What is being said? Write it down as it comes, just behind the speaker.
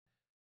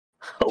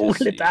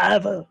Holy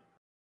diver.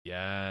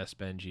 Yes,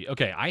 Benji.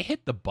 Okay, I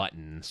hit the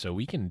button, so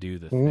we can do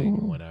the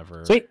thing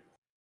whenever. Sweet.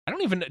 I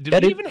don't even.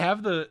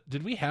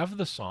 Did we have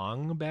the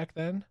song back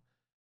then?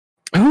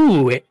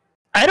 Ooh,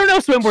 I don't know,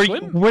 Swim.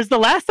 Was the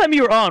last time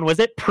you were on? Was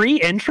it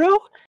pre-intro?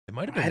 It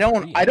might have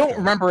been. I don't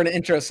remember an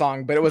intro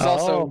song, but it was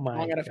also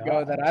long enough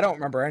ago that I don't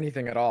remember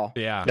anything at all.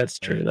 Yeah, that's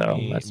true though.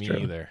 Me true.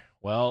 Either.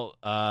 Well,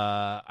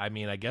 I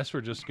mean, I guess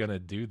we're just gonna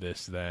do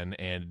this then,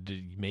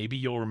 and maybe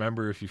you'll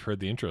remember if you've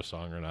heard the intro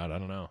song or not. I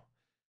don't know.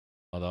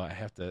 Although I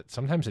have to.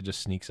 Sometimes it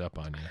just sneaks up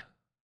on you.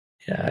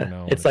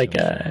 Yeah, it's like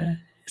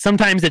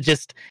sometimes it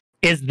just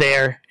is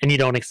there and you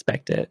don't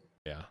expect it.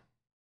 Yeah.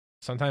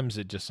 Sometimes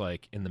it just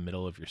like in the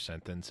middle of your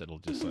sentence, it'll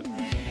just like.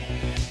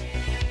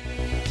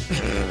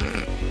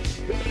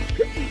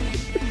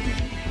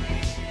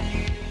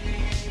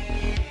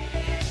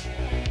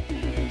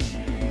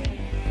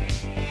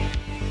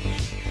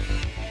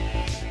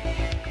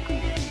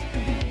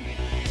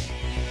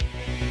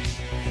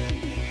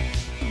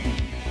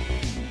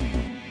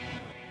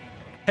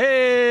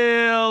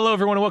 Hello,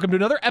 everyone, and welcome to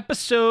another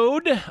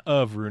episode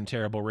of Rune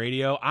Terrible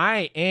Radio.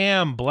 I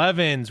am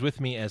Blevins.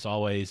 With me, as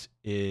always,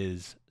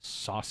 is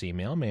Saucy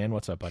Mailman.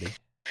 What's up, buddy?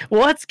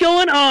 What's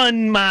going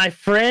on, my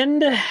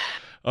friend?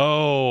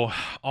 Oh,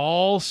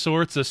 all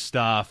sorts of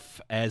stuff.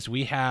 As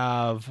we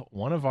have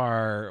we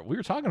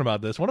were talking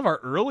about this, one of our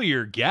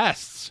earlier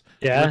guests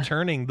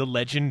returning, the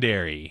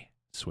legendary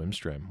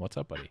Swimstream. What's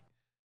up, buddy?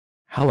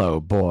 Hello,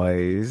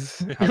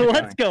 boys.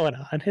 What's going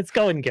on? It's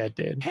going good,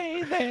 dude.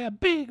 Hey there,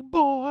 big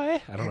boy.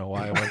 I don't know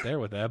why I went there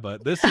with that,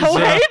 but this is.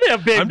 Hey there,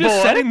 big boy. I'm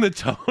just setting the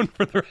tone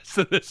for the rest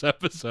of this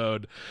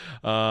episode,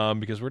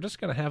 because we're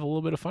just gonna have a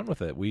little bit of fun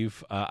with it.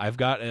 I've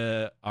got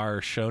our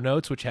show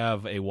notes, which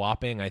have a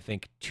whopping, I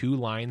think, 2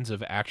 lines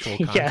of actual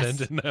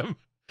content in them,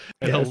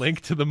 and a link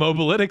to the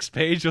Mobalytics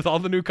page with all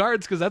the new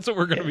cards, because that's what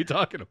we're gonna be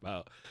talking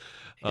about.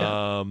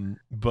 Yeah.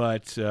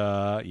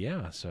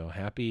 So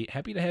happy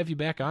to have you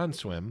back on,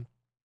 Swim.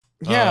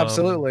 Yeah,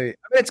 absolutely. I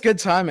mean, it's good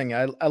timing.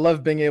 I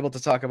love being able to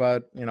talk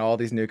about, all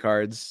these new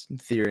cards,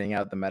 theorying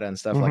out the meta and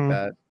stuff like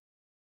that.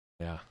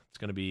 Yeah, it's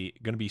gonna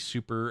be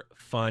super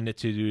fun to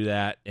do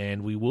that,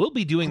 and we will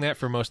be doing that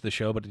for most of the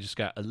show. But I just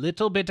got a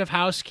little bit of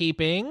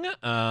housekeeping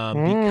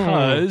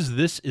because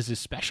this is a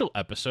special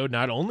episode,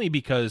 not only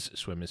because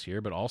Swim is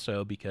here, but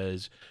also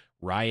because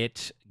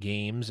Riot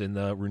Games and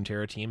the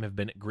Runeterra team have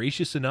been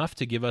gracious enough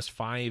to give us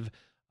 5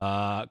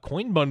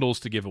 coin bundles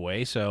to give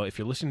away. So if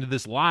you're listening to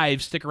this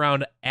live, stick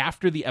around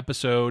after the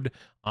episode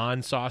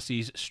on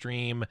Saucy's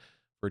stream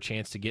for a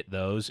chance to get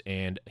those.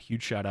 And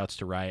huge shout outs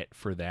to Riot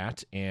for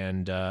that,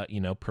 and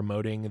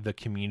promoting the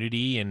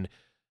community and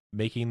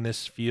making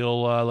this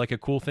feel like a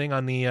cool thing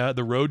on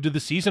the road to the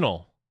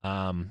seasonal.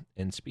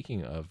 And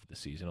speaking of the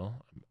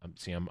seasonal,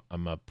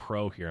 I'm a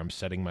pro here. I'm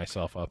setting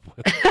myself up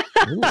with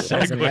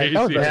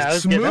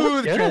segues.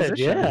 Smooth transition.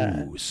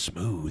 Yeah. Ooh,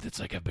 smooth. It's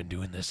like I've been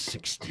doing this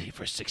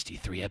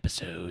 63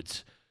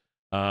 episodes.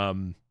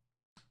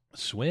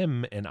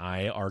 Swim and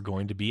I are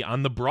going to be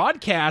on the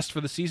broadcast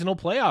for the seasonal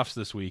playoffs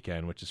this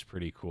weekend, which is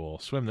pretty cool.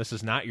 Swim, this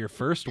is not your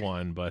first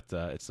one, but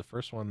it's the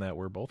first one that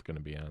we're both going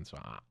to be on, so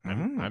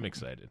I'm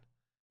excited.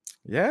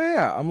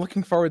 Yeah, I'm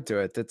looking forward to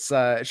it. It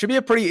should be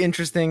a pretty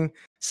interesting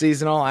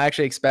seasonal. I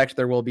actually expect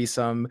there will be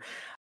some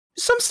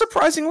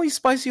surprisingly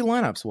spicy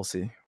lineups. We'll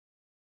see.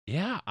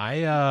 Yeah,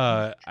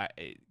 I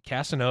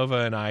Casanova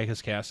and I,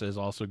 because Casa is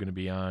also going to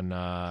be on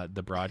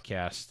the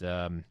broadcast.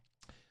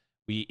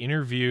 We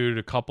interviewed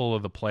a couple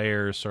of the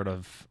players, sort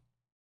of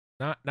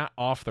not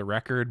off the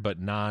record, but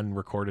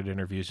non-recorded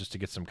interviews, just to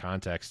get some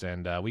context,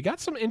 and we got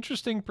some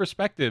interesting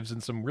perspectives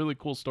and some really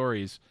cool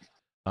stories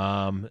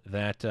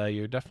that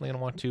you're definitely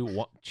going to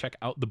want to check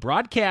out the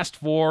broadcast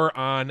for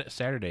on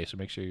Saturday, so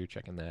make sure you're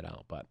checking that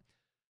out. But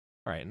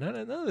all right, none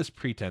of this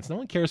pretense. No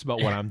one cares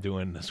about what I'm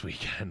doing this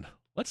weekend.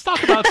 Let's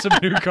talk about some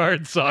new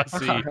cards,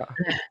 Saucy.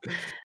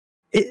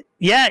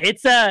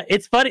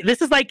 It's funny.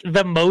 This is like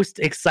the most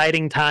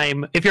exciting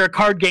time. If you're a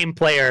card game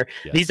player,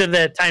 these are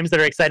the times that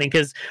are exciting,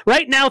 because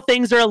right now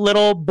things are a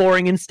little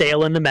boring and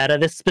stale in the meta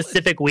this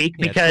specific week,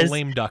 because it's the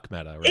lame duck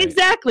meta, right?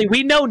 Exactly.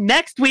 We know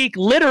next week,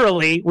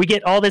 literally, we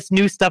get all this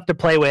new stuff to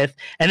play with,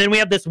 and then we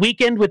have this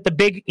weekend with the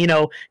big,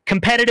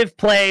 competitive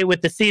play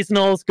with the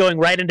seasonals going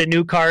right into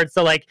new cards.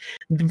 So like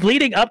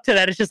leading up to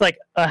that, it's just like,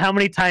 how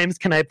many times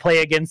can I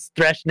play against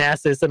Thresh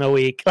Nasus in a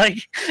week?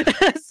 Like,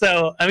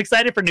 so I'm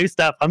excited for new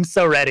stuff. I'm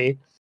so ready.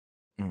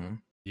 Mm-hmm.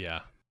 Yeah,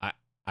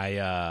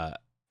 I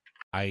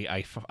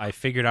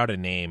figured out a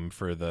name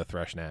for the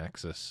Thresh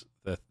Nasus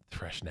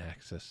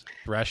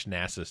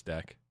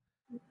deck.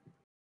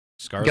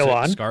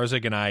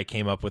 Skarzak and I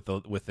came up with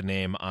the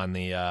name on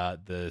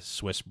the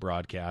Swiss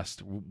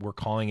broadcast. We're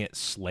calling it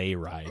Sleigh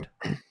Ride.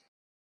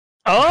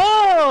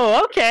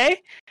 Oh,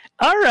 okay,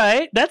 all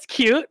right, that's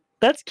cute.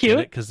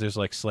 Because there's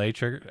like sleigh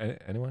trigger.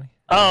 Anyone?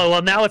 Oh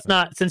well, now it's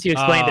not. Since you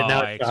explained it,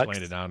 now I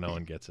explained it. Now no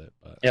one gets it.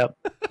 But. Yep.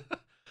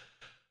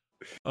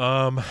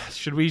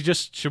 Should we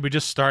just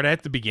start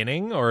at the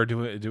beginning, or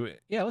do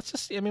it? Yeah, let's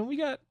just. I mean, we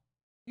got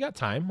We got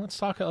time. Let's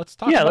talk Yeah,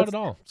 about let's- it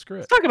all. Screw it.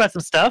 Let's talk about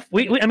some stuff.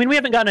 I mean, we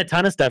haven't gotten a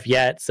ton of stuff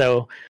yet,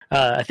 so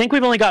I think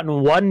we've only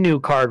gotten one new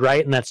card,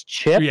 right? And that's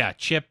Chip. Yeah,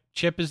 Chip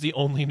is the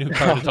only new card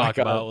to Oh my talk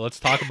God. about. Let's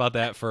talk about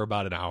that for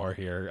about an hour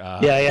here.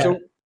 Yeah. So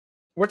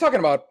we're talking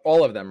about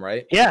all of them,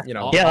 right? Yeah. You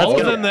know, all, Yeah, let's all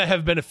of go. them that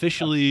have been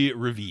officially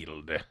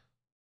revealed.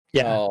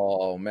 Yeah.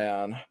 Oh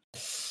man.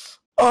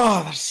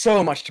 Oh, there's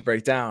so much to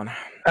break down. All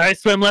right,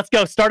 Swim, let's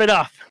go. Start it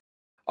off.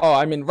 Oh,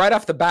 I mean, right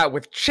off the bat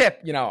with Chip,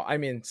 you know, I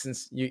mean,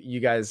 since you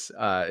guys,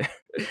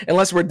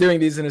 unless we're doing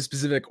these in a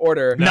specific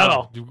order,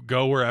 No.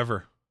 Go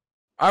wherever.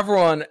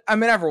 everyone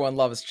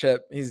loves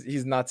Chip.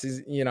 He's nuts.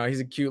 He's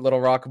a cute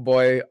little rock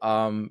boy.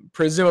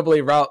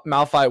 Presumably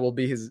Malphite will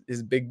be his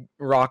big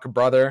rock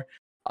brother.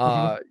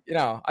 You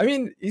know, I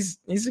mean, he's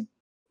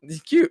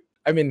cute.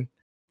 I mean,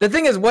 the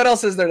thing is, what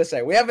else is there to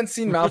say? We haven't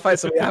seen Malphite,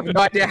 so we have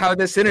no idea how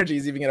this synergy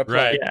is even gonna play.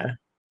 Right. Yeah.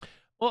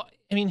 Well,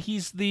 I mean,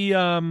 he's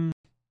Bark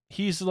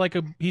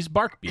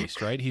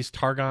Beast, right? He's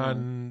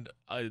Targon.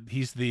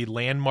 He's the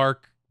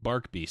landmark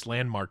Bark Beast.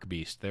 Landmark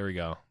Beast. There we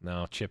go.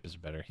 No, Chip is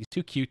better. He's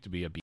too cute to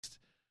be a beast.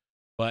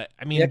 But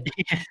I mean,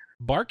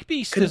 Bark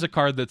Beast is a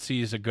card that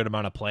sees a good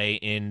amount of play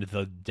in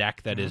the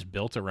deck that is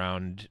built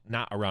around,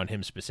 not around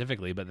him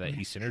specifically, but that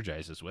he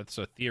synergizes with.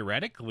 So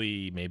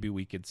theoretically, maybe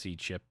we could see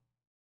Chip,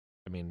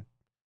 I mean,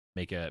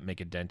 make a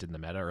dent in the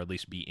meta, or at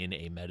least be in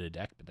a meta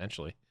deck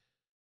potentially.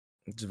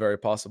 It's very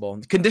possible.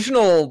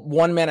 Conditional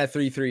 1-mana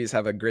 3/3s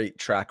have a great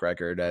track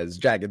record, as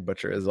Jagged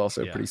Butcher is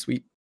also Yeah. pretty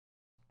sweet.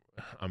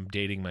 I'm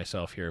dating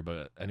myself here,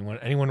 but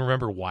anyone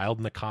remember Wild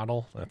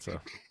Nicodle? That's a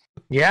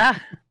Yeah.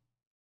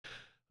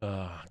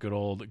 good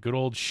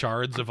old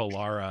Shards of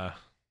Alara.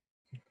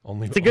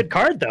 Only It's a good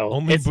card, though.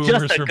 Only It's boomers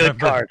just a good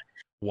remember card.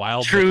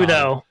 Wild True,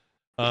 Nicodle.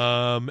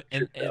 though.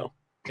 And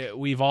True,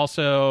 we've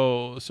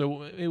also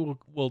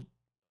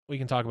we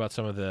can talk about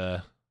some of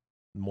the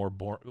more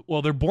boring.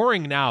 Well, they're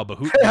boring now, but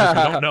we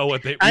don't know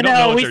what they. I don't know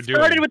know. what We they're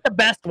started doing. with the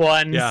best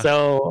one, Yeah.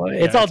 so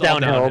Yeah, it's all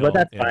downhill, but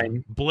that's yeah.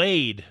 fine.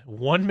 Blade,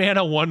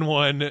 1-mana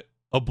 1/1,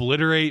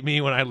 obliterate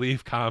me when I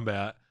leave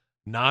combat.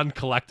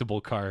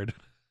 Non-collectible card.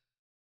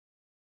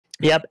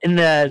 Yep. And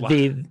Wow.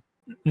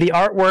 the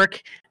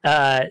artwork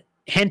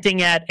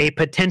hinting at a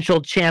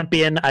potential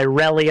champion,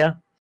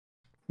 Irelia.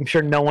 I'm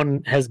sure no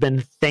one has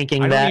been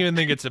thinking I that. don't even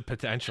think it's a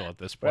potential at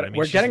this point. I mean,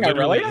 We're she's getting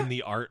literally Irelia? in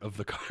the art of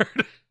the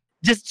card.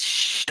 Just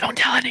shh, don't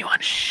tell anyone.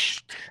 Shh.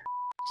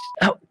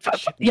 Oh,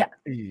 yeah.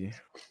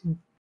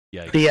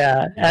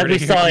 Yeah. As we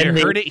saw in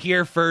the heard it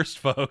here first,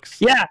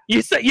 folks. Yeah,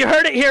 you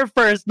heard it here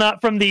first,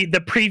 not from the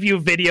preview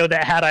video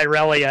that had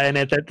Irelia in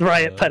it that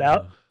Riot put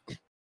out.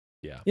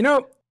 You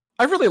know,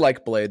 I really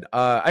like Blade.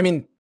 I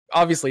mean,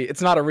 obviously,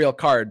 it's not a real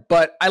card,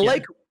 but I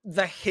like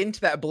the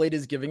hint that Blade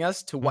is giving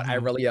us to what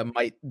Irelia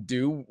might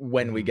do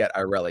when we get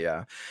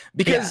Irelia.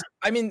 Because,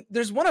 I mean,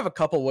 there's one of a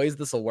couple ways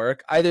this will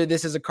work. Either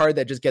this is a card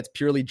that just gets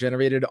purely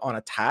generated on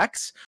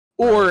attacks,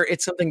 or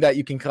it's something that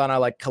you can kind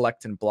of like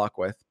collect and block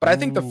with. But I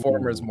think the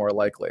former is more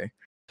likely.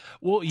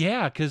 Well,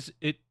 yeah, because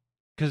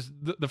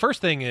the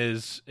first thing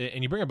is,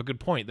 and you bring up a good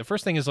point. The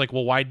first thing is like,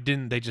 well, why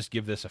didn't they just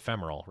give this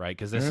ephemeral, right?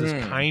 Because this is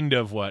kind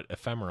of what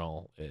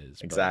ephemeral is.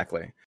 but-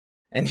 Exactly.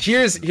 And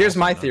here's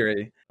my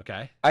theory.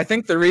 Okay. I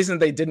think the reason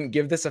they didn't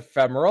give this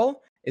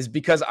ephemeral is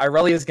because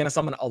Irelia is going to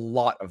summon a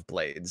lot of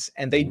blades,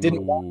 and they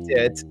didn't want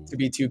it to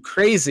be too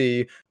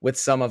crazy with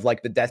some of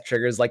like the death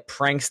triggers, like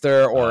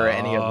Prankster or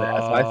any of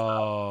that. So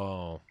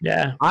Oh.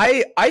 Yeah.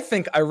 I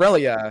think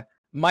Irelia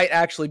might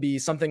actually be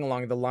something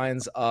along the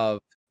lines of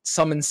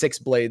summon 6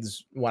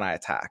 blades when I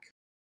attack.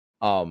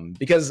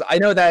 Because I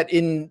know that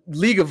in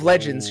League of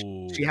Legends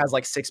she has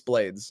like 6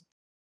 blades.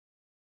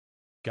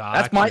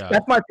 Gotcha.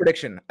 That's my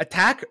prediction.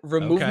 Attack,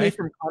 remove me Okay.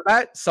 from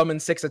combat, summon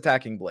 6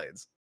 attacking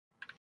blades.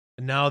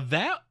 Now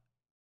that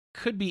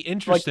could be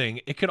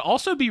interesting. It could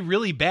also be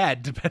really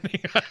bad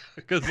depending on,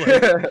 because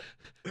like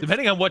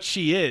depending on what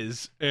she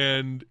is,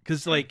 and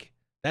because like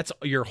that's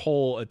your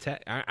whole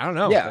attack. I don't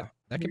know. Yeah.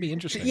 That could be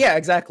interesting. Yeah,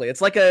 exactly.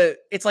 It's like a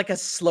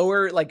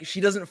slower, like she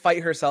doesn't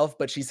fight herself,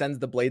 but she sends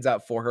the blades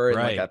out for her in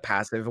like Right. a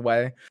passive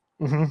way.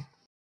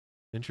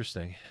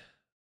 Interesting.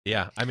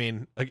 Yeah, I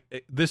mean, like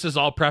this is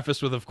all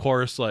prefaced with, of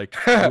course, like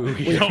We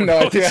we have don't no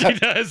know what idea. she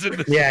does. In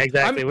this. Yeah,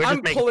 exactly. We're I'm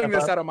just making pulling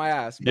stuff this up. out of my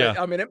ass, but Yeah.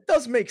 I mean, it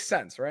does make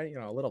sense, right? You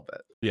know, a little bit.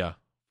 Yeah,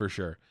 for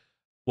sure.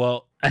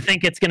 Well, I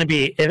think it's going to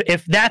be,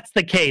 if that's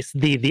the case,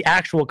 the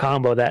actual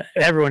combo that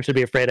everyone should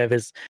be afraid of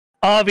is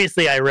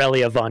obviously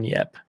Irelia Von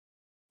Yip.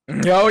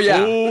 Oh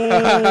yeah,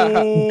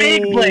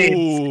 Big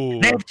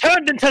blades. They've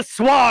turned into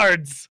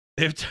swords.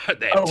 They've turned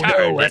it's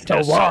into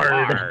a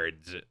ward.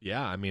 swords.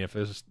 Yeah, I mean, if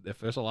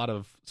there's a lot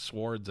of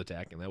swords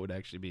attacking, that would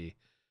actually be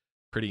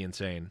pretty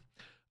insane.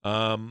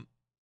 Some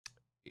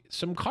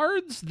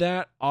cards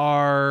that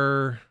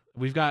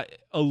we've got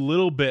a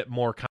little bit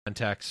more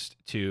context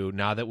to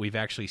now that we've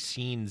actually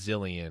seen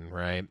Zillion,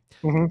 right?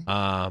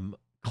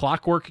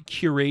 Clockwork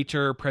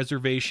Curator,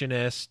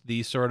 Preservationist,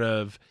 these sort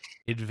of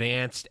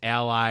advanced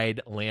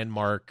allied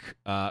landmark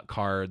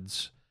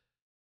cards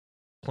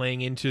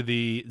playing into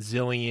the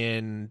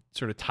Zillion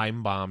sort of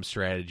time bomb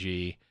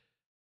strategy.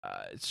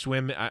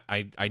 Swim,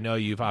 I know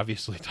you've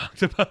obviously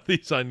talked about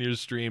these on your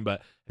stream, but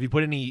have you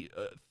put any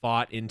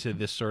thought into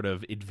this sort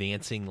of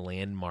advancing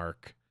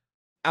landmark?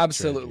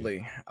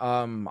 Absolutely.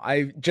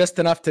 I just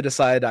enough to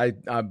decide I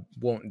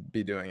won't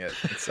be doing it.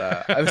 It's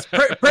I was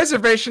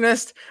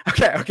preservationist.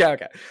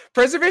 Okay.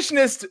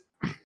 Preservationist.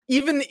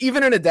 Even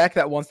in a deck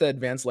that wants to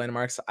advance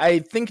landmarks, I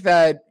think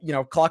that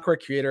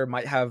Clockwork Creator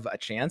might have a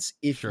chance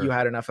if you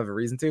had enough of a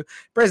reason to.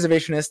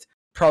 Preservationist,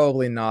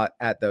 probably not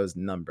at those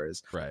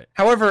numbers. Right.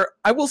 However,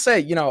 I will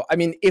say, I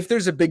mean, if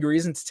there's a big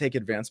reason to take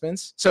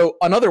advancents, so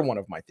another one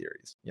of my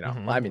theories,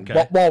 I mean,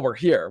 while we're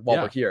here,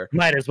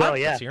 might as well,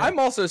 yeah. I'm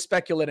also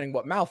speculating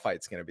what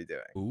Malphite's going to be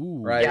doing.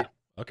 Ooh, right? Yeah.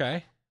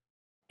 Okay.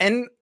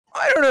 And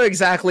I don't know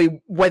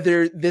exactly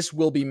whether this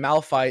will be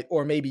Malphite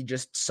or maybe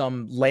just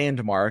some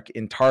landmark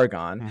in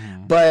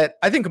Targon, but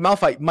I think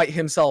Malphite might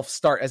himself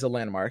start as a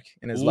landmark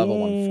in his level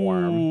 1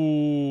 form.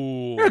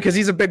 Yeah, because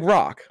he's a big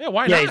rock. Yeah,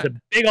 why not? Yeah, he's a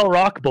big old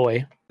rock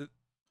boy.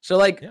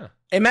 So,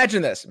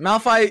 imagine this.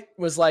 Malphite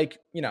was a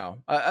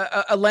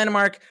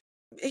landmark,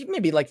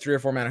 maybe 3 or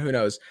 4 mana, who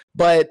knows?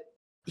 But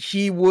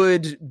he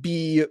would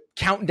be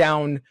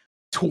countdown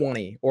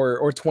 20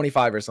 or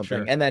 25 or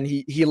something, and then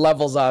he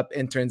levels up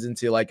and turns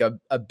into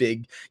a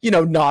big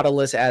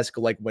Nautilus-esque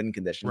win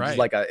condition. Right. He's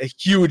like a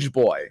huge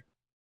boy.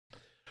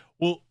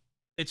 Well,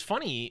 it's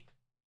funny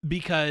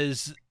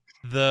because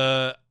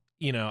I'm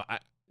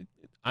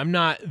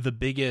not the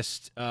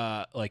biggest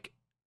LORE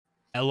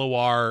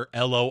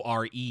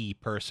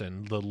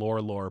person, the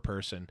lore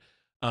person.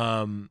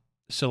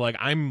 So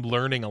I'm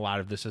learning a lot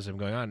of this as I'm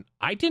going on.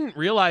 I didn't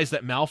realize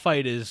that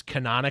Malphite is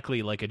canonically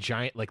a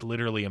giant,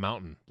 literally a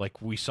mountain,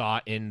 like we saw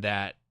in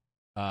that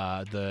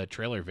the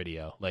trailer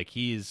video.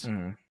 He's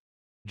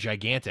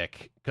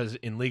gigantic, because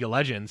in League of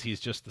Legends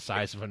he's just the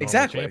size of a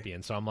normal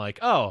champion. So I'm like,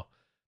 oh,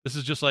 this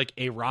is just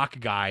a rock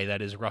guy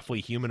that is roughly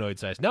humanoid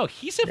size. No,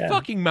 he's a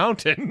fucking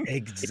mountain.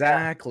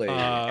 Exactly.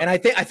 And I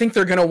think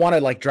they're gonna want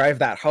to drive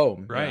that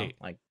home, right?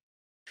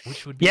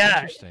 Which would be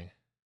interesting.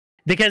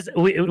 Because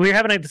we were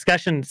having a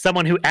discussion,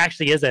 someone who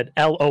actually is an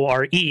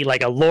LORE, a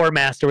lore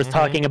master, was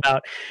talking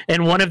about,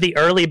 in one of the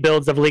early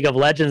builds of League of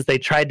Legends, they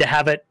tried to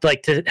have it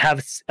to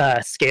have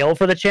scale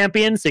for the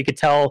champion, so you could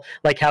tell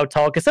how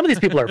tall, because some of these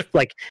people are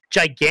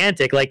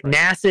gigantic,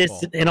 Nasus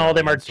and all of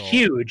them are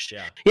huge.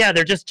 Yeah,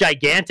 they're just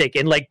gigantic,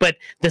 and but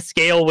the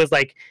scale was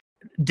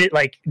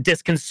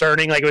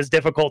disconcerting, it was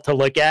difficult to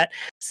look at.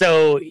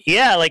 So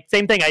yeah,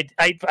 same thing.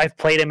 I've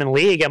played him in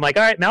League. I'm like,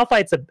 all right,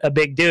 Malphite's a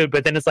big dude,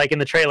 but then it's in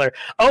the trailer,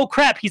 oh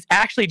crap, he's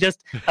actually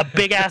just a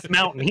big ass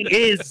mountain. He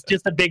is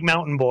just a big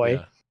mountain boy.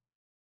 Yeah.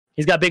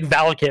 He's got big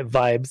Valakut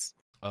vibes.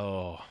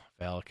 Oh,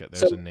 Valakut.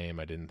 There's a name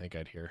I didn't think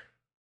I'd hear.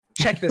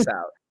 Check this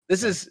out.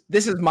 This is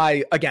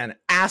my, again,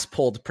 ass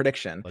pulled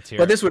prediction. Let's hear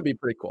but this would be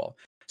pretty cool.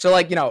 So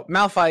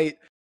Malphite,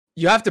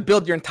 you have to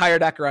build your entire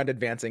deck around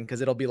advancing, because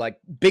it'll be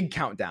big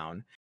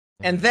countdown.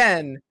 And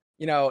then,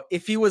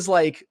 if he was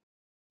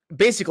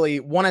basically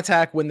 1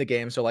 attack, win the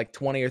game. So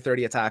 20 or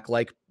 30 attack,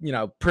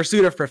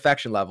 Pursuit of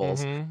Perfection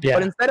levels. Yeah.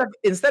 But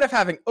instead of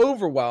having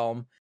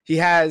Overwhelm, he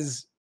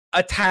has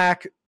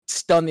attack,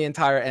 stun the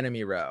entire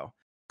enemy row.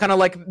 Kind of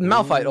like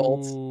Malphite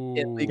ults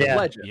in League of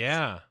Legends.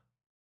 Yeah.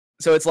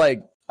 So it's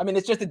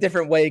it's just a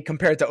different way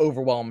compared to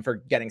Overwhelm for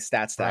getting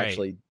stats to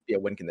actually be a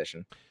win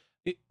condition.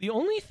 The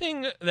only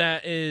thing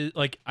that is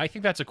I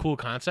think that's a cool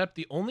concept.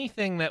 The only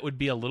thing that would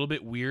be a little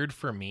bit weird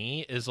for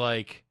me is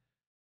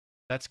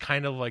that's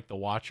kind of like the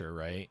Watcher,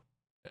 right?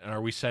 And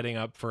are we setting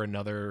up for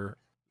another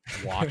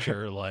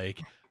Watcher?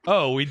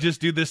 Oh, we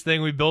just do this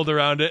thing, we build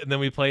around it, and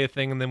then we play a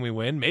thing, and then we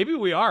win. Maybe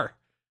we are.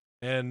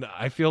 And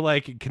I feel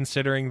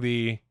considering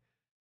the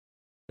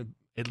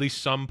at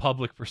least some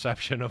public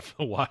perception of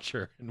the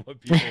Watcher and what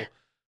people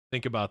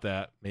think about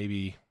that,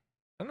 maybe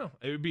I don't know.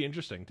 It would be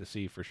interesting to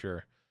see for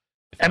sure.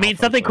 I mean,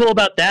 something cool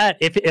about that,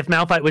 if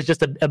Malphite was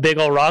just a big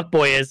old rock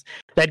boy, is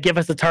that'd give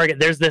us a target.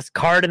 There's this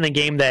card in the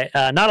game that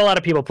not a lot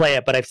of people play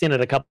it, but I've seen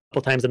it a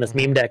couple times in this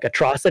meme deck,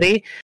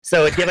 Atrocity.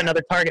 So it'd give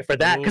another target for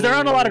that, because there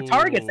aren't a lot of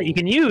targets that you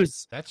can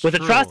use with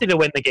Atrocity to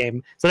win the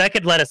game. So that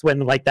could let us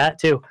win like that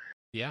too.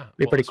 Yeah,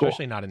 be pretty cool.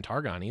 Especially not in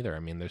Targon either. I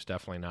mean, there's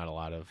definitely not a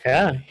lot of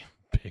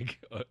big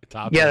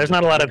top. Yeah, there's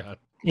not a lot of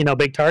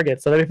big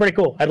targets, so that'd be pretty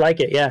cool. I'd like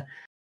it. Yeah.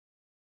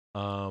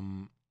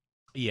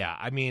 Yeah.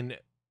 I mean,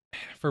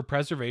 for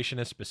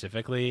preservationists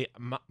specifically,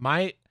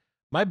 my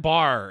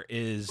bar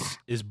is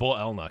Bull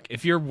Elnuk.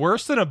 If you're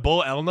worse than a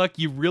Bull Elnuk,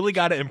 you really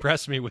got to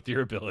impress me with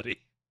your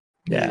ability.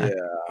 Yeah,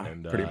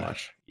 and, pretty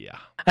much. Yeah,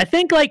 I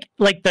think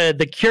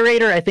the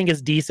curator, I think,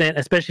 is decent,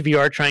 especially if you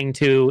are trying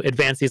to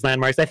advance these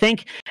landmarks. I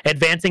think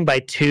advancing by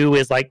 2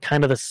 is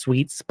kind of the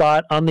sweet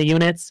spot on the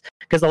units,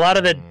 because a lot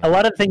of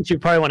the things you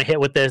probably want to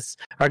hit with this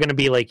are going to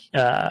be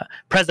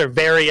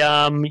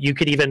Preservarium. You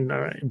could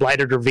even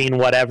Blighted Ravine,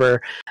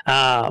 whatever.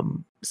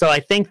 So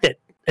I think that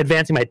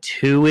advancing by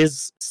 2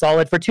 is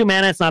solid. For 2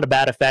 mana, it's not a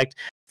bad effect.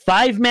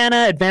 5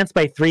 mana advanced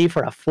by 3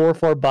 for a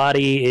 4/4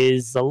 body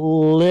is a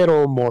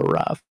little more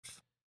rough.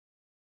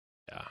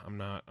 Yeah, I'm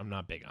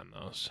not big on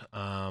those.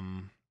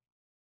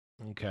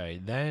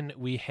 Okay, then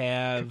we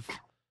have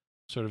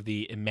sort of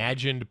the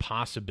imagined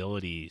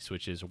possibilities,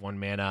 which is 1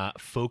 mana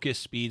focus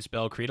speed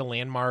spell, create a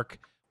landmark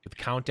with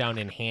countdown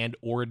in hand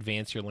or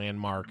advance your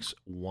landmarks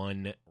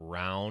 1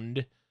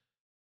 round.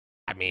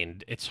 I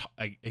mean, it's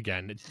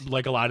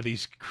like a lot of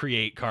these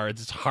create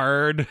cards. It's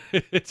hard.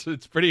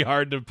 it's pretty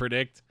hard to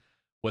predict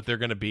what they're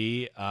going to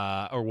be,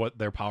 or what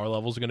their power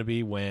levels are going to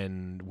be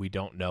when we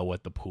don't know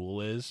what the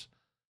pool is.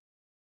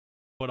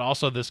 But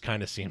also, this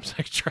kind of seems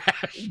like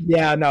trash.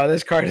 Yeah, no,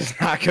 this card is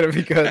not going to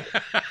be good.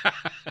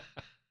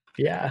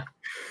 Yeah.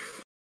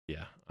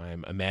 Yeah,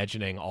 I'm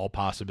imagining all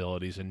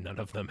possibilities, and none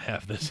of them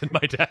have this in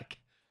my deck.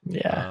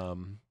 Yeah.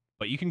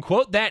 But you can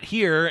quote that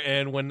here,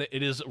 and when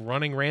it is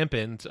running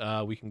rampant,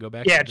 we can go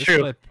back. Yeah, to this true.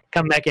 clip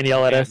Come back and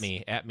yell at us.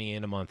 At me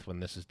in a month when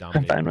this is I'm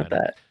dominating. fine with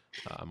that.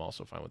 I'm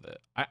also fine with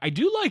it. I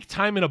do like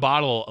Time in a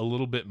Bottle a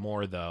little bit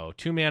more, though.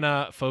 2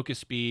 mana, focus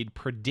speed,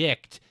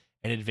 predict,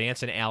 and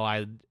advance an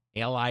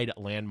allied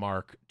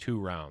landmark 2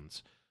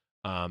 rounds.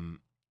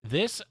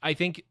 This, I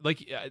think,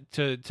 like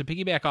to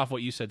piggyback off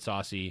what you said,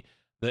 Saucy,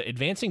 the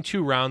advancing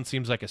 2 rounds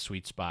seems like a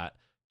sweet spot.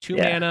 2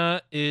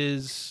 mana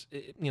is,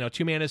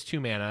 2 mana is 2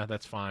 mana.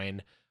 That's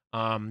fine.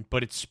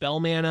 But it's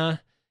spell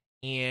mana,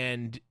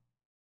 and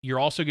you're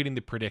also getting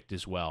the predict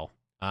as well.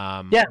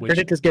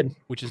 Predict is good.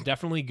 Which is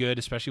definitely good,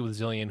 especially with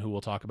Zillion, who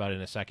we'll talk about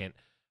in a second.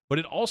 But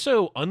it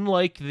also,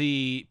 unlike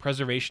the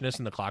Preservationist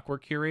and the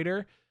Clockwork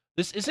Curator,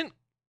 this isn't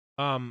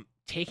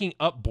taking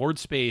up board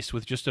space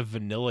with just a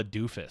vanilla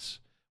doofus,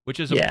 which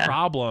is a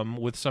problem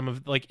with some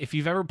of, like, if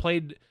you've ever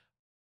played,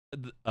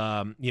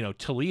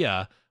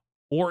 Talia,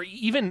 or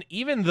even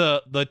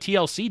the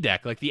TLC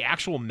deck, like the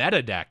actual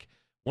meta deck,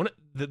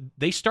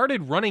 they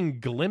started running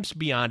Glimpse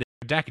Beyond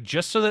deck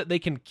just so that they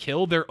can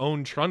kill their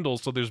own Trundle,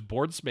 so there's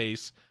board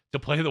space to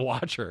play the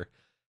Watcher.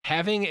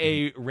 Having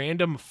a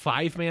random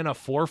 5 mana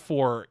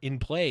 4/4 in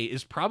play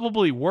is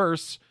probably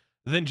worse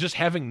than just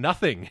having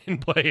nothing in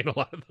play in a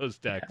lot of those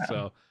decks.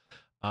 So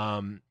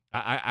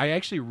I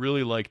actually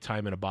really like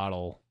Time in a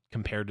Bottle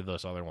compared to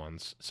those other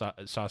ones.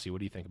 Saucy, what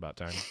do you think about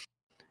Time?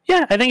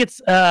 Yeah, I think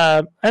it's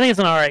an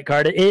all right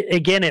card.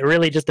 It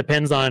really just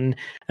depends on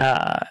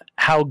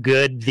how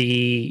good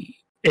the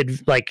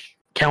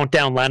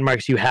countdown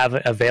landmarks you have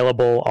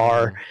available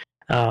are.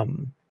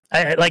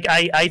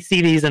 I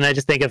see these and I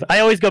just think I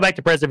always go back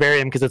to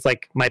Preservarium because it's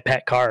like my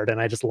pet card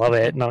and I just love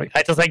it. And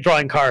I just like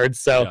drawing cards.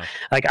 So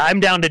I'm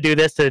down to do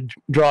this to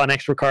draw an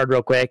extra card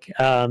real quick.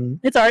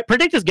 It's all right.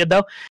 Predict is good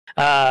though.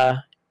 I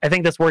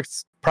think this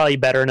works probably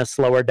better in a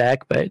slower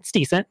deck, but it's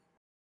decent.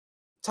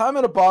 Time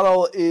in a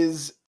Bottle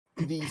is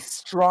the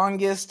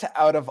strongest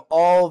out of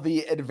all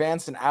the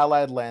advanced and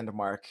allied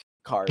landmark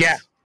cards. Yeah.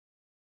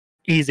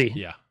 Easy.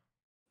 Yeah.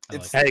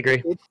 I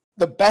agree. It's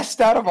the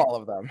best out of all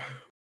of them.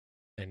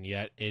 And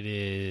yet it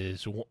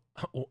is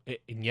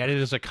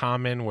a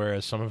common,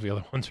 whereas some of the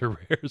other ones are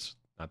rares.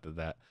 Not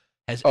that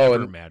has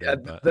ever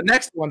mattered. But... The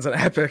next one's an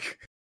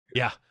epic.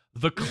 Yeah.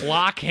 The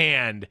Clock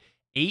Hand,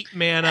 8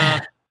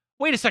 mana.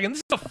 Wait a second, this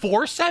is a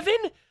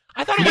 4/7?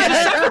 I thought it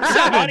was a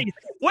 7/7.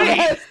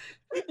 Wait.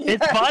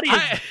 Its body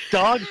is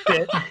dog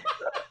shit.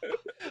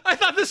 I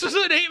thought this was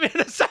an 8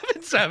 mana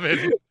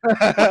 7/7.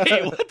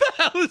 Wait, what the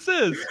hell is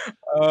this?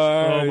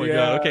 Oh my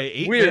god. Okay,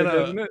 8 Weird,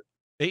 mana. isn't it?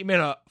 8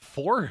 mana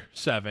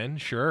 4/7.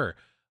 Sure.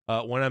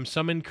 When I'm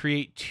summoned,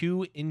 create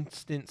 2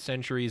 instant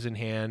sentries in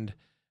hand.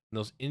 And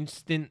those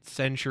instant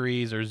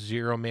sentries are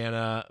 0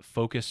 mana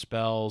focus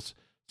spells.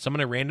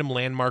 Summon a random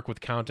landmark with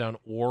countdown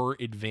or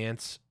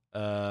advance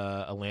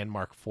a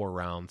landmark 4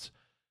 rounds.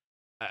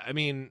 I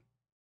mean,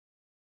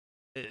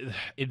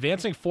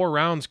 advancing 4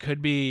 rounds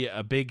could be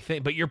a big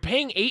thing, but you're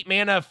paying 8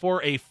 mana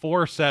for a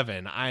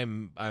 4/7.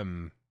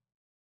 I'm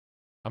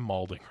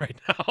mauling right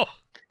now.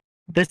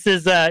 This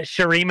is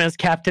Shurima's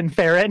Captain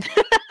Farron.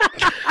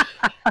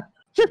 I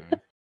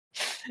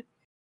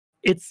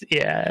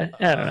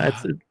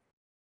don't know.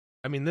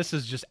 I mean, this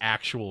is just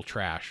actual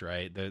trash,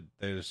 right?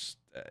 There's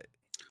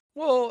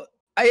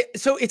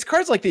so it's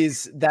cards like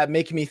these that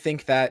make me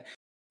think that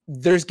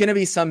there's going to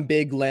be some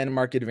big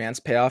landmark advance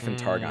payoff in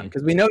Targon,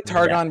 because we know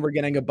Targon, we're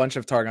getting a bunch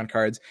of Targon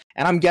cards,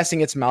 and I'm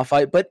guessing it's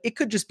Malphite, but it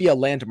could just be a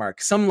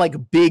landmark, some like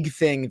big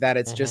thing that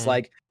it's just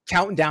like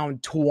countdown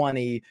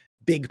 20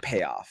 big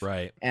payoff.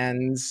 Right.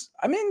 And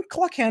I mean,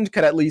 Clock Hand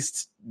could at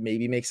least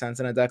maybe make sense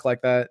in a deck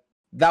like that.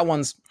 That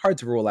one's hard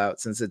to rule out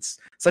since it's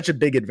such a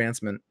big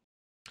advancement.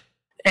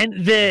 And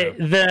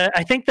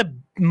I think the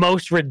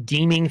most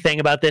redeeming thing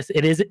about this,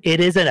 it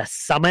isn't a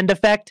summoned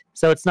effect,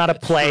 so it's not a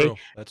play. True.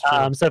 That's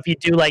true. So if you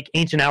do like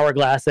Ancient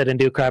Hourglass it and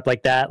do crap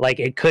like that,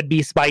 like it could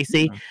be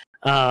spicy.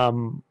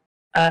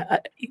 I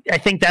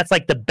think that's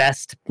like the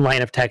best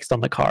line of text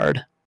on the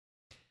card.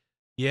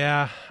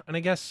 Yeah, and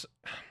I guess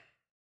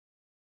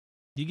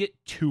you get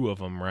 2 of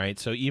them, right?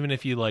 So even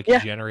if you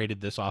generated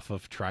this off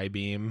of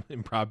Tri-Beam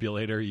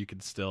Improbulator, you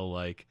could still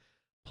like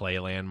play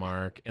a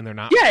landmark, and they're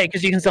not. Yeah,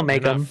 because you can still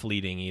make them. Not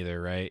fleeting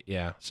either, right?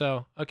 Yeah.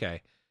 So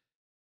okay.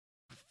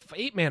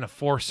 8 mana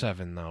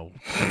 4/7 though.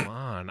 Come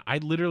on, I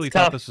literally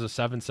thought this was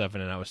a 7/7,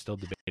 and I was still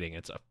debating.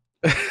 It's a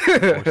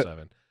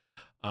 4/7.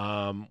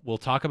 We'll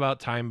talk about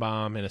Time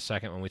Bomb in a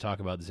second when we talk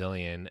about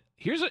Zillion.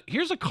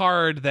 Here's a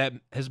card that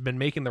has been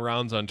making the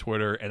rounds on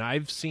Twitter, and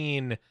I've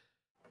seen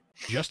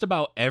just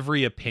about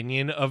every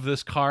opinion of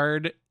this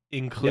card,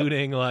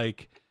 including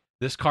like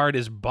this card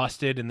is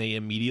busted and they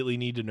immediately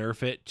need to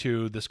nerf it,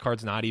 to this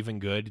card's not even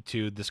good,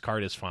 to this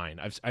card is fine.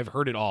 I've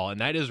heard it all, and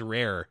that is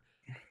rare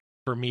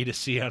for me to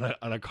see on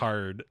a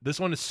card. This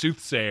one is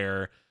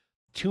Soothsayer.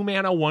 2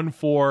 mana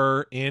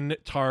 1/4 in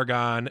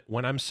Targon.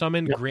 When I'm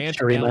summoned, grant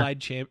Shurima.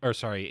 allied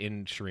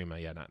in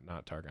Shurima. Yeah,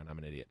 not Targon. I'm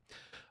an idiot.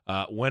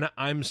 When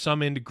I'm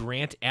summoned,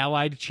 grant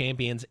allied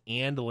champions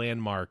and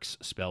landmarks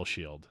spell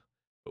shield.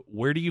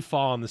 Where do you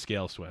fall on the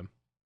scale, Swim?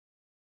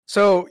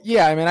 So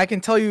yeah, I mean, I can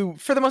tell you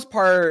for the most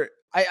part,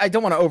 I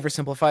don't want to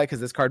oversimplify because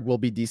this card will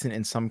be decent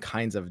in some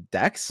kinds of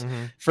decks.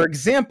 For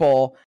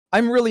example,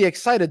 I'm really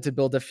excited to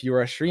build a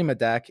Fiora Shurima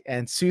deck,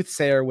 and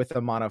Soothsayer with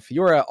a mono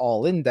Fiora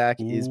all-in deck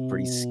is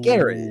pretty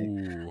scary.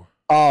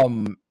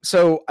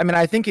 So I mean,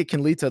 I think it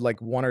can lead to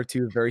like one or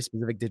two very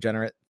specific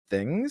degenerate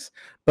things,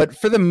 but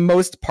for the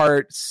most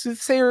part,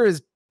 Soothsayer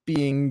is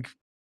being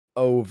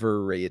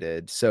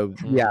overrated. So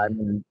yeah, I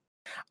mean,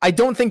 I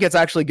don't think it's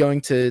actually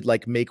going to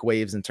like make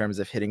waves in terms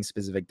of hitting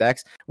specific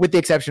decks, with the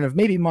exception of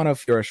maybe mono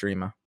Fiora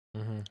Shurima.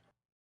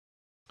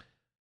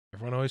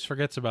 Everyone always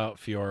forgets about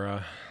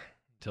Fiora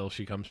until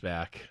she comes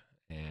back.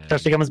 Until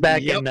she comes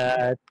back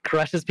and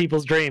crushes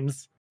people's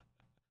dreams.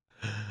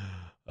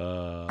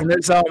 And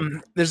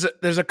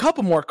there's a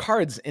couple more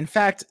cards. In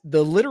fact,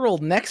 the literal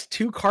next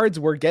two cards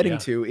we're getting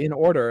to in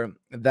order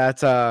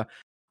that are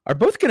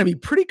both going to be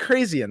pretty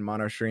crazy in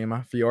mono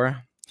Shurima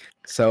Fiora.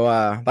 So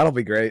that'll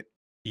be great.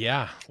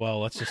 Yeah, well,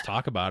 let's just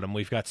talk about them.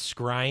 We've got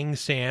Scrying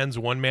Sands,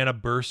 1 mana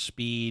burst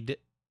speed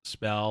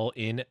spell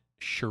in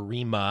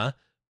Shurima.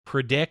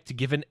 Predict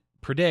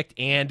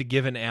and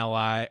give an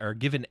ally or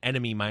give an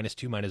enemy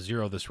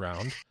 -2/-0 this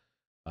round.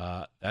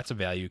 That's a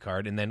value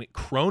card. And then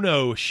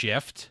Chrono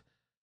Shift,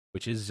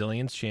 which is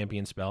Zillion's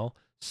champion spell.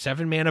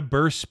 7 mana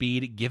burst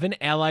speed, give an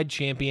allied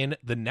champion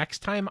the next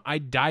time I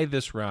die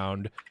this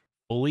round,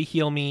 fully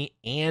heal me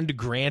and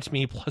grant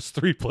me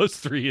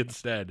 +3/+3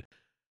 instead.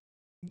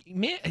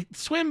 Man,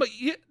 Swim, but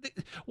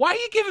why are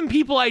you giving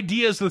people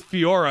ideas with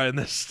Fiora and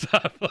this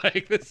stuff?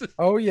 Like this is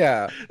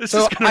this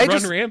is gonna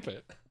run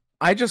rampant.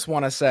 I just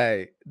want to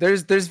say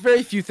there's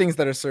very few things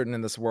that are certain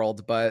in this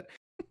world, but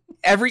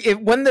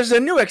when there's a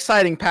new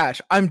exciting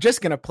patch, I'm just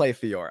gonna play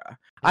Fiora.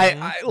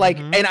 And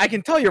I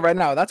can tell you right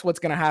now that's what's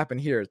gonna happen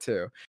here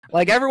too.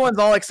 Like everyone's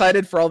all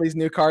excited for all these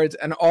new cards,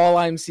 and all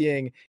I'm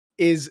seeing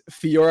is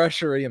Fiora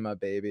Shurima,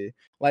 baby.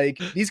 Like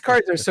these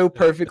cards are so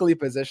perfectly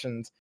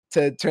positioned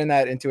to turn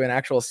that into an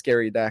actual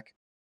scary deck.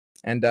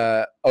 And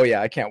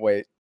I can't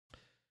wait.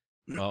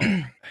 Well,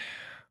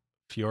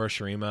 Fiora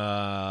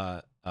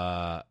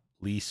Shurima,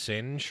 Lee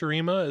Sin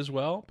Shurima as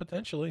well,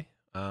 potentially.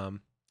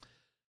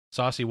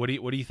 Saucy, what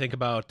do you think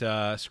about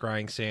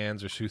Scrying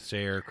Sands or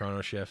Soothsayer,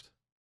 Chrono Shift?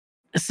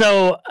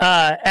 So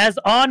as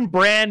on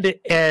brand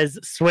as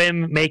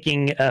Swim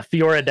making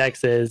Fiora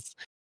decks is,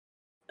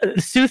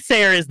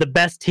 Soothsayer is the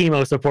best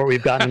Teemo support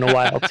we've gotten in a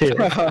while too.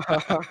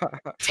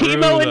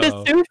 Teemo into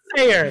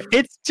Soothsayer,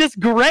 it's just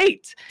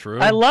great. True.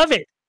 I love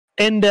it,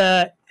 and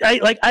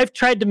I've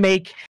tried to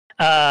make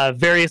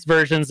various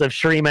versions of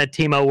Shurima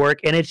Teemo work,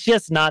 and it's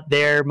just not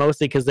there.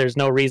 Mostly because there's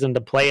no reason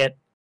to play it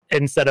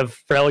instead of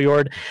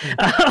Freljord.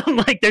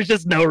 There's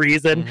just no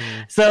reason.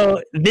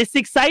 So this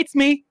excites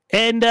me,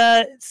 and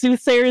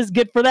Soothsayer is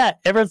good for that.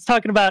 Everyone's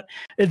talking about,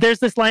 there's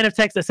this line of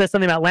text that says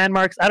something about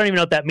landmarks. I don't even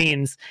know what that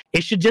means.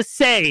 It should just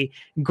say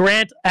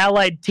grant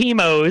allied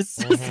Teemos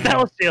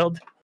spell shield.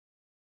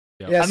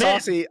 Yeah,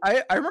 Saucy,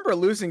 I remember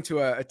losing to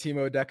a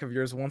Teemo deck of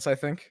yours once, I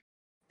think.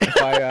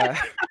 Yeah,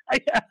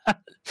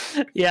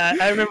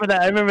 I remember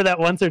that. I remember that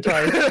once or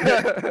twice.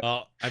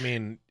 Well, I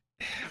mean,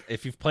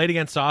 if you've played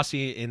against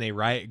Saucy in a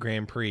Riot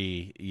Grand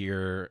Prix,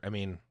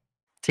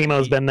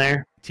 Teemo's been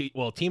there.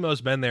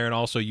 Teemo's been there, and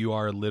also you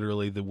are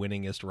literally the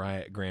winningest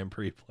Riot Grand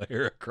Prix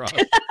player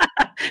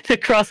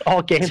across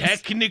all games.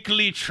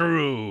 Technically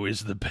true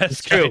is the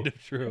best kind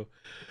of true.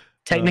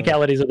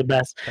 Technicalities are the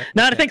best.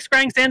 No, I think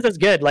Scrying Sands is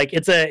good. Like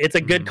it's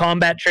a good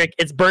combat trick.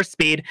 It's burst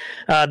speed.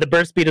 The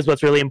burst speed is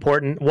what's really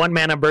important. 1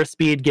 mana burst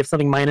speed gives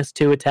something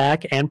 -2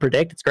 attack and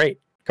predict. It's great.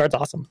 Card's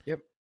awesome.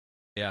 Yep.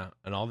 Yeah,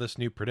 and all this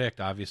new predict,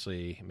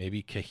 obviously,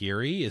 maybe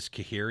Kahiri. Is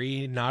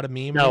Kahiri not a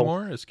meme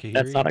anymore? Is Kahiri?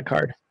 That's not a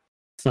card.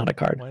 It's not a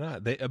card. Why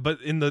not?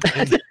 But in the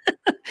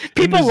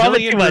people love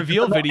it Zillion too much.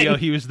 reveal video,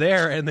 he was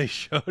there, and they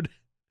showed.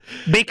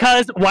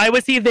 Because why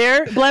was he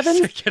there,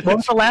 Blevins? What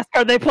was the last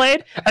card they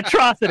played?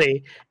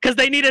 Atrocity. Because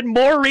they needed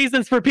more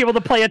reasons for people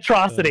to play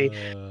Atrocity.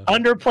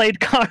 Underplayed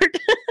card.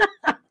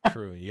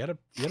 True. You gotta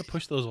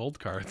push those old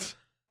cards.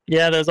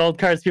 Yeah, those old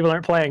cards people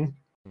aren't playing.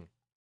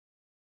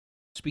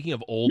 Speaking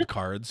of old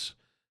cards,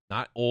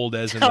 not old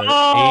as in the age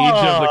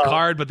of the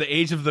card, but the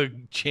age of the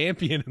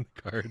champion in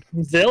the card.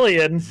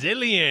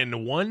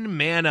 Zillion, 1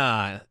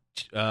 mana,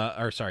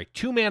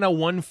 2 mana,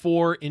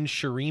 1/4 in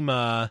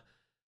Shurima.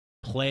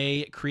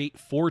 Create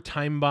 4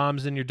 time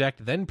bombs in your deck,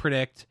 then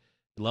predict.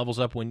 It levels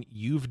up when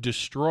you've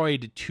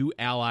destroyed 2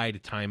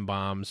 allied time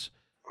bombs.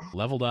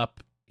 Leveled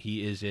up,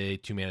 he is a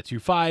 2-mana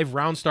 2/5.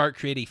 Round start,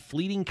 create a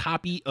fleeting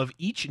copy of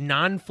each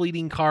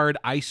non-fleeting card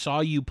I saw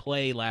you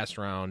play last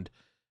round.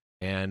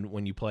 And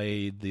when you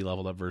play the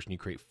leveled up version, you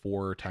create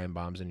 4 time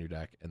bombs in your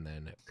deck and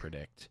then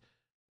predict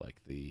like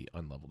the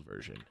unleveled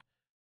version.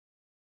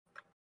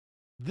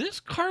 This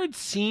card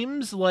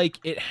seems like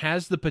it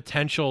has the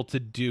potential to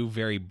do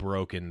very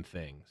broken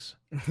things.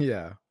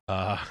 Yeah.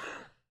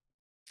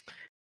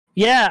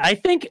 Yeah, I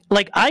think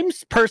like I'm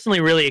personally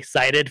really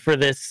excited for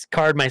this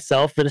card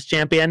myself, for this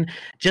champion,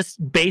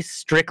 just based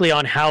strictly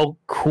on how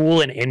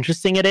cool and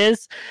interesting it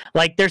is.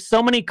 Like there's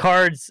so many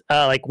cards,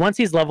 like once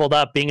he's leveled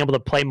up, being able to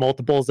play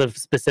multiples of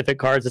specific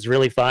cards is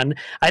really fun.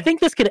 I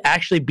think this could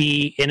actually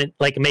be in it,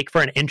 like make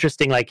for an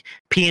interesting like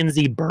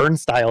PNZ burn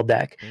style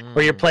deck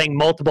where you're playing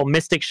multiple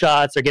Mystic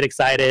Shots or Get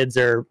Exciteds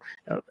or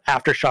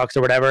Aftershocks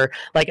or whatever.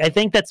 Like I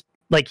think that's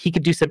like he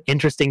could do some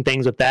interesting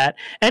things with that,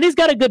 and he's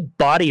got a good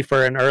body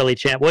for an early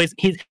champ. Well,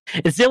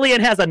 Zilean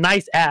has a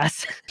nice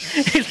ass.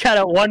 He's got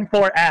a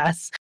 1/4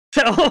 ass,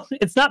 so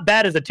it's not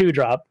bad as a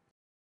 2-drop.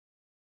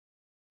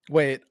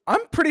 Wait,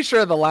 I'm pretty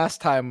sure the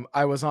last time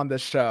I was on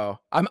this show,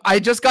 I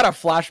just got a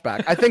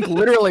flashback. I think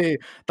literally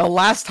the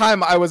last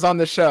time I was on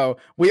the show,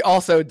 we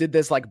also did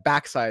this like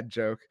backside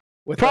joke.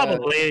 With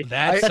Probably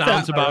that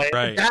sounds about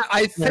right.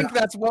 I think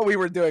that's what we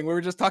were doing. We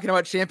were just talking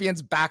about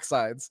champions'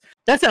 backsides.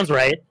 That sounds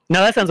right.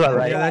 No, that sounds about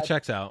right. Yeah, that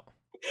checks out.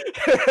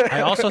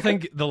 I also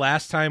think the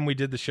last time we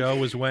did the show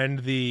was when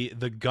the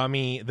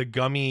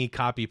gummy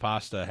copy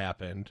pasta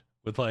happened.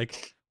 With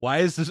like, why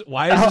is this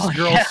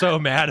girl so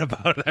mad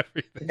about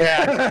everything?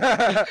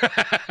 Yeah.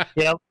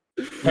 Yep.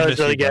 That was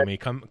really good. Gummy.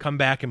 Come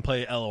back and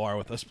play LOR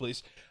with us,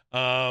 please.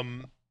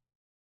 But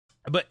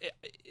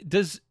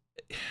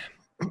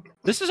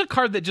this is a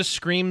card that just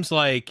screams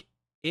like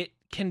it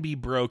can be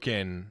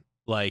broken,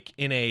 like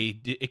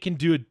it can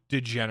do a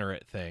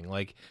degenerate thing.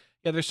 Like,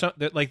 yeah,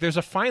 there's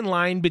a fine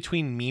line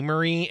between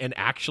memery and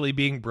actually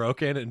being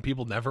broken and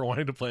people never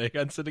wanting to play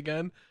against it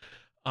again.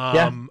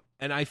 And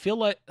I feel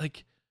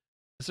like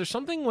is there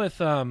something with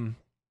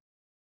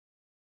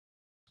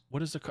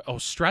what is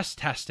stress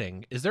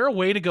testing? Is there a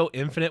way to go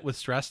infinite with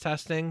stress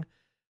testing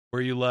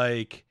where you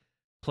like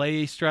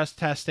play stress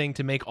testing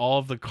to make all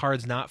of the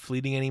cards not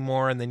fleeting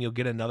anymore, and then you'll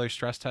get another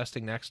stress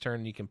testing next turn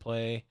and you can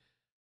play?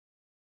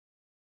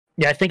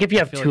 Yeah, I think if you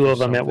have 2 of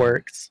them, it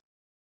works.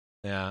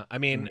 Yeah, I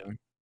mean,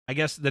 I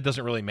guess that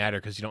doesn't really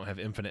matter because you don't have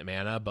infinite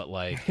mana, but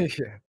like, which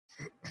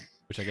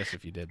I guess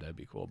if you did, that'd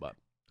be cool. But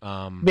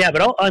yeah,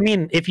 but I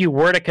mean, if you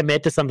were to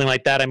commit to something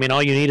like that, I mean,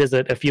 all you need is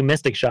a few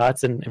Mystic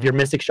Shots, and if you're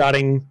Mystic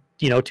Shotting,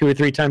 2 or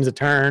 3 times a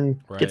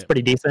turn, gets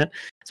pretty decent.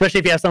 Especially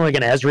if you have something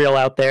like an Ezreal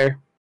out there.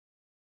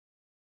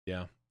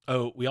 Yeah.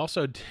 Oh, we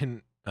also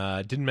didn't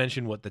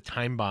mention what the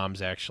time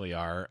bombs actually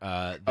are.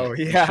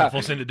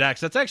 Shuffles into decks.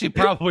 That's actually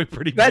probably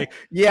pretty big.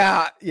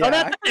 Yeah.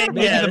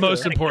 Maybe the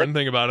most important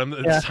thing about them.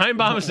 Yeah. Time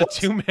bomb is a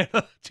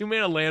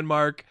 2-mana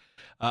landmark.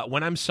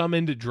 When I'm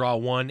summoned, draw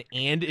 1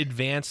 and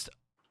advance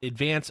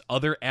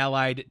other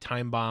allied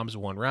time bombs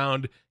 1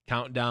 round.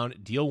 Countdown.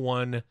 Deal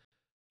 1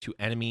 to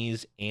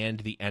enemies and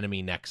the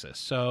enemy nexus.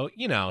 So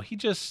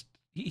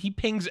he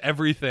pings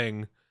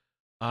everything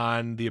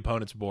on the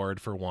opponent's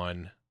board for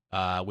 1.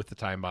 With the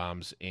time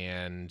bombs,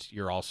 and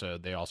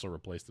they also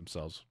replace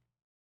themselves.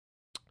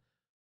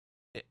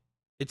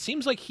 It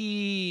seems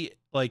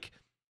like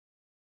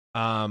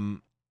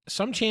some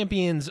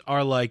champions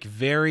are like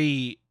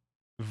very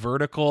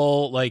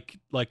vertical, like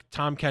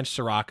Tahm Kench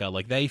Soraka,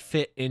 like they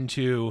fit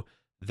into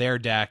their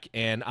deck,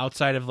 and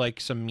outside of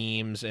like some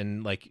memes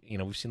and like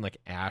we've seen like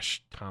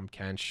Ashe Tahm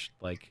Kench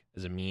like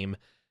as a meme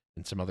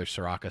and some other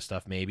Soraka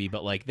stuff maybe,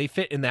 but like they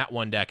fit in that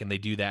one deck and they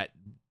do that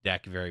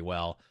deck very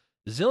well.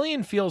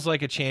 Zilean feels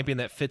like a champion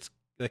that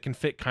can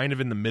fit kind of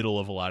in the middle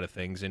of a lot of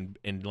things and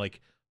like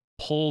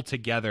pull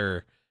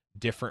together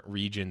different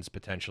regions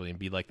potentially and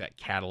be like that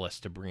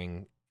catalyst to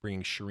bring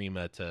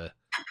Shurima to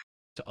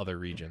other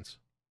regions.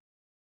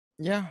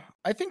 Yeah,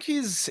 I think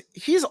he's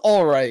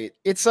all right.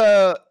 It's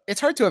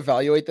hard to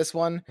evaluate this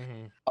one.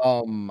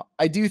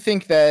 I do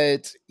think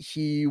that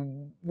he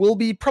will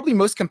be probably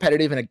most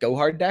competitive in a go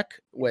hard deck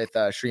with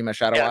Shurima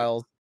Shadow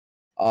Isles.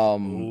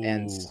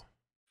 And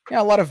yeah,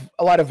 a lot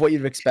of what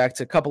you'd expect.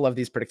 A couple of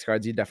these predict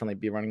cards, you'd definitely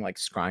be running like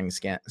Scrying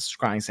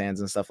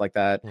Sands and stuff like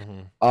that.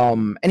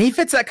 And he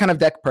fits that kind of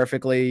deck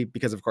perfectly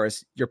because, of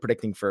course, you're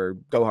predicting for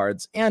go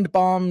hards and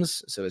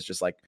bombs, so it's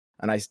just like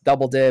a nice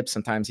double dip.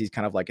 Sometimes he's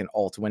kind of like an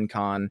alt win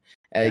con.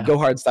 Go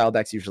hard style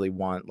decks usually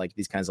want like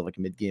these kinds of like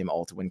mid game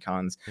alt win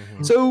cons.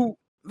 So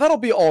that'll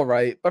be all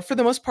right. But for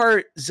the most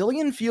part,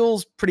 Zilean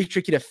feels pretty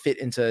tricky to fit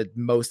into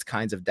most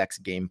kinds of decks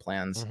game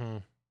plans.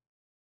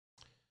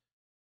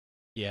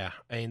 Yeah,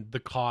 I mean the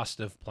cost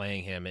of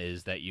playing him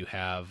is that you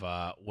have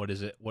what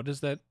is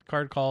that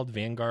card called?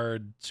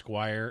 Vanguard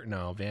Squire?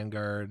 No,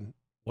 Vanguard.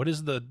 What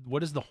is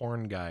the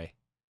horn guy?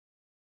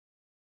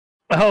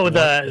 Oh,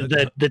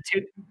 the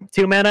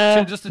two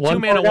mana, just a 2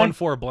 mana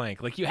 1/4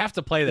 blank. Like you have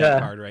to play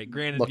that card, right?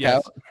 Granted,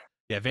 yes,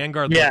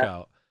 Vanguard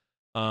Lookout.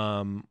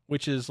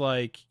 which is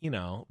like,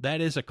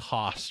 that is a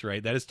cost,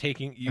 right? That is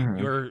taking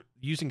you're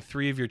using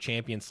 3 of your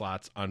champion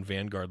slots on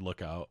Vanguard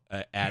Lookout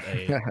at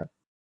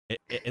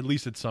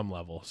least at some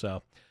level.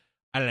 So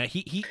I don't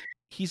know.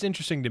 He's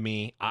interesting to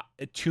me.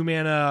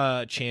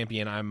 2-mana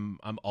champion,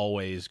 I'm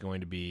always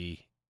going to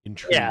be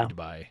intrigued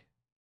by.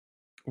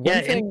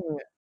 One thing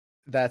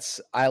that's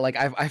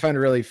I find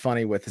really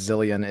funny with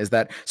Zilean is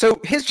that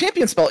his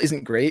champion spell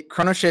isn't great.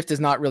 Chrono Shift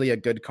is not really a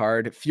good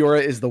card.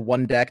 Fiora is the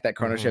one deck that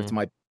Chrono Shift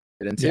might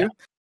fit into.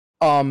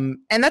 And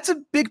that's a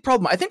big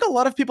problem. I think a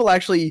lot of people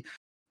actually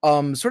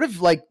sort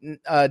of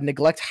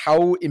neglect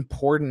how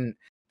important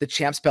the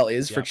champ spell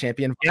is for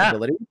champion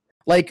viability.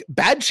 Like,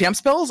 bad champ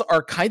spells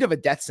are kind of a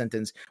death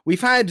sentence. We've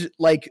had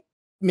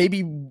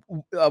maybe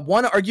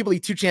one,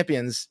 arguably 2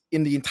 champions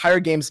in the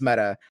entire game's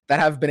meta that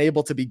have been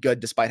able to be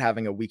good despite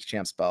having a weak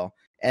champ spell.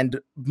 And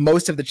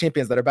most of the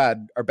champions that are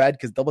bad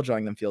because double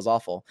drawing them feels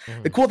awful.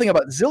 The cool thing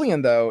about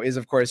Zilean, though, is,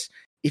 of course,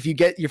 if you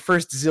get your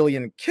first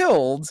Zilean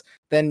killed,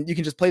 then you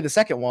can just play the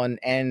second one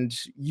and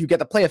you get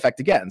the play effect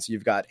again. So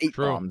you've got 8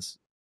 bombs.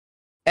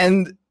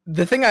 And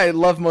the thing I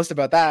love most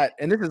about that,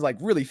 and this is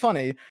really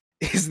funny,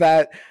 is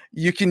that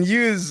you can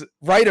use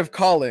Rite of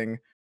Calling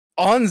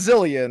on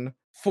Zilean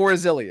for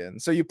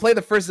Zilean. So you play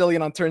the first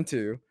Zilean on turn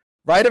 2,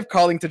 Rite of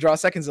Calling to draw a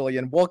second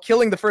Zilean while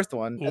killing the first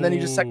one, and then you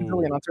just second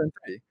Zilean on turn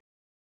 3.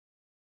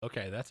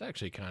 Okay, that's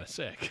actually kind of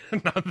sick.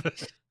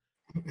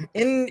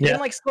 In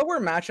slower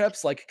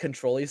matchups, like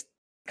control-y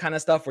kind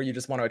of stuff where you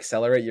just want to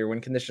accelerate your win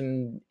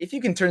condition, if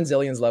you can turn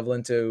Zilean's level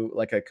into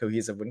a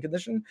cohesive win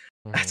condition,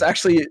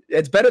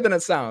 it's better than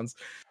it sounds,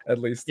 at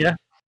least. Yeah.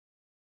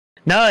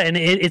 No, and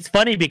it's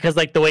funny because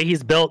the way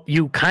he's built,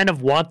 you kind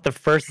of want the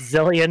first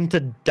Zilean to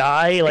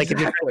die. If you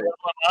level him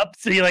up,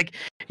 so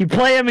you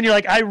play him and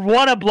you're I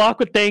want to block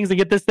with things and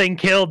get this thing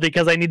killed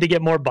because I need to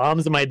get more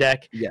bombs in my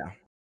deck. Yeah.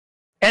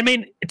 I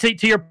mean,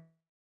 to your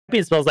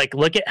champion spells,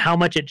 look at how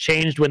much it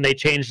changed when they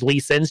changed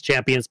Lee Sin's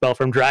champion spell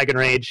from Dragon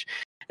Rage,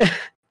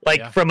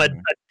 from a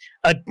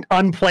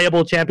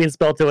unplayable champion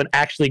spell to an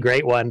actually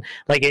great one.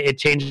 It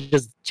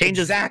changes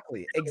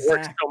exactly so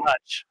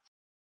much.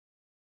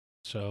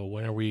 So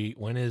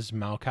when is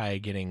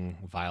Maokai getting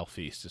Vile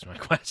Feast is my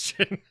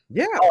question.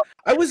 Yeah.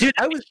 I was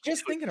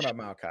just thinking about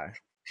Maokai.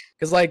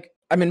 Because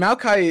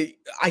Maokai,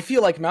 I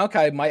feel like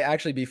Maokai might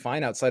actually be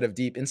fine outside of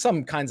Deep in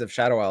some kinds of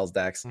Shadow Isles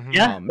decks.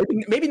 Yeah.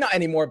 Maybe not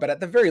anymore, but at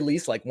the very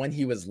least, when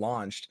he was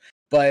launched.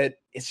 But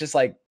it's just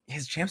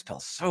his champ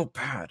spell's so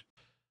bad.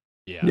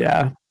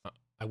 Yeah.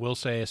 I will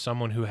say, as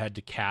someone who had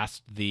to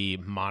cast the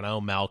mono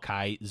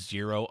Maokai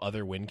 0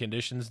 other win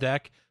conditions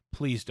deck,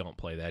 please don't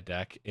play that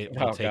deck. It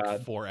will take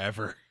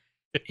forever.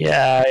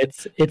 Yeah,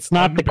 it's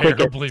not the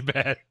quickest. Unbearably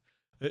bad.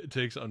 It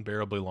takes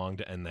unbearably long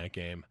to end that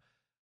game.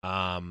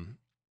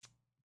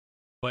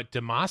 But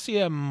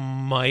Demacia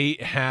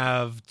might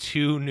have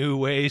 2 new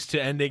ways to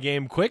end a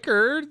game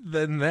quicker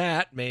than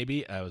that.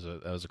 Maybe that was a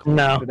close.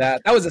 No,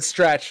 that was a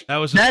stretch. That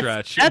was a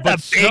stretch. That's a big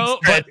stretch.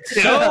 But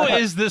so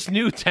is this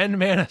new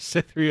 10-mana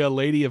Cythria,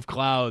 Lady of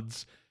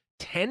Clouds.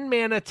 10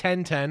 mana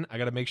 10/10. I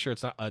gotta make sure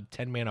it's not a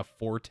 10 mana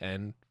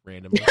 4/10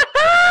 randomly.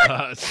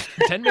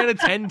 10 mana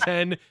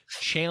 10/10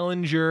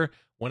 challenger.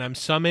 When I'm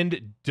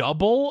summoned,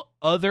 double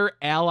other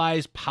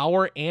allies'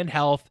 power and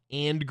health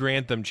and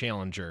grant them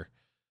challenger.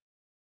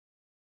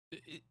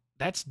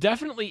 That's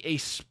definitely a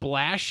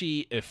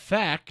splashy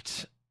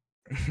effect,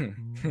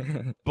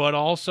 but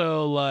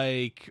also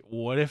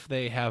what if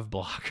they have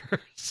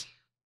blockers?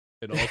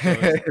 It also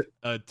is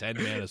a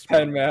 10 mana spell.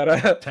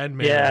 10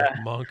 mana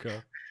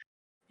Monka.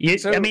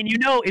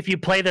 If you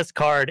play this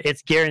card,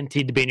 it's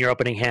guaranteed to be in your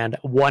opening hand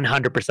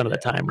 100% of the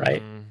time,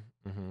 right?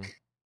 Mm-hmm.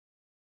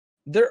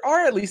 There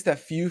are at least a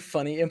few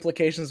funny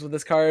implications with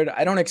this card.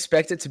 I don't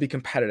expect it to be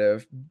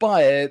competitive,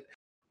 but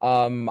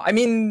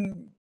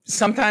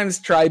sometimes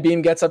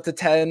Tri-Beam gets up to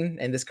 10,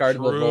 and this card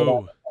will roll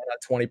off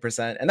at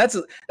 20%. And that's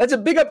a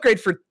big upgrade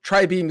for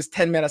Tri-Beam's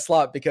 10 mana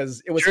slot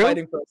because it was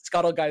fighting for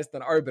Scuttlegeist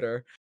and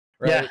Arbiter.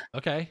 Right? Yeah.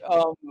 Okay.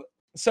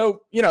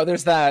 So,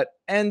 there's that.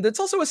 And it's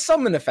also a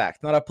summon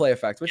effect, not a play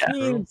effect, which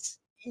means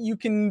you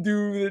can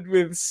do it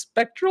with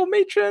Spectral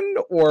Matron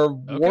or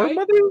War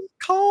Mother's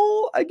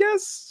Call, I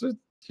guess.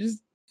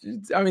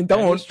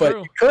 Don't, but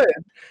you could.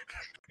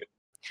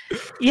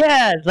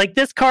 Yeah,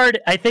 this card,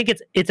 I think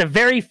it's a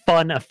very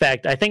fun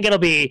effect. I think it'll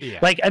be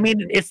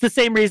it's the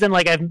same reason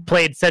I've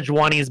played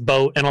Sejuani's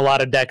Boat in a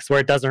lot of decks where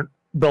it doesn't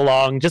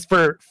belong, just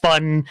for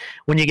fun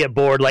when you get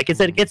bored.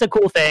 It's a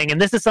cool thing,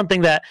 and this is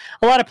something that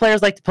a lot of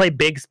players like to play,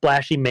 big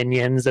splashy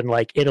minions, and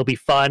it'll be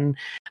fun.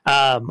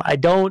 I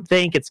don't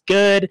think it's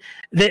good.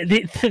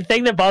 The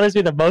thing that bothers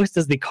me the most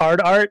is the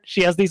card art.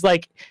 She has these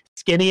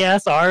skinny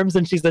ass arms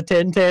and she's a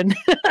 10/10.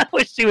 I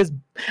wish she was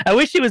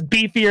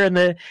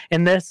beefier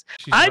in this.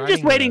 I'm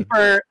just waiting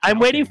for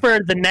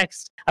the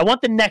next. I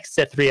want the next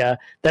Cythria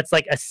that's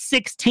a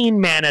 16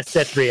 mana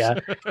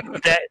Cythria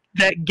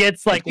that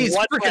gets she's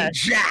one freaking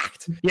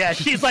jacked. Yeah,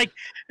 she's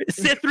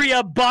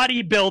Cythria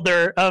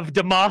bodybuilder of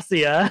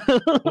Demacia.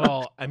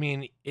 Well,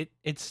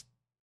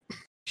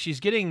 she's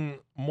getting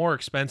more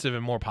expensive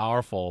and more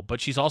powerful, but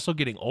she's also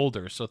getting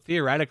older. So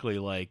theoretically,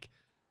 like,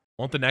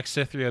 won't the next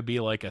Cythria be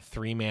like a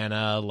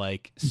 3-mana,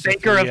 like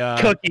Baker Cythria,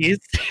 of cookies.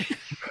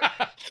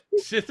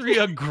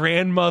 Cythria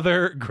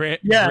grandmother,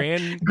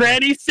 Granny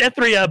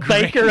Cythria,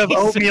 baker of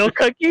oatmeal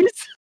cookies.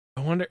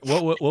 I wonder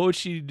what would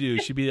she do?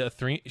 She'd be a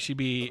 3. She'd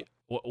be.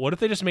 What if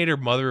they just made her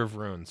Mother of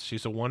Runes?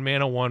 She's a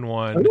 1-mana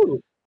 1/1. Ooh,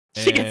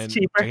 she gets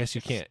cheaper. I guess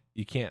you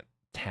can't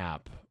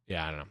tap.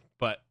 Yeah, I don't know,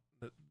 but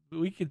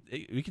we could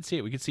see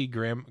it. We could see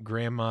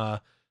Grandma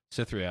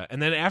Cythria,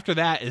 and then after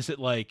that, is it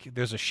like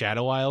there's a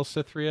Shadow Isle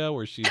Cythria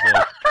where she's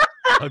like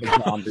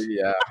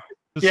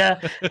Yeah.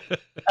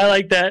 I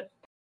like that.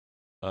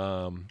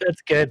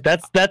 That's good.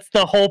 That's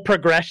the whole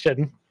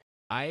progression.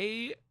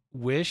 I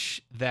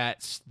wish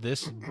that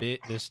this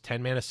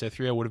 10-mana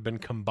Cythria would have been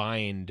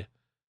combined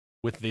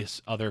with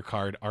this other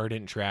card,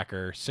 Ardent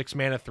Tracker,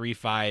 6-mana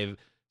 3/5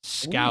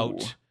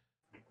 Scout. Ooh.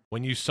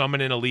 When you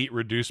summon an elite,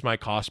 reduce my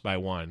cost by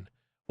 1.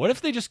 What if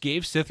they just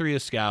gave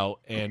Cythria Scout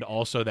and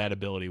also that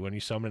ability? When you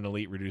summon an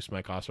elite, reduce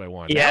my cost by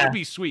 1. Yeah. That would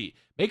be sweet.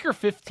 Make her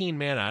 15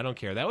 mana. I don't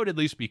care. That would at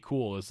least be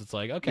cool. It's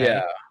like, okay,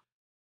 yeah,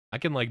 I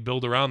can like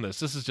build around this.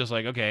 This is just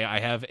like, okay, I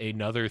have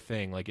another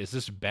thing. Like, is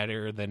this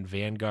better than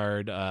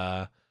Vanguard?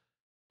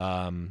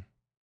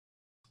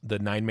 The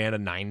 9-mana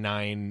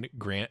 9/9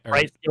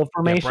 Brightsteel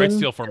Formation.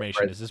 Brightsteel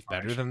Formation. Is this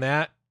better than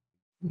that?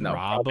 No,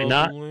 probably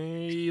not.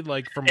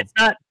 Like from it's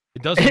not.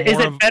 It does. Is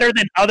it better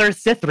than other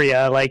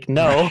Cythria? Like,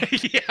 no.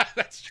 Yeah,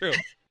 that's true.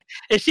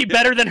 Is she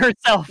better than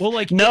herself? Well,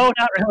 like, no,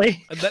 not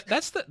really.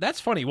 That's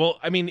funny. Well,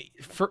 I mean,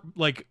 for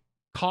like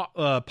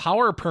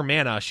power per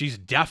mana, she's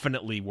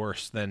definitely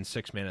worse than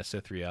 6-mana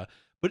Cythria.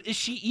 But is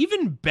she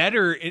even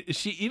better?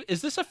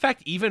 Is this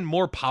effect even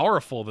more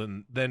powerful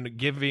than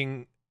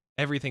giving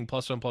everything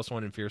 +1/+1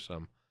 and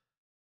Fearsome?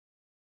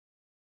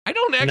 I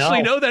don't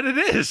actually know that it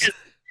is.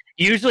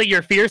 Usually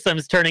your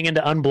Fearsome's turning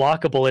into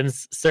unblockable in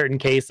certain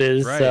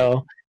cases. Right.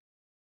 So,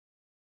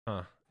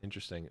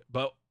 interesting.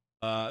 But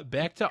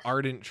back to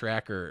Ardent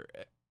Tracker.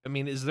 I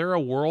mean, is there a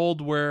world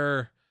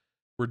where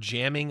we're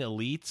jamming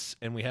elites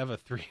and we have a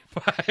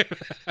 3/5?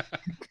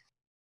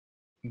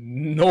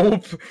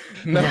 Nope.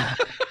 No.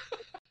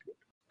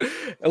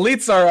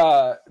 Elites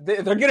are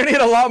they're gonna need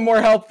a lot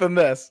more help than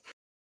this.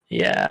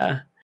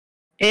 Yeah,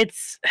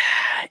 it's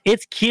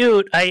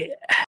cute. I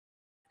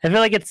feel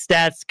like its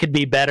stats could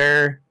be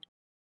better,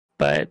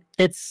 but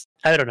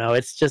I don't know.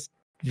 It's just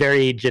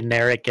very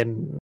generic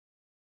and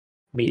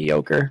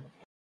mediocre.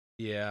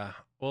 Yeah.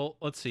 Well,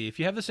 let's see. If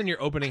you have this in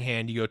your opening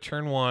hand, you go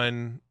turn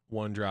 1,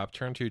 1-drop,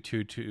 turn 2,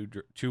 2,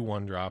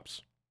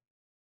 1-drops,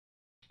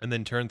 and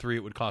then turn 3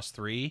 it would cost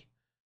 3.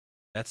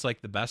 That's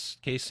like the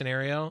best case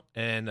scenario,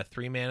 and a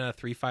 3-mana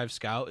 3/5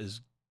 Scout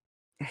is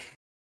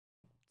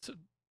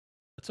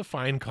it's a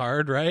fine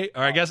card, right?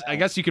 Or I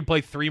guess you could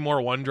play 3 more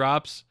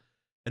 1-drops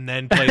and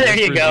then play there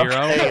this you for go.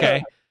 0.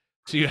 Okay,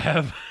 so you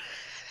have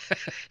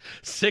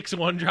 6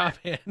 1-drop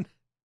hand.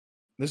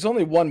 There's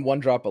only one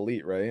 1-drop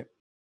elite, right?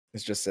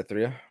 It's just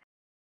Cythria.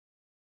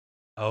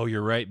 Oh,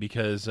 you're right,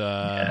 because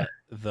the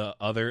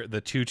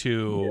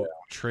 2/2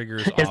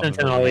 triggers off Isn't of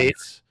an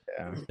elite.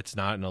 Yeah. It's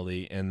not an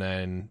elite, and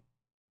then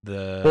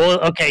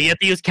okay, you have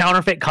to use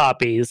counterfeit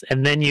copies,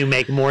 and then you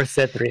make more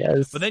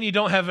Cythrias. But then you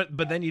don't have it.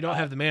 But then you don't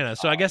have the mana.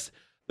 So I guess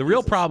the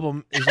real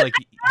problem is like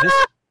this.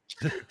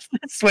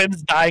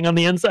 Swim's dying on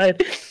the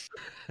inside.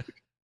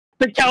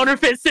 The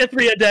counterfeit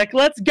Cythria deck.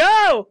 Let's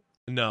go.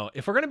 No,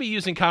 if we're gonna be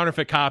using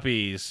counterfeit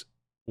copies,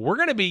 we're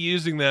gonna be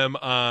using them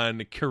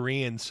on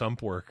Korean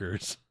sump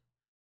workers.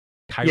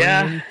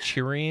 Shirian.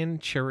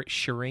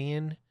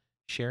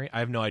 I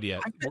have no idea.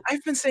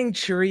 I've been saying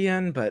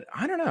Chirian, but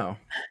I don't know.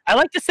 I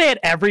like to say it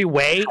every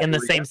way in the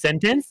same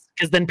sentence,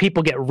 because then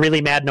people get really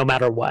mad no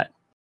matter what.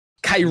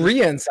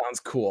 Kyrian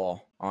sounds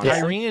cool.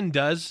 Korean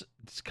does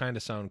kind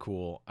of sound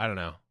cool. I don't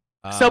know.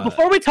 So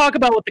before we talk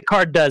about what the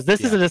card does,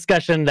 this is a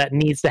discussion that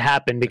needs to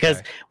happen,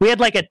 because we had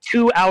like a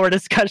 2-hour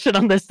discussion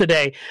on this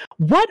today.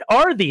 What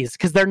are these?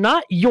 Because they're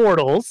not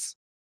Yordles.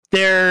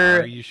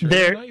 Are you sure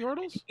they're not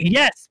Yordles?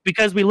 Yes,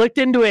 because we looked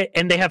into it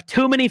and they have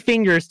too many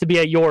fingers to be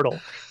a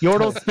Yordle.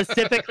 Yordles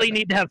specifically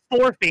need to have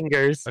 4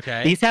 fingers.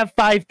 Okay. These have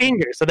 5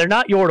 fingers, so they're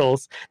not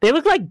Yordles. They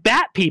look like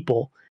bat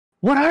people.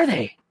 What are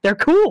they? They're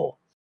cool.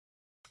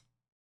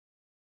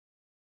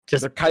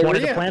 Just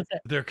wanted to plant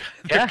that. They're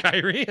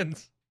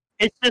Kyrians.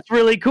 It's just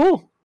really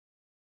cool.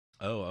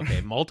 Oh, okay.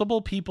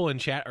 Multiple people in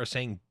chat are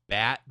saying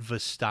Bat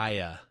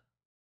Vastaya.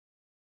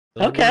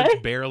 Those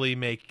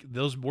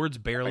words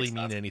barely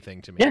mean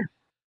anything to me. Yeah.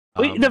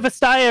 The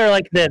Vastaya are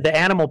like the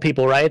animal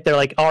people, right? They're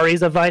like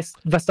Aries of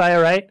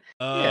Vastaya, right?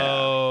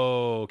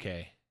 Oh,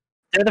 okay.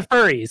 They're the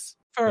furries.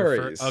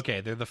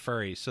 Okay, they're the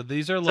furries. So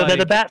these are like they're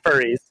the bat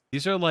furries.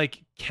 These are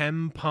like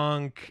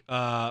Chempunk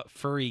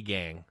furry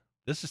gang.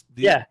 This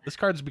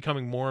card's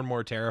becoming more and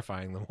more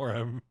terrifying the more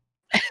I'm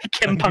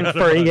Chempunk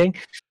furry gang.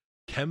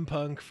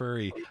 Chempunk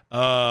furry.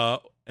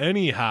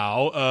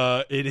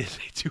 Anyhow, it is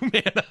a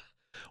 2-mana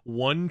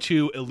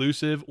 1/2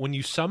 elusive. When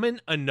you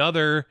summon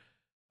another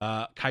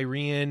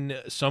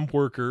Kyrian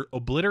Sumpworker,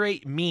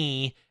 obliterate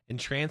me and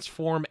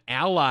transform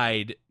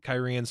allied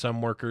Kyrian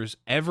Sumpworkers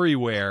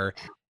everywhere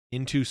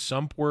into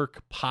Sumpwork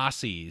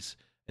Posses.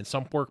 And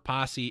Sumpwork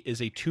Posse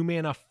is a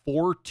 2-mana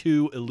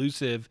 4/2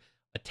 elusive,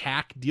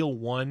 attack, deal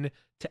 1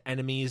 to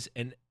enemies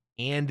and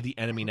the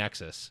enemy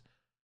nexus.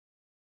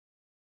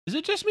 Is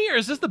it just me, or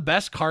is this the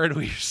best card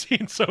we've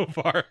seen so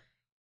far?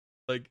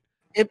 Like,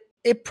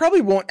 it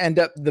probably won't end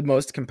up the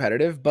most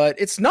competitive, but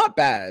it's not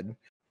bad.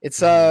 It's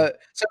so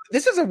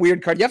this is a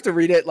weird card. You have to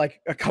read it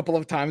like a couple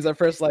of times at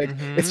first. Like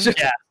it's just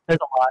there's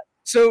a lot.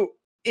 So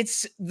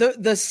it's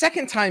the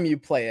second time you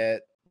play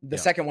it,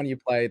 second one you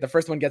play, the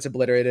first one gets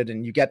obliterated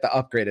and you get the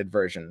upgraded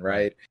version,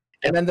 right?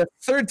 And then the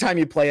third time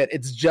you play it,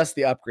 it's just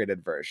the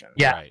upgraded version.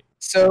 Yeah. Right.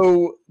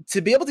 So to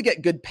be able to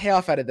get good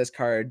payoff out of this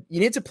card, you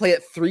need to play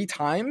it 3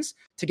 times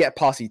to get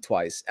Posse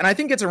twice. And I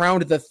think it's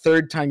around the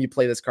third time you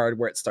play this card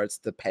where it starts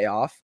to pay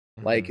off.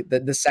 Mm-hmm. Like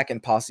the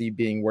second Posse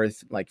being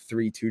worth like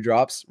 3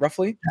 2-drops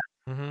roughly.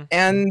 Mm-hmm.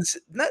 And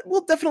that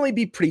will definitely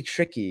be pretty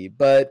tricky.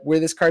 But where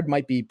this card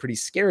might be pretty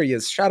scary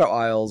is Shadow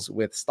Isles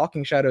with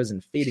Stalking Shadows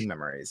and Fading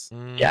Memories.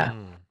 Yeah.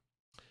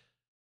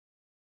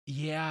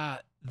 Yeah.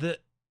 The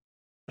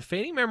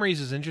Fading Memories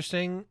is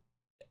interesting.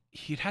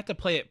 You'd have to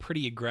play it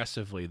pretty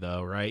aggressively,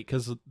 though, right?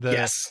 Because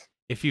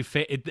if you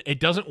it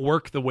doesn't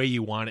work the way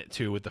you want it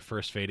to with the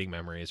first Fading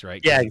Memories,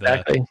 right? Yeah,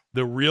 exactly.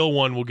 The real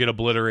one will get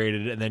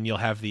obliterated, and then you'll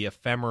have the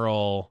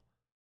ephemeral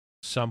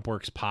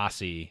Sumpworks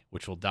Posse,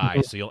 which will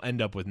die. So you'll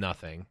end up with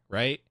nothing,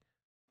 right?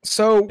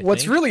 So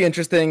what's really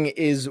interesting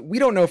is we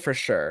don't know for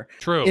sure.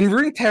 True. In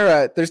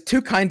Runeterra, there's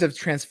 2 kinds of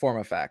transform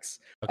effects,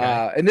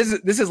 and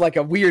this is like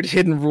a weird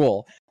hidden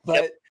rule,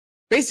 but.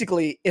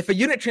 Basically, if a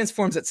unit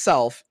transforms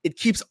itself, it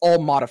keeps all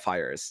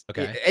modifiers,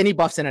 any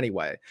buffs in any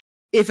way.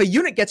 If a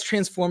unit gets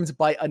transformed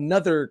by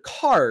another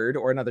card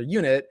or another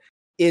unit,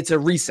 it's a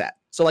reset.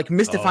 So like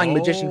Mystifying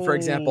Magician, for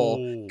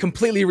example,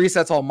 completely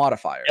resets all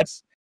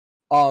modifiers.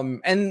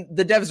 And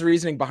the devs'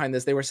 reasoning behind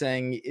this, they were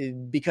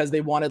saying because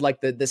they wanted like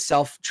the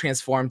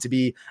self-transform to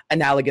be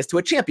analogous to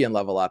a champion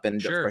level up.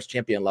 And of course,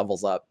 champion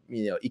levels up,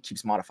 it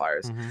keeps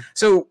modifiers.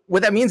 So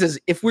what that means is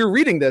if we're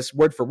reading this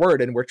word for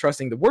word and we're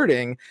trusting the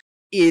wording,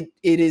 it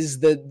is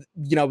this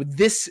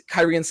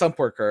Kyrian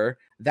Sumpworker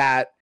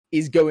that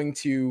is going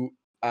to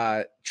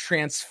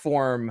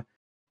transform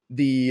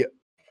the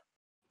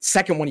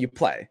second one you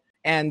play.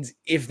 And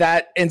if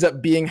that ends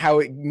up being how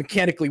it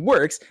mechanically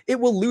works, it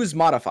will lose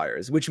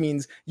modifiers, which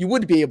means you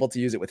would be able to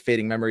use it with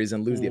Fading Memories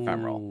and lose the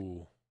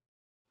ephemeral.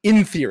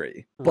 In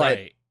theory.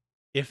 But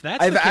if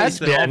that's the case,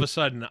 then all of a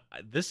sudden,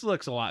 this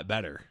looks a lot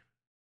better.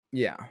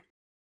 Yeah.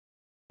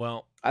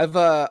 Well, I've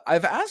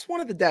asked one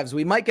of the devs.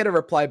 We might get a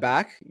reply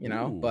back,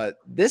 but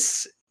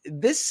this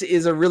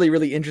is a really,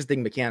 really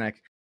interesting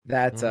mechanic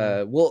that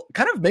will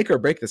kind of make or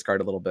break this card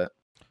a little bit.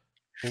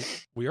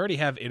 We already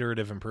have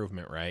iterative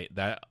improvement, right?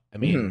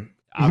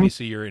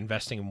 Obviously you're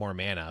investing in more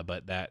mana,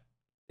 but that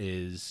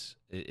is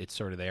it's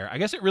sort of there. I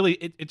guess it's really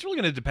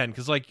going to depend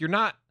because like you're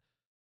not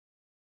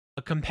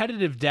a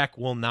competitive deck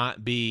will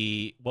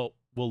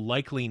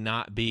likely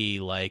not be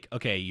like,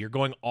 okay, you're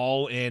going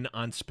all in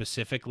on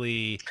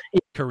specifically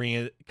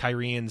Kyrian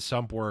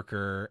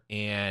Sumpworker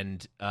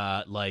and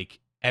like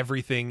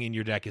everything in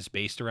your deck is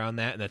based around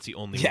that, and that's the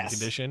only win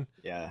condition.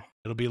 Yeah.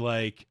 It'll be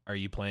like, are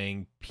you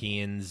playing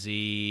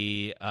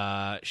PNZ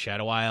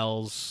Shadow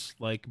Isles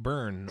like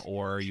Burn,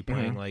 or are you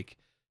playing like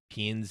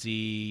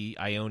PNZ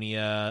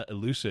Ionia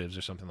Elusives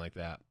or something like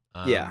that?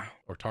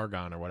 Or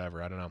Targon or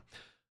whatever. I don't know.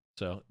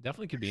 So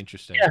definitely could be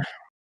interesting. Yeah.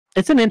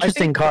 It's an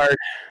interesting card.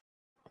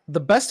 The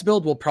best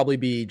build will probably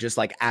be just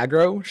like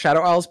aggro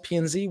Shadow Isles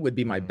PNZ would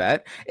be my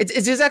bet. It's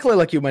exactly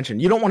like you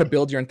mentioned. You don't want to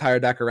build your entire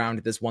deck around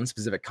this one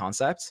specific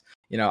concept.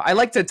 I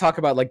like to talk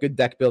about like good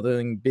deck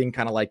building being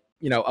kind of like,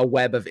 a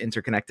web of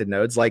interconnected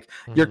nodes. Like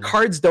your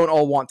cards don't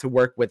all want to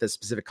work with a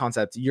specific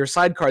concept. Your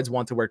side cards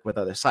want to work with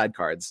other side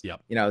cards,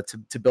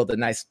 to build a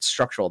nice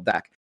structural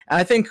deck. And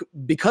I think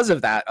because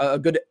of that, a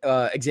good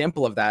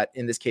example of that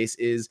in this case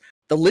is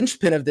the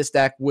linchpin of this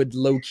deck would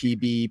low-key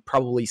be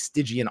probably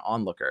Stygian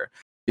Onlooker.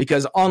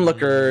 Because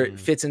Onlooker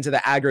fits into the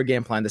aggro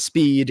game plan, the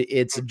speed.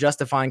 It's a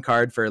justifying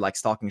card for like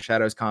Stalking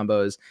Shadows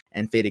combos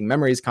and Fading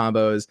Memories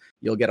combos.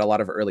 You'll get a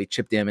lot of early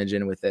chip damage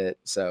in with it.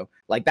 So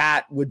like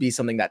that would be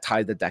something that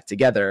ties the deck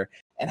together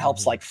and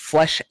helps like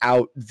flesh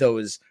out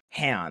those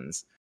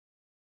hands.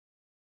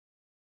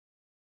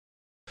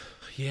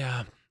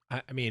 Yeah,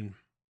 I mean,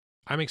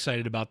 I'm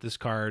excited about this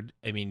card.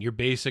 I mean, you're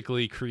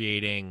basically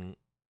creating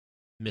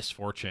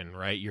Misfortune,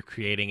 right? You're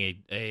creating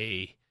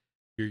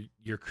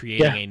You're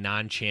creating a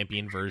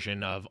non-champion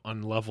version of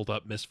unleveled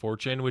up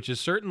Misfortune, which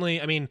is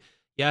certainly, I mean,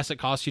 yes, it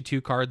costs you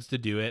 2 cards to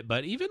do it,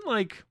 but even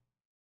like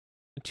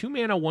a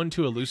 2-mana 1/2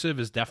 elusive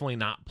is definitely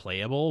not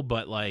playable,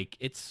 but like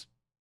it's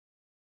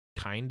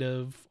kind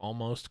of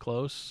almost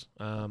close,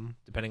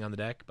 depending on the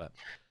deck. But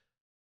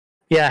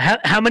yeah,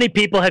 how many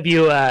people have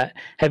you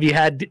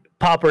had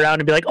pop around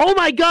and be like, "Oh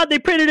my god, they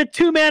printed a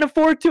 2-mana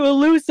 4/2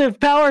 elusive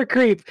power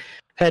creep"?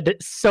 Had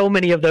so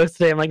many of those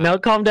today. I'm like, no,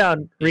 calm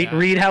down.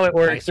 Read how it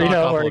works. I saw read a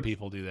how it couple works. of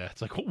people do that.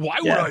 It's like, why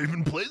would I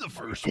even play the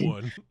first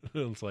one?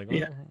 It's like,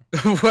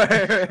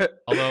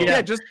 although,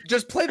 yeah,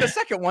 just play the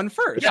second one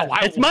first. Yeah,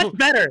 it's much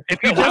better.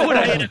 If you Why would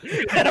I?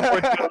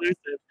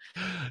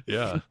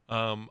 Yeah.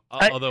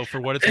 Although for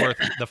what it's worth,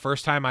 the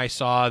first time I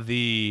saw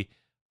the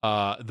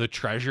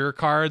treasure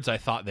cards, I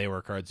thought they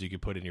were cards you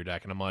could put in your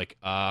deck, and I'm like,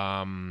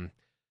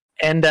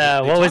 and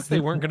what was they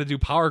weren't going to do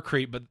power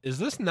creep, but is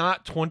this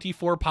not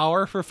 24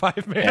 power for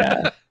 5 mana?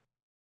 Yeah.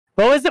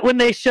 What was it when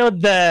they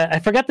showed I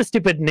forgot the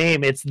stupid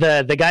name. It's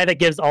the guy that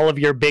gives all of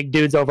your big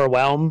dudes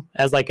overwhelm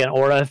as like an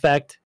aura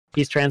effect.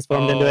 He's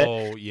transformed into it.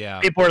 Oh, yeah.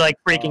 People were like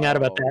freaking out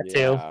about that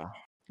too.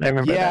 I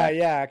remember that.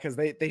 Yeah, because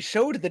they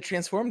showed the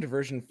transformed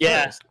version first.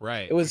 Yeah.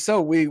 Right. It was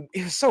so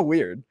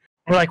weird.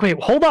 We're like, wait,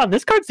 hold on,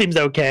 this card seems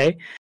okay.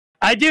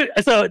 I do.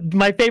 So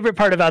my favorite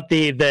part about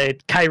the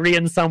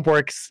Kyrian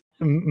Sumpworks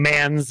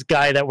man's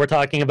guy that we're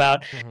talking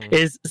about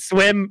is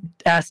Swim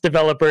asked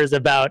developers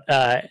about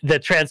the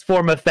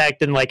transform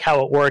effect and like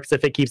how it works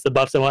if it keeps the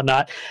buffs and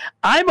whatnot.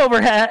 I'm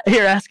over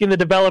here asking the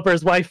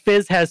developers why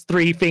Fizz has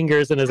 3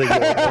 fingers and is a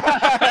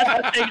Yordle.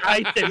 That's the thing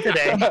I did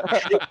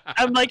today.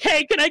 I'm like,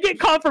 hey, can I get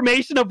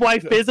confirmation of why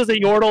Fizz is a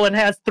Yordle and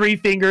has 3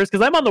 fingers?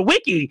 Because I'm on the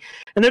wiki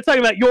and they're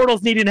talking about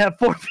Yordles needing to have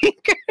 4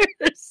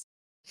 fingers.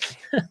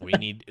 We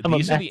need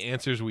these are the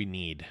answers we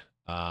need.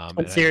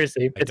 But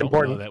seriously, I it's don't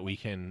important know that we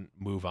can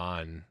move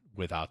on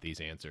without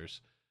these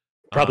answers.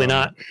 Probably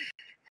not.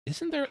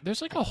 Isn't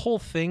there's like a whole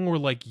thing where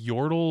like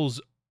Yordles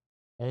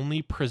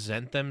only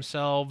present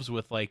themselves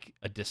with like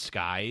a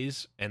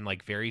disguise, and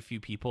like very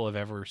few people have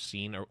ever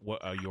seen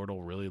what a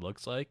Yordle really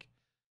looks like?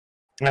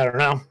 I don't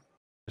know.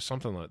 There's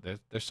something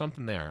there's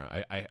something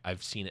there.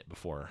 I've seen it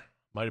before.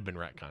 Might have been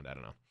retconned. I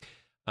don't know.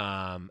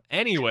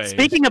 Anyway,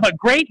 speaking of a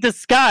great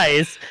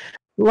disguise,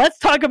 let's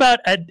talk about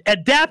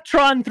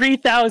Adaptron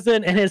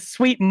 3000 and his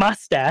sweet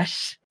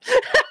mustache.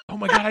 Oh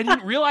my god, I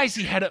didn't realize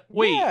he had a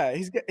wait. Yeah,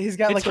 he's got It's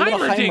like a little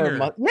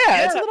Heimerdinger.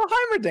 Yeah, it's a little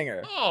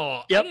Heimerdinger.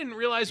 Oh, Yep. I didn't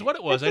realize what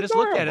it was. It's I just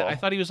looked at it. I adorable.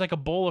 thought he was like a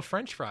bowl of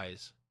French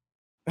fries.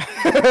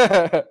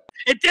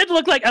 It did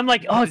look like, I'm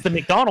like, oh, it's the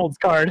McDonald's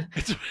card.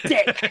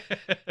 Dick.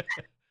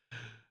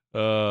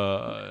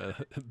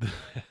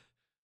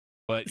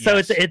 But So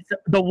yes. it's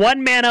the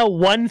 1 mana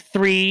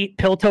 1/3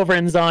 Piltover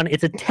and Zon.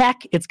 It's a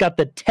tech. It's got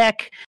the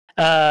tech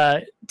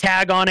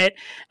tag on it,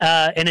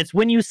 and it's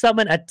when you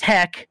summon a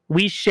tech,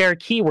 we share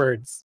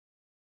keywords.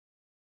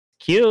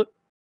 Cute.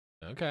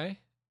 Okay.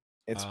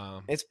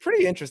 It's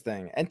pretty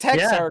interesting. And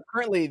techs Yeah. are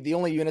currently the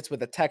only units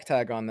with a tech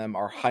tag on them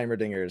are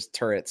Heimerdinger's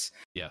turrets,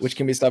 Yes. which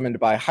can be summoned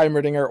by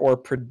Heimerdinger or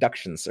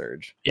Production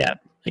Surge. Yeah.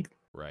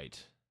 Right.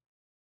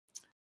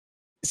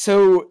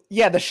 So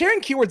yeah, the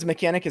sharing keywords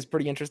mechanic is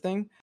pretty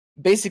interesting.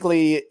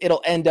 Basically,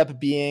 it'll end up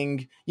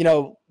being,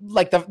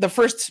 like the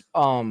first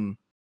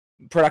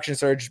Production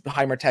Surge,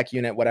 Heimer Tech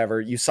unit,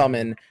 whatever you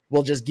summon,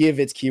 will just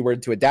give its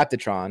keyword to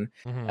Adaptatron.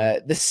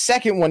 Mhm. The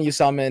second one you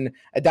summon,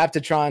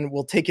 Adaptatron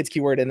will take its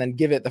keyword and then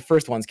give it the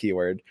first one's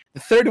keyword. The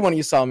third one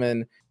you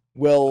summon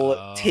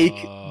will take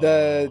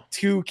the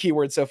 2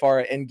 keywords so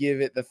far and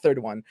give it the third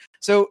one.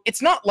 So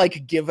it's not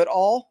like give it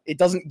all. It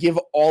doesn't give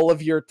all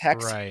of your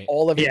text, Right.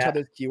 all of each Yeah.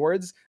 other's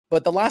keywords,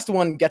 but the last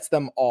one gets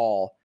them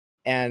all,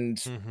 and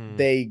Mhm.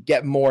 they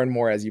get more and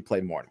more as you play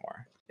more and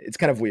more. It's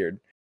kind of weird.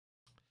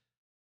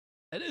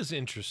 That is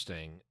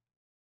interesting.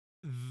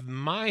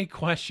 My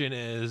question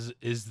is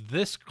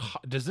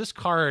does this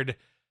card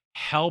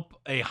help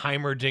a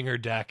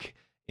Heimerdinger deck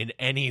in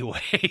any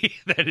way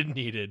that it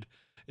needed?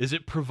 Is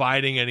it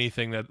providing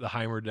anything that the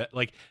Heimer deck,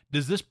 like,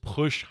 does this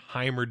push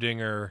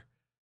Heimerdinger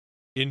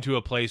into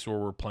a place where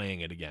we're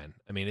playing it again?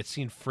 I mean, it's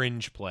seen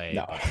fringe play.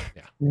 No. but,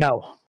 yeah.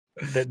 No.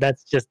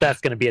 That's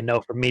going to be a no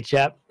from me,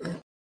 chap.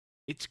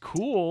 It's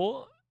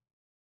cool.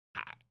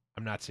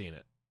 I'm not seeing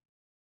it.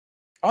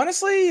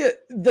 Honestly,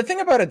 the thing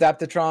about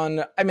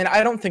Adaptatron, I mean,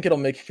 I don't think it'll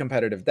make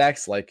competitive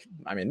decks. Like,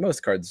 I mean,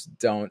 most cards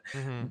don't.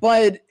 Mhm.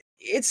 But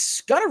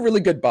it's got a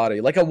really good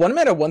body. Like a 1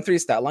 mana 1/3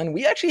 stat line,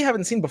 we actually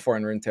haven't seen before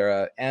in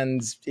Runeterra,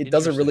 and it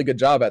does a really Interesting. good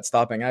job at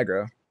stopping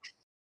aggro.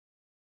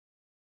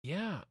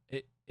 Yeah,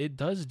 it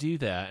does do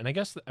that. And I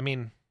guess, I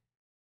mean,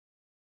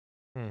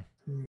 I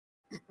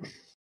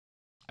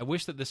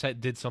wish that this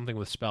did something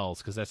with spells,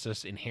 because that's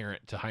just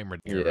inherent to Heimerdinger,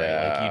 right? Like,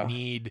 Yeah. you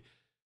need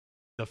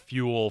the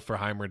fuel for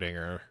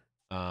Heimerdinger.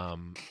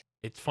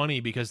 It's funny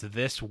because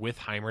this with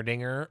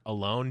Heimerdinger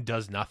alone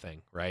does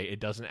nothing, right? It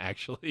doesn't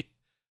actually,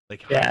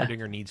 like, Yeah.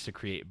 Heimerdinger needs to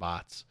create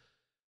bots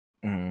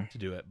Mhm. to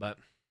do it, but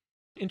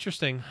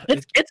interesting.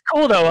 It's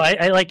cool though.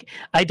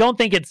 I don't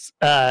think it's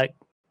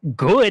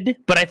good,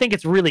 but I think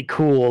it's really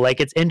cool. Like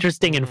it's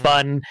interesting and Mhm.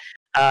 fun,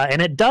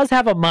 and it does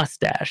have a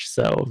mustache,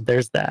 so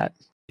there's that.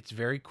 It's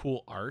very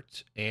cool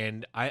art,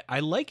 and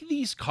I like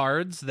these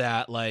cards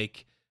that,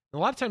 like, a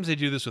lot of times they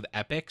do this with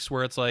epics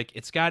where it's like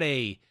it's got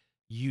a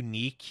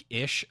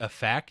unique-ish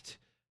effect,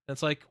 and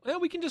it's like, well,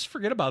 we can just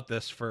forget about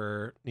this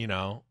for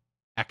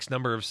X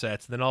number of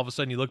sets, and then all of a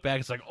sudden you look back,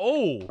 it's like,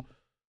 oh,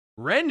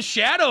 Ren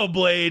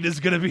Shadowblade is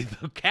going to be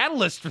the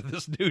catalyst for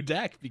this new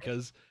deck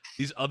because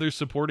these other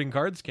supporting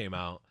cards came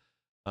out.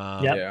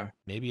 Yeah.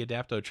 Maybe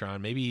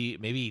Adaptotron.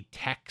 Maybe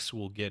Tex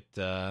will get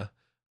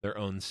their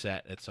own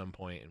set at some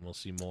point, and we'll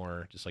see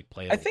more just like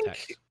playable I think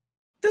Tex.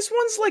 this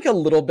one's like a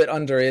little bit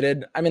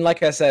underrated. I mean,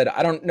 like I said,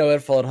 I don't know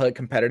if it'll hit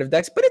competitive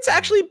decks, but it's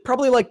actually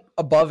probably like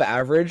above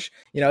average.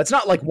 You know, it's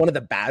not like one of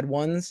the bad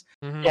ones.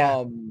 Mhm.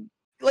 Yeah.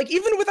 Like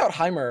even without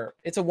Heimer,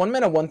 it's a 1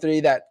 mana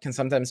 1/3 that can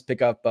sometimes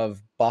pick up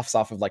of buffs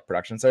off of like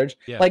Production Surge.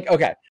 Yeah. Like,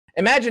 okay,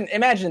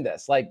 imagine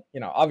this. Like, you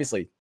know,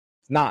 obviously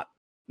not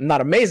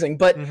amazing,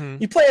 but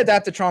Mhm. you play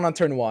Adaptotron on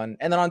turn 1,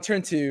 and then on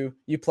turn 2,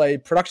 you play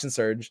Production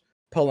Surge,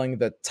 pulling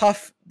the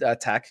tough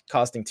attack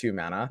costing 2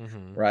 mana,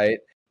 Mhm. right?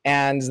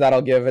 And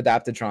that'll give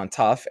Adaptotron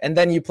tough. And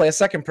then you play a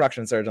second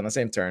Production Surge on the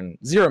same turn,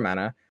 0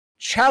 mana,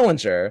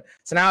 Challenger.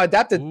 So now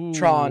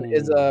Adaptotron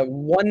is a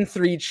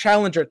 1/3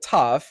 Challenger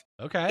tough,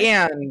 Okay.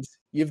 and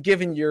you've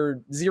given your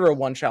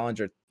 0/1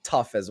 Challenger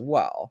tough as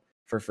well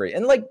for free.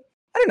 And like,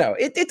 I don't know,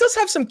 it does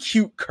have some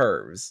cute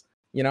curves,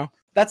 you know?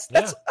 That's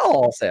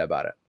all I'll say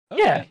about it.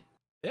 Okay.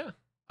 Yeah.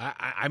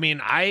 I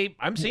mean,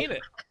 I'm seeing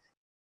it.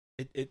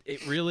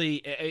 It really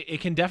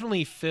it can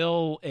definitely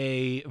fill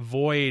a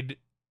void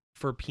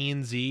for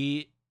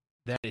PNZ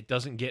that it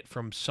doesn't get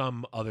from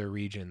some other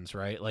regions,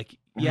 right? Like,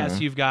 yes,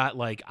 you've got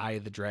like Eye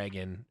of the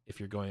Dragon if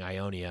you're going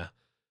Ionia,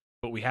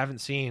 but we haven't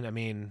seen. I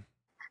mean,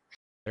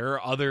 there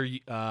are other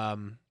there are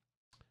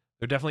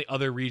definitely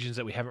other regions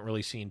that we haven't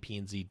really seen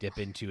PNZ dip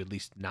into, at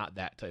least not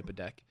that type of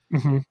deck,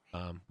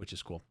 which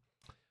is cool.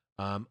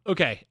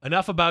 Okay,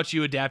 enough about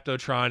you,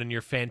 Adaptotron, and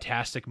your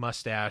fantastic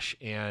mustache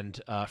and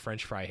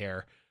French fry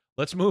hair.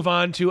 Let's move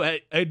on to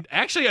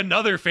actually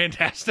another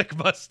fantastic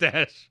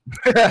mustache.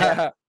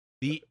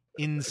 The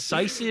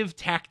Incisive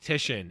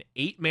Tactician,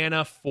 8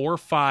 mana,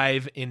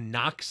 4/5 in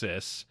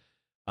Noxus.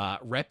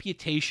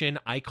 Reputation,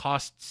 I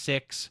cost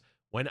 6.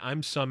 When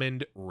I'm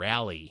summoned,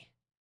 rally.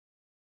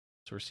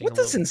 So we're seeing What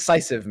does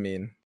incisive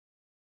mean?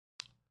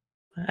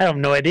 I have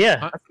no idea.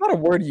 That's not a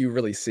word you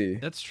really see.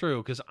 That's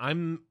true, because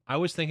I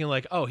was thinking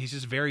like, oh, he's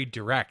just very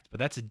direct, but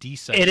that's a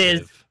decisive. It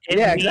is. It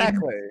Yeah, means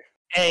exactly.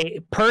 A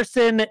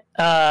person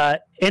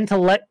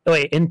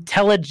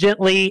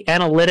intelligently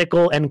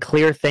analytical and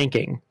clear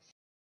thinking.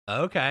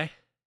 Okay.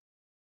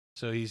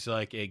 So he's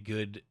like a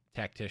good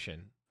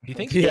tactician. Do you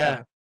think?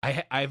 Yeah.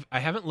 I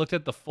haven't looked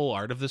at the full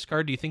art of this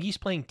card. Do you think he's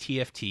playing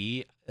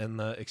TFT in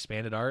the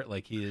expanded art?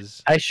 Like he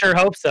is. I sure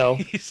hope so.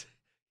 He's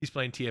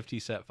playing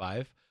TFT set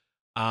 5.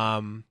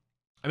 I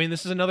mean,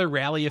 this is another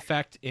rally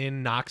effect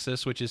in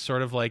Noxus, which is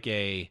sort of like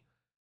I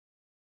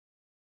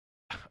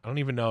don't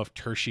even know if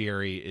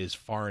tertiary is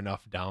far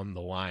enough down the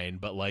line,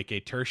 but like a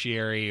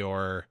tertiary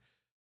or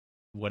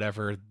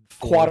whatever.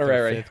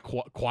 Quadrary.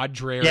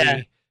 Quadrary.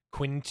 Yeah.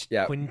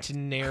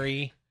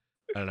 Quintinary.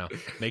 I don't know.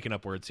 Making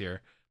up words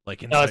here.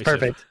 Like No, it's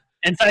perfect.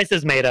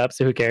 Incisive's made up,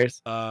 so who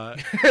cares?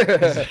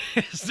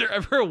 Is there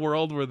ever a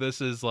world where this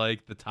is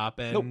like the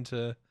top end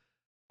to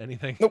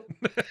anything? Nope.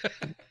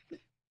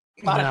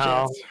 Not a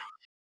No.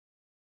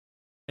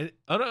 chance.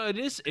 Oh no, it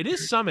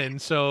is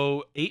summoned.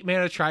 So 8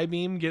 mana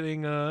Tri-Beam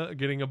getting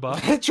a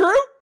buff. True?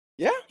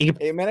 Yeah. You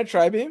 8 mana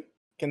Tri-Beam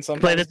can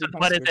sometimes play this. be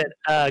What is constituted.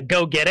 it?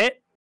 Go get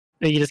it.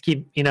 You just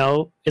keep.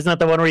 Isn't that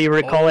the one where you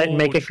recall it and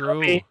make it true.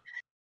 copy?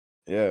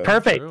 Yeah.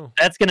 Perfect. True.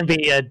 That's going to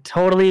be a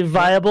totally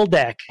viable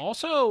deck.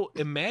 Also,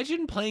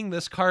 imagine playing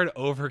this card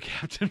over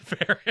Captain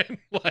Farron.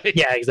 Like,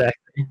 Yeah,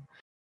 exactly.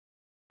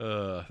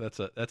 that's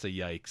a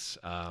yikes.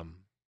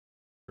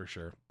 For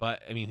sure.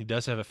 But I mean, he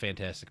does have a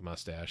fantastic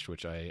mustache,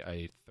 which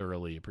I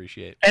thoroughly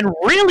appreciate. And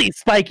really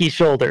spiky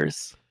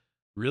shoulders.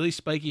 Really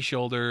spiky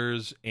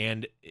shoulders,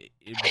 and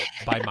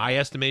by my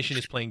estimation,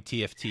 is playing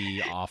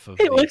TFT off of.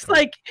 He looks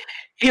like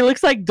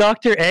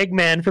Dr.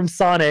 Eggman from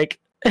Sonic.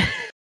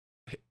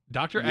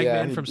 Dr.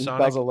 Yeah, Eggman from he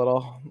Sonic does a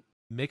little.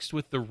 mixed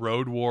with the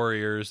Road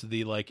Warriors,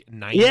 the like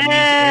 90s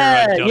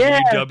Yeah, era yeah.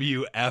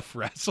 WWF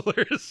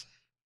wrestlers.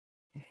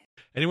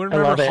 Anyone I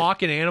love remember it.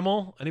 Hawk and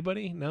Animal?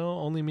 Anybody? No,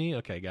 only me.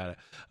 Okay, got it.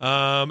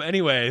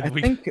 Anyway, I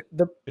think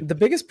the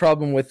biggest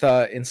problem with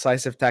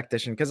Incisive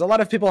Tactician, because a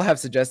lot of people have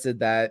suggested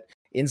that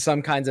in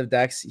some kinds of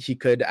decks he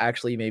could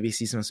actually maybe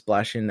see some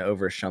splashing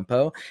over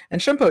Shumpo,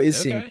 and Shumpo is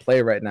seeing Okay.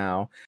 play right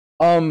now.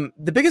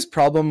 The biggest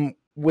problem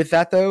with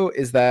that though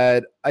is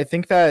that I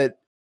think that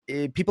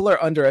people are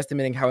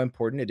underestimating how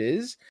important it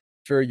is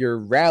for your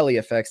rally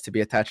effects to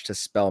be attached to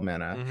spell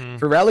mana. Mhm.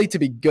 For rally to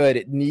be good,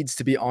 it needs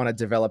to be on a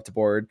developed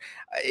board,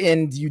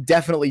 and you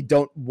definitely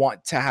don't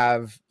want to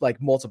have like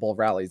multiple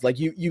rallies. Like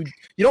you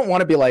don't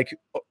want to be like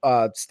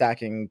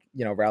stacking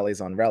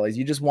rallies on rallies.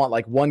 You just want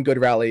like one good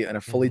rally and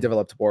a fully Mhm.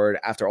 developed board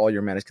after all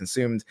your mana is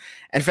consumed.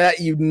 And for that,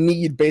 you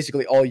need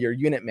basically all your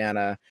unit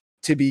mana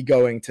to be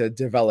going to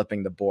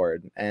developing the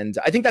board. And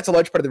I think that's a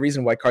large part of the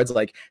reason why cards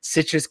like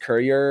Sitch's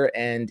Courier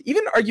and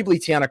even arguably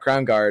Tiana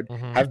Crown Guard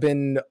Mhm. have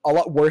been a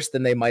lot worse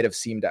than they might have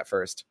seemed at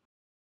first.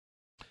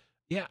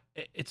 Yeah,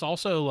 it's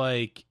also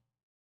like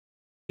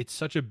it's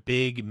such a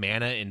big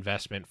mana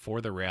investment for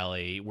the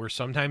rally where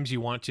sometimes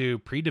you want to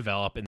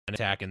pre-develop and then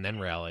attack and then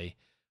rally.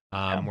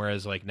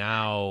 Whereas like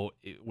now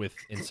with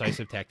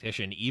Incisive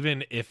Tactician,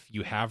 even if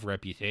you have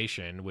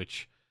Reputation,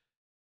 which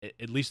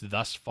at least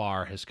thus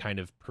far has kind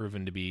of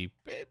proven to be,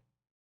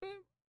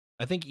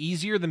 I think,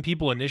 easier than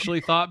people initially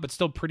thought, but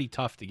still pretty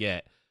tough to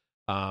get.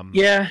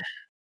 Yeah.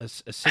 A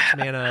 6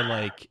 mana,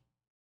 like,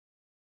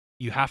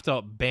 you have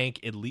to bank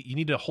at least, you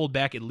need to hold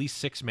back at least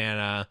 6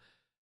 mana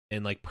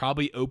and like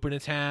probably open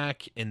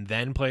attack and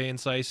then play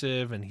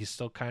Incisive, and he's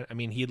still kind of, I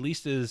mean, he at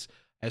least is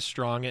as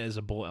strong as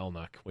a Bull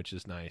Elnuck, which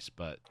is nice,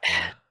 but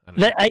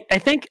I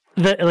think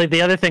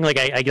the other thing, like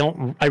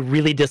I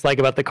really dislike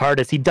about the card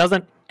is he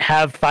doesn't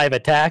have 5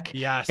 attack.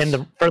 Yes.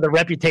 And for the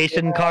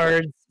Reputation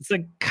cards, it's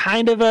a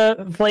kind of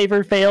a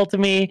flavor fail to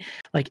me.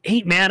 Like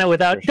 8 mana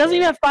without, he doesn't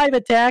even have 5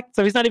 attack,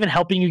 so he's not even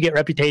helping you get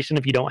Reputation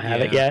if you don't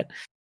have it yet.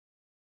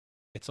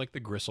 It's like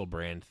the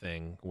Griselbrand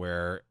thing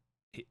where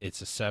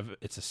it's a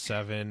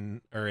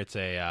 7 or it's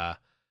a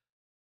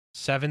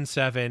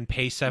 7/7,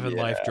 pay 7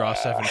 life, draw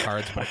 7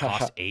 cards, but it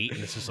costs 8,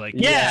 and this is like,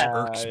 this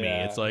irks me.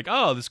 It's like,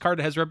 oh, this card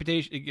has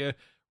Reputation,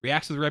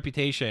 reacts with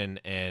Reputation,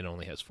 and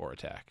only has 4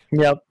 attack.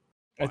 Yep.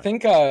 I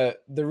think the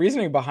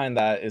reasoning behind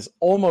that is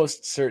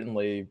almost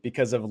certainly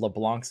because of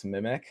LeBlanc's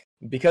Mimic.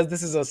 Because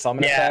this is a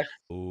summon attack,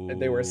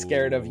 they were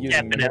scared of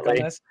using Mimic on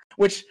this.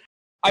 Which,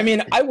 I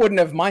mean, I wouldn't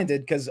have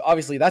minded, because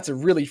obviously that's a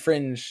really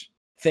fringe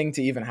thing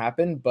to even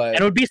happen. But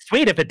and it would be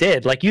sweet if it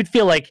did. Like, you'd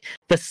feel like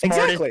the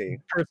smartest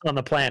person on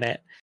the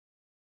planet.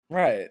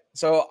 Right.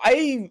 So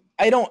I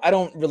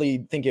don't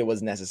really think it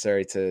was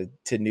necessary to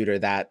neuter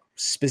that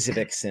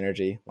specific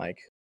synergy. Like,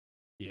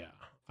 yeah,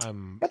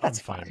 I'm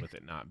fine with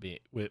it not being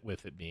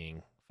with it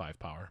being 5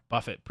 power.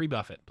 Buff it,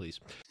 pre-buff it, please.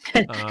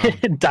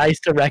 Dice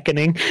to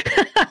Reckoning.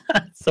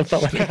 So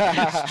funny.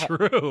 It's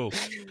true.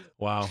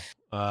 Wow.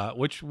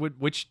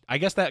 Which I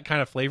guess that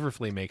kind of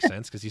flavorfully makes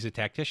sense because he's a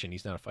tactician.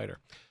 He's not a fighter.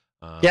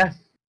 Yeah.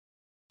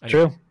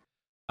 True.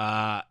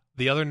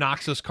 The other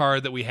Noxus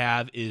card that we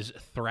have is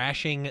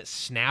Thrashing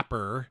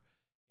Snapper,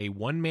 a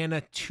 1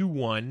 mana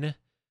 2/1.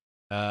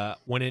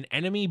 When an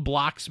enemy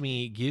blocks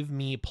me, give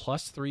me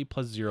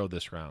 +3/+0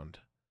 this round.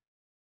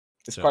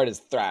 This card is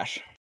Thrash.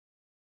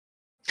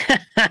 I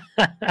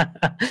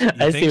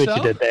see what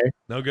you did there.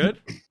 No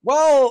good?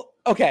 Well,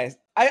 okay.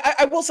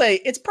 I will say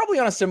it's probably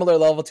on a similar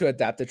level to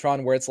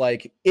Adaptatron, where it's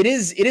like it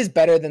is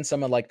better than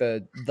some of like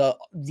the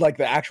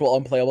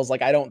actual unplayables.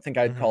 Like, I don't think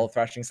I'd call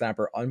Thrashing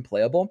Snapper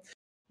unplayable.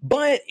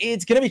 But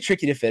it's going to be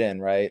tricky to fit in,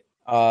 right?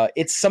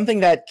 It's something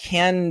that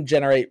can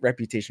generate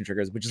Reputation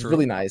triggers, which is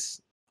really nice.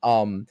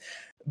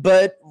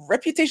 But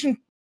Reputation,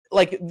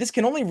 like, this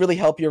can only really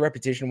help your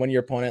Reputation when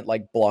your opponent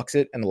like blocks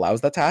it and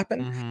allows that to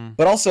happen.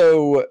 But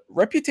also,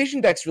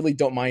 Reputation decks really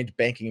don't mind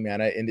banking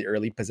mana in the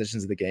early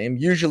positions of the game.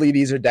 Usually,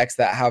 these are decks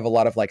that have a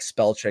lot of like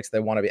spell tricks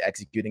they want to be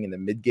executing in the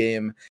mid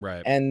game,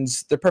 right? And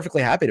they're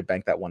perfectly happy to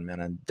bank that 1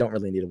 mana and don't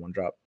really need a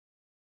 1-drop.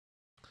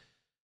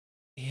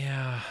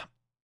 Yeah.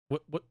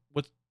 What?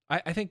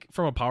 I think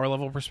from a power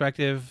level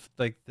perspective,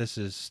 like, this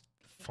is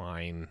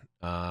fine.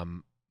 My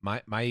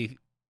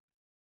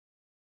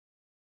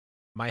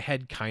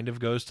head kind of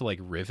goes to like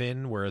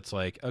Riven, where it's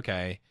like,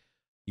 okay,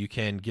 you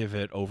can give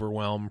it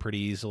Overwhelm pretty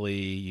easily.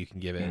 You can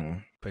give it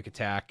Quick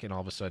Attack, and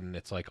all of a sudden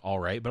it's like, all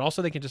right. But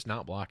also they can just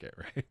not block it,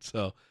 right?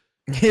 So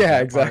yeah,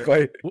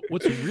 exactly.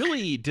 What's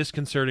really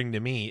disconcerting to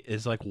me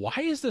is like, why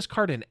is this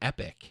card an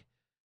epic?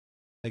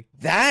 Like,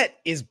 that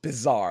is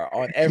bizarre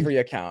on every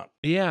account.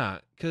 Yeah,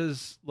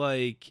 because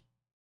like,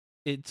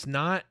 it's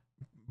not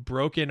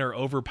broken or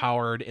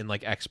overpowered in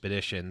like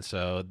Expedition,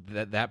 so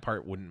that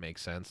part wouldn't make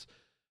sense.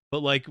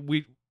 But like,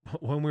 when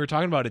we were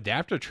talking about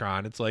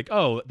Adaptatron, it's like,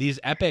 oh, these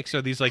epics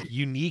are these like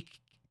unique,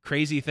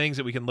 crazy things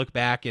that we can look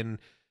back in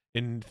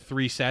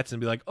 3 sets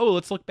and be like, oh,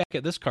 let's look back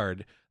at this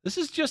card. This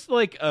is just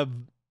like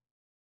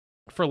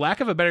for lack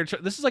of a better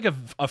term, this is like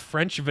a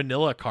French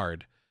vanilla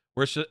card.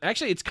 Where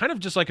it's kind of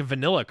just like a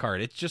vanilla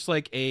card. It's just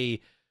like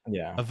a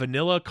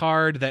vanilla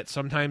card that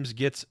sometimes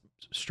gets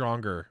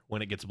stronger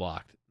when it gets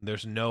blocked.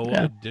 There's no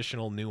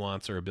additional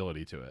nuance or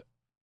ability to it.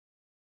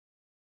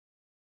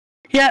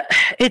 Yeah,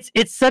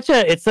 it's such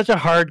a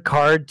hard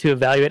card to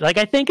evaluate. Like,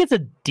 I think it's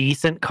a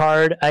decent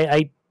card.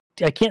 I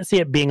can't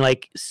see it being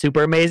like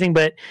super amazing,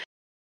 but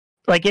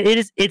like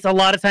it's a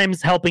lot of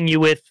times helping you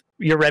with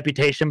your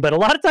Reputation, but a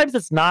lot of times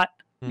it's not.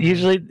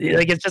 Usually,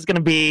 like, it's just going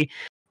to be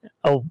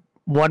a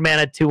 1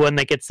 mana 2/1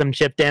 that gets some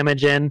chip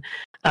damage in.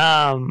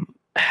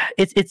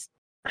 It's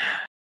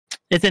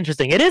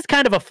interesting. It is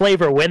kind of a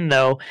flavor win,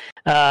 though.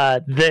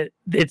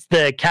 It's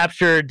the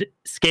captured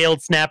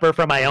Scaled Snapper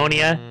from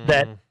Ionia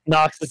that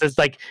Noxus is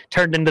like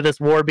turned into this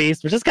war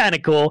beast, which is kind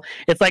of cool.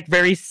 It's like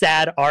very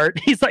sad art.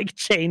 He's like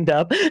chained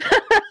up.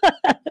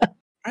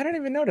 I didn't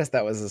even notice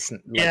that was a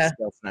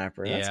Scaled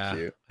Snapper. That's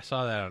cute. I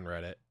saw that on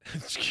Reddit.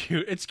 It's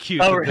cute. It's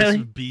cute. Oh, that really?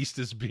 This beast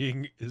is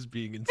being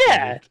enslaved.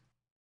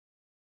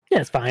 Yeah,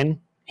 it's fine.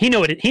 He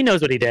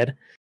knows what he did.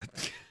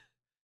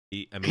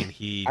 I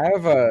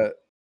have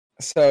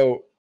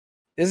so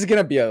this is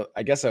gonna be a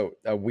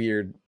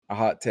weird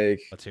hot take.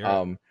 Let's hear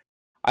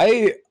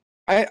it.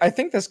 I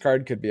think this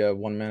card could be a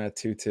 1 mana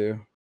 2/2.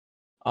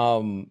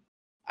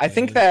 I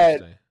think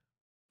that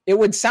it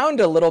would sound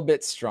a little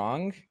bit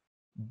strong,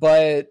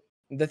 but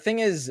the thing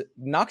is,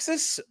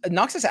 Noxus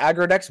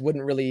aggro decks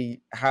wouldn't really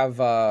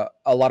have a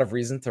lot of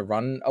reason to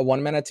run a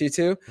 1-mana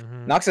 2/2.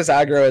 Mhm. Noxus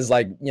aggro is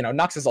like,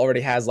 Noxus already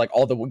has like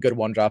all the good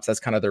 1-drops. That's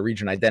kind of their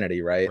region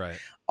identity, right?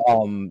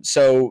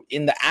 So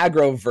in the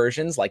aggro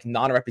versions, like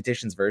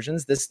non-reputations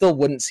versions, this still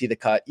wouldn't see the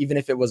cut, even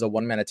if it was a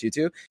 1-mana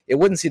 2/2. It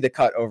wouldn't see the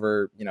cut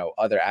over,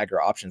 other aggro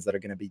options that are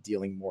going to be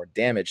dealing more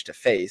damage to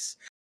face.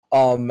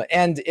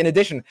 And in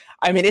addition,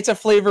 I mean, it's a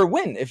flavor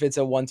win if it's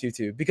a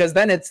 1/2/2, because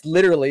then it's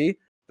literally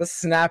the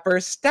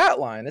Snapper stat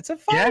line. It's a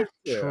 5.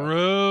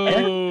 True.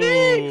 And a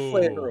big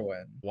flavor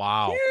win.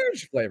 Wow.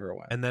 Huge flavor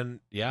win. And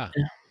then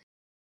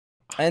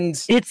And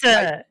it's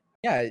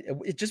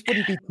it just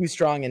wouldn't be too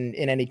strong in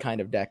any kind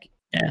of deck.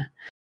 Yeah.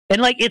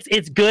 And like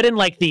it's good in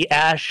like the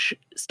Ash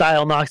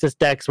style Noxus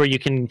decks where you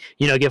can,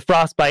 give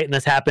Frostbite and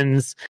this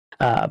happens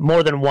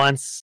more than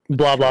once,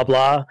 blah blah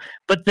blah.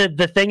 But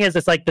the thing is,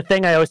 it's like the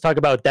thing I always talk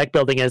about with deck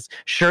building is,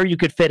 sure, you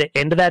could fit it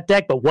into that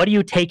deck, but what do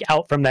you take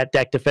out from that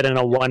deck to fit in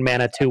a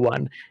 1-mana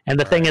 2/1? And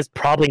the thing is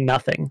probably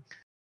nothing.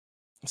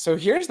 So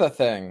here's the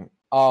thing.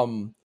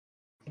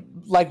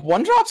 Like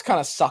 1-drops kind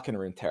of suck in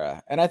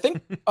Runeterra, and I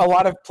think a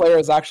lot of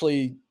players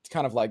actually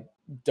kind of like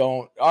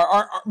don't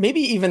are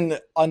maybe even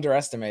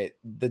underestimate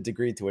the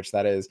degree to which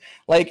that is.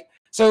 Like,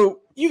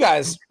 so you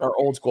guys are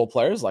old school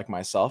players like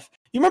myself.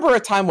 You remember a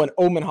time when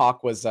Omen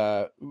Hawk was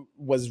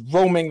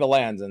roaming the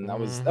lands, and that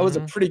was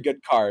a pretty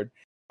good card.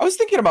 I was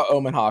thinking about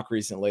Omen Hawk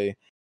recently,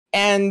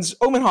 and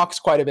Omen Hawk's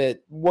quite a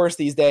bit worse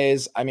these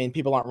days. I mean,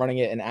 people aren't running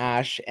it in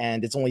Ash,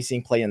 and it's only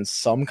seeing play in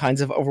some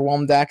kinds of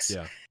Overwhelm decks.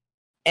 Yeah.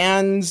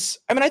 And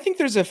I mean, I think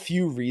there's a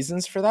few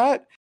reasons for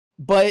that,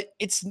 but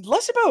it's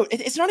less about,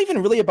 it's not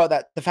even really about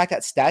that, the fact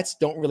that stats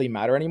don't really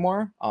matter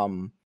anymore.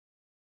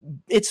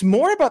 It's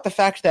more about the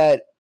fact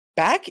that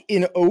back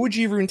in OG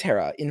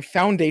Runeterra, in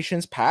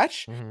Foundations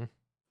patch,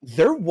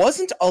 there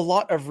wasn't a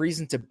lot of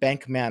reason to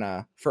bank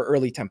mana for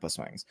early tempo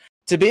swings.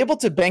 To be able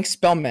to bank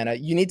spell mana,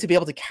 you need to be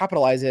able to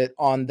capitalize it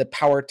on the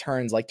power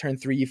turns, like turn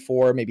 3,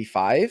 4, maybe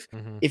 5.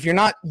 If you're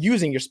not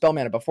using your spell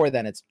mana before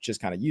then, it's just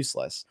kind of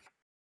useless.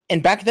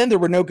 And back then, there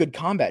were no good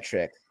combat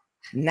tricks.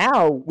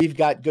 Now we've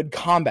got good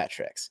combat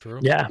tricks. True.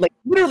 Yeah. Like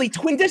literally,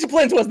 Twin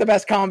Disciplines was the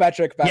best combat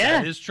trick back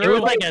then. That is true.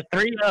 It was like a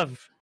 3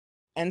 of.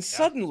 And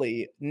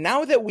suddenly,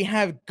 now that we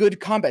have good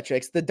combat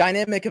tricks, the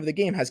dynamic of the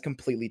game has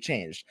completely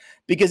changed.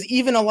 Because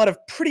even a lot of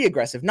pretty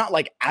aggressive, not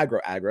like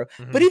aggro,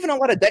 but even a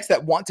lot of decks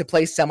that want to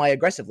play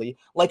semi-aggressively,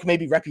 like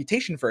maybe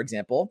Reputation, for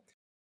example,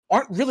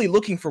 aren't really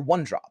looking for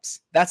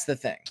 1-drops. That's the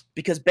thing.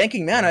 Because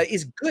banking mana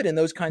is good in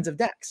those kinds of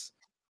decks.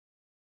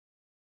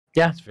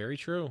 Yeah, it's very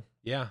true.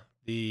 Yeah,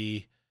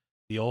 the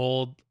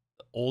old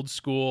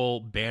school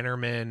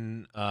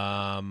Bannerman,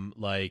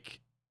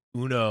 like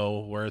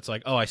Uno, where it's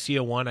like, oh, I see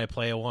a 1, I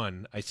play a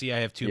 1. I see I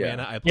have 2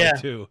 mana, I play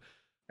 2.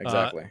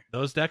 Exactly.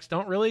 Those decks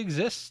don't really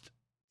exist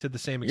to the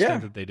same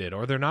extent that they did,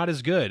 or they're not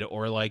as good,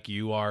 or like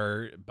you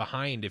are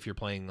behind if you're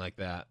playing like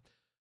that.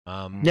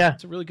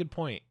 It's a really good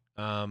point.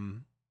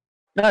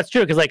 No, it's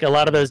true, because like a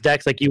lot of those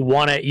decks, like you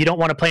don't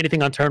want to play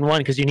anything on turn 1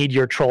 because you need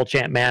your Troll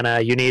Chant mana,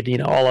 you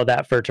need all of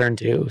that for turn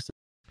 2. So.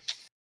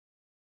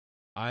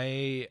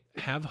 I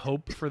have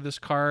hope for this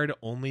card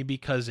only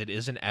because it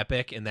is an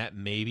epic, and that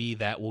maybe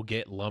that will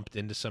get lumped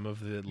into some of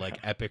the like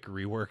epic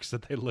reworks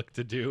that they look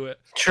to do.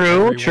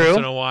 True. Once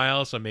in a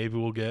while, so maybe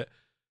we'll get.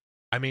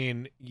 I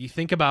mean, you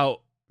think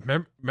about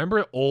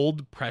remember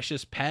old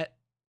Precious Pet,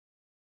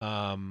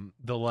 the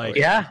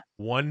like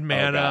 1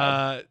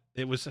 mana.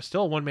 It was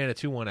still a 1 mana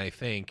 2/1, I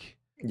think.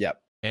 Yep.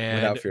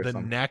 And the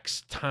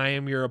next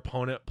time your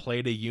opponent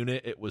played a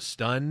unit, it was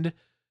stunned.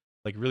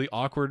 Like really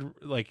awkward.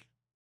 Like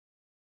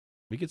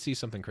we could see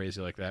something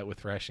crazy like that with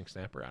Thrashing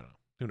Snapper. I don't know.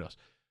 Who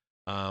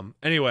knows?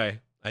 Anyway,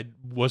 I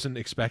wasn't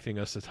expecting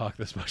us to talk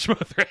this much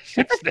about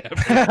Thrashing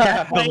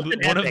Snapper.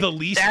 One of the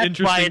least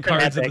interesting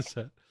cards in the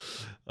set.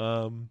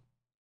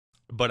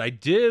 But I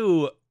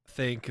do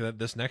think that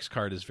this next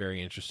card is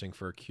very interesting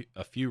for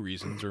a few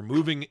reasons. We're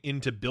moving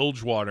into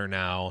Bilgewater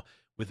now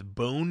with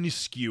Bone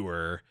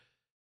Skewer,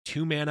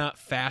 2 mana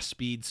fast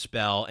speed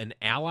spell. An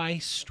ally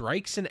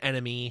strikes an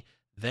enemy,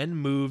 then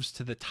moves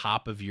to the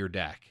top of your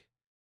deck.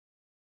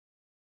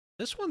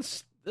 This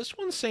one's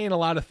saying a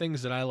lot of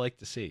things that I like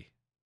to see.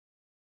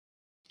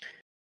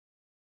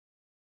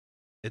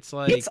 It's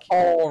like it's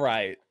all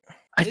right.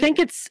 I think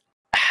it's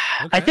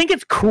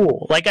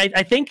cool. Like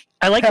I think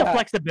I like the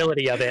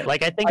flexibility of it.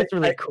 Like I think it's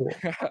really cool.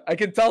 I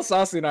can tell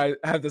Saucy and I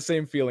have the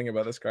same feeling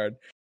about this card.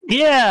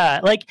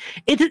 Yeah, like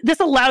this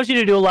allows you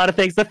to do a lot of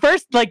things.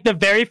 The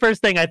very first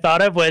thing I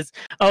thought of was,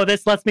 oh,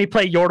 this lets me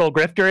play Yordle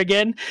Grifter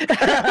again.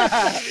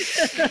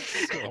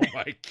 Oh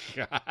my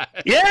god.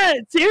 Yeah,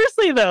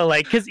 seriously though,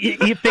 like because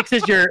he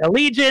fixes your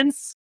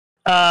allegiance.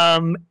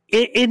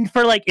 In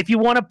for like if you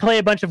want to play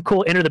a bunch of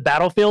cool enter the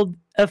battlefield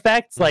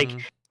effects, like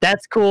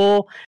that's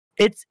cool.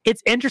 It's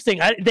interesting.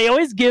 They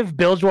always give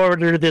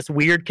Bilgewater this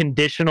weird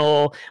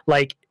conditional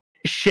like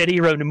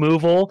shitty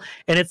removal,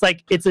 and it's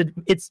like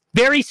it's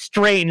very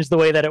strange the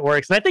way that it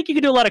works. And I think you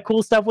can do a lot of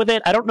cool stuff with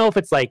it. I don't know if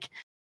it's like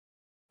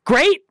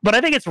great, but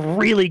I think it's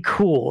really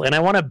cool, and I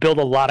want to build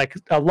a lot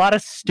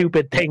of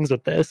stupid things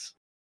with this.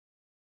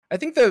 I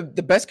think the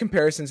best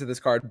comparison to this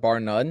card, bar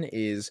none,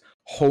 is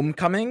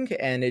Homecoming,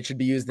 and it should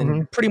be used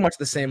in pretty much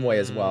the same way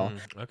as well.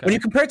 Okay. When you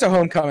compare it to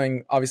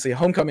Homecoming, obviously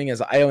Homecoming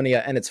is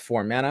Ionia and it's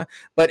 4 mana,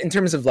 but in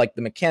terms of like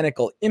the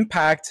mechanical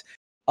impact,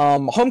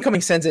 Homecoming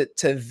sends it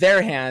to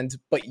their hand,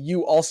 but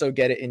you also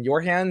get it in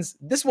your hands.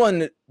 This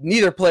one,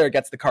 neither player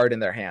gets the card in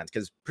their hand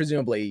because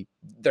presumably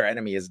their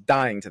enemy is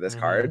dying to this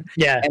card.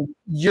 Yeah, And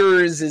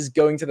yours is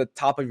going to the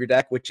top of your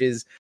deck, which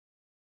is,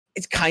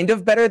 it's kind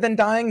of better than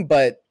dying,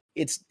 but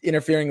it's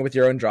interfering with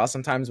your own draw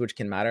sometimes, which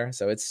can matter.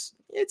 So it's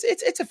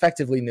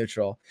effectively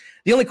neutral.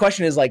 The only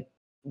question is like,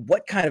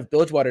 what kind of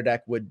Bilgewater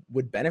deck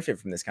would benefit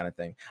from this kind of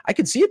thing? I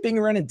could see it being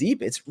around in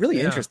deep. It's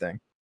really interesting.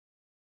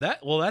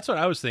 That's what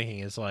I was thinking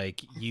is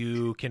like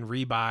you can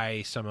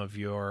rebuy some of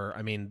your.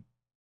 I mean,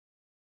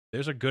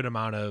 there's a good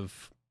amount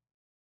of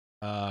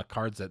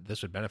cards that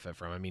this would benefit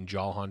from. I mean,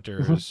 Jaw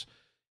Hunters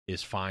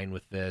is fine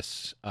with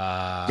this.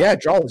 Yeah,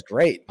 Jaw is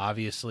great.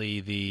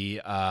 Obviously,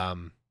 the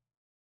 3/2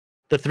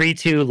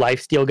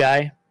 lifesteal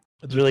guy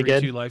is really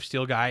good. 3/2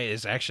 lifesteal guy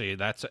is actually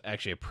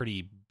a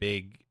pretty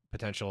big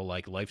potential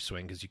like life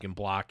swing because you can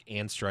block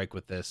and strike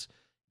with this,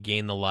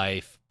 gain the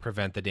life,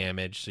 prevent the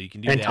damage, so you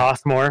can do and that.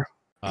 Toss more.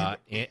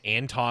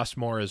 And toss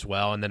more as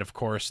well, and then of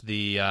course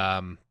the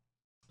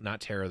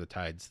not Terror of the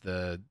Tides,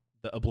 the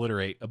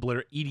obliterate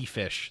Edie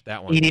Fish,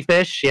 that one. Edie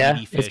Fish, yeah,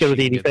 Edie Fish, it's good with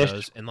you can Edie get Fish.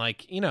 those. And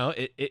like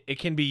it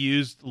can be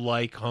used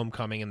like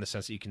Homecoming in the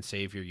sense that you can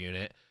save your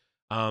unit.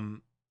 I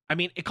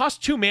mean, it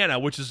costs 2 mana,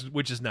 which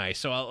is nice.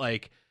 So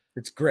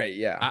it's great,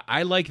 yeah.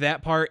 I like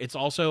that part. It's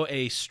also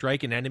a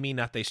strike an enemy,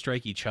 not they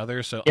strike each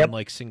other. So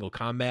unlike single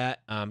combat,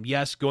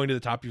 yes, going to the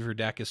top of your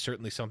deck is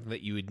certainly something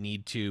that you would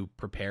need to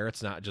prepare.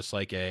 It's not just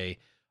like you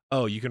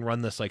can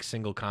run this like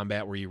single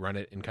combat where you run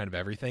it in kind of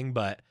everything.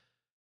 But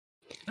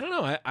I don't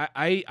know.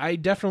 I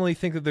definitely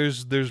think that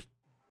there's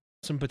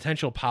some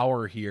potential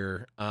power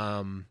here.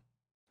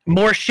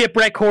 More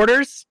shipwreck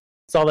hoarders.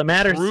 That's all that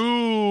matters.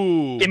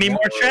 True. Give me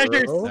more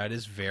treasures. That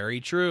is very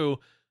true.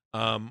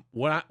 The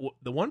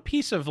one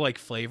piece of like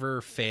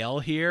flavor fail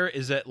here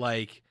is that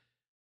like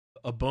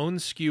a bone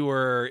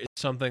skewer is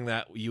something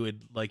that you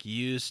would like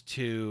use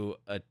to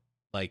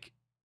like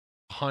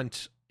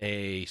hunt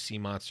a sea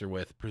monster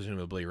with,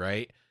 presumably,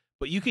 right?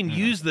 But you can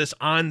use this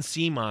on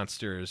sea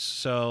monsters.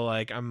 So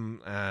like I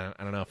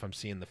don't know if I'm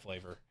seeing the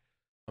flavor.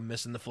 I'm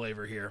missing the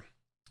flavor here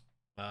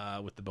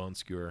with the bone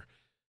skewer.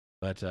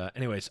 But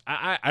anyways,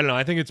 I don't know.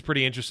 I think it's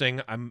pretty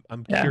interesting.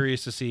 I'm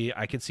curious to see.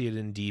 I could see it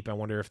in deep. I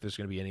wonder if there's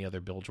going to be any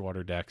other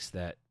Bilgewater decks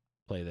that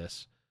play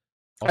this.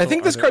 Also, I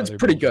think this card's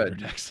pretty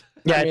good.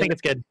 Yeah, I I mean, think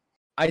it's good.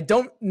 I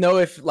don't know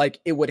if like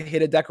it would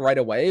hit a deck right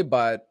away,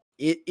 but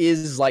it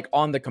is like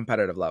on the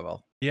competitive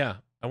level. Yeah,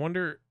 I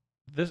wonder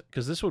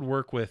because this would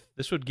work with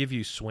this would give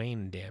you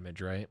Swain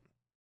damage, right?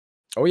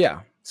 Oh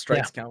yeah,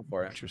 strikes count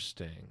for it.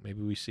 Interesting.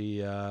 Maybe we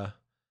see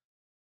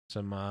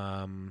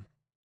some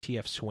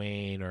TF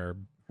Swain or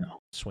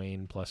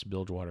Swain plus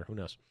Bilgewater. Who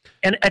knows?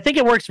 And I think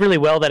it works really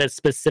well that it's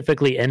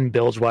specifically in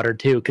Bilgewater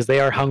too, because they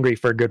are hungry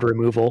for good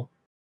removal.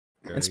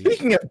 And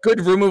speaking of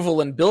good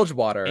removal in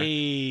Bilgewater,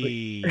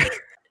 hey.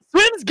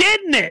 Swim's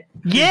getting it.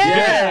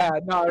 Yeah.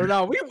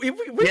 No.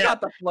 We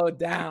got the flow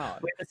down.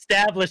 We've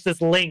established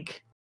this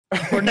link.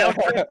 We're now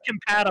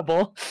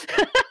compatible.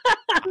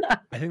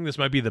 I think this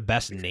might be the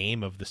best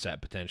name of the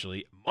set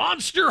potentially.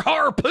 Monster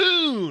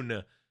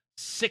Harpoon.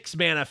 6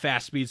 mana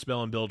fast speed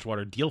spell in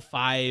Bilgewater. Deal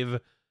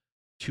 5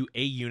 to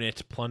a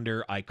unit.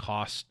 Plunder. I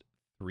cost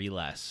 3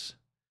 less.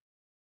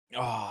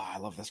 Oh, I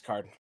love this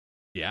card.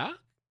 Yeah?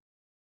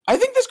 I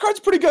think this card's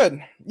pretty good.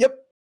 Yep.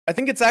 I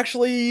think it's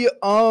actually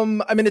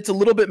I mean it's a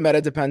little bit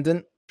meta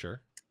dependent.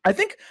 Sure. I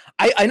think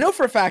I know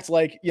for a fact,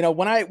 like, you know,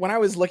 when I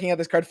was looking at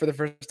this card for the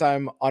first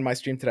time on my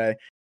stream today,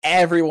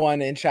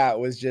 everyone in chat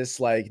was just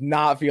like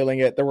not feeling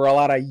it. There were a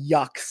lot of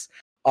yucks.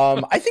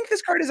 I think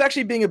this card is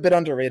actually being a bit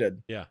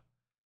underrated. Yeah.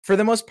 For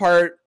the most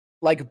part,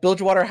 like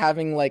Bilgewater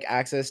having like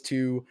access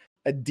to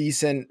a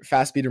decent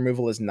fast speed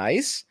removal is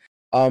nice.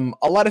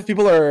 A lot of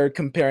people are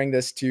comparing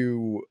this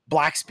to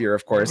Blackspear,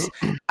 of course.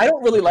 I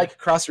don't really like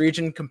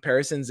cross-region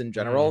comparisons in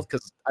general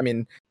because, I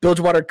mean,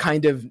 Bilgewater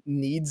kind of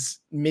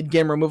needs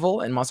mid-game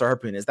removal, and Monster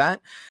Harpoon is that.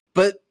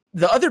 But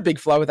the other big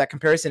flaw with that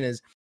comparison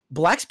is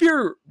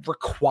Blackspear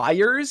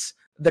requires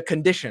the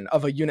condition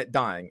of a unit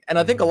dying. And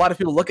I think a lot of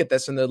people look at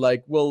this and they're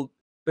like, well,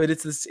 but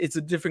it's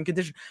a different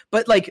condition.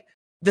 But, like,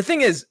 the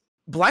thing is,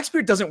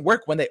 Blackspear doesn't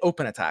work when they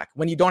open attack,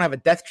 when you don't have a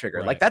death trigger.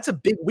 Right. Like, that's a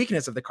big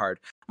weakness of the card.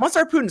 Monster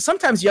Harpoon,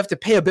 sometimes you have to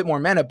pay a bit more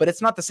mana, but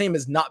it's not the same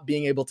as not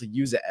being able to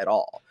use it at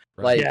all.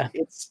 Right. Like,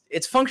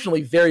 it's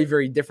functionally very,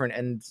 very different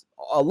and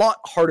a lot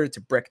harder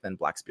to brick than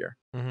Blackspear.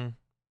 Mm-hmm.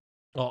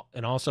 Well,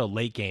 and also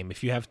late game,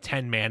 if you have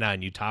 10 mana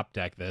and you top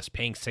deck this,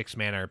 paying 6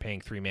 mana or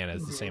paying 3 mana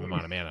is the same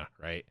amount of mana,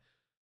 right?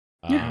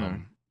 Yeah.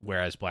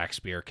 Whereas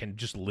Blackspear can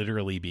just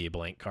literally be a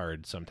blank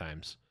card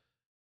sometimes.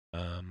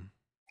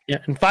 Yeah,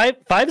 and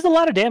five is a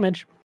lot of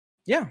damage.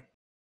 Yeah.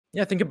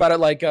 Yeah, think about it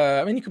like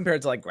you compare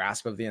it to like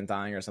Grasp of the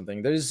Undying or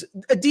something. There's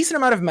a decent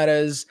amount of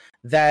metas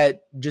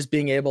that just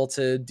being able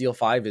to deal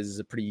 5 is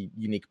a pretty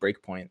unique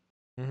breakpoint.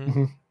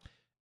 Mm-hmm.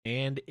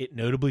 And it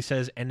notably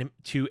says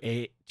to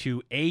a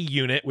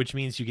unit, which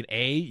means you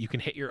can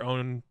hit your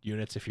own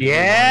units if you really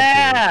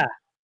wanted to.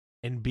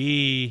 And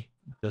B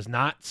does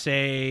not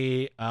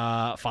say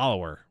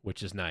follower,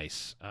 which is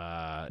nice.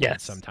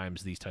 Yes.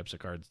 Sometimes these types of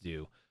cards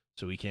do.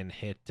 So we can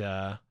hit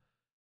Zoe.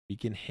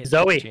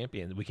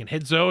 champion. We can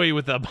hit Zoe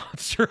with a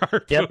monster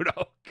harpoon. Yep.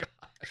 Oh god.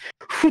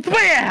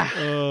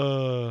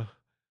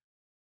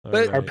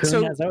 But right.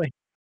 so Zoe.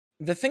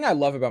 The thing I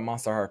love about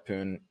Monster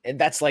Harpoon, and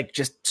that's like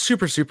just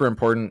super, super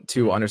important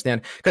to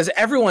understand, because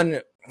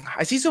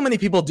I see so many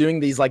people doing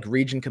these like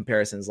region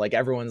comparisons. Like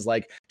everyone's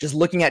like just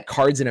looking at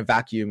cards in a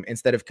vacuum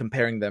instead of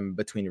comparing them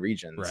between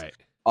regions. Right.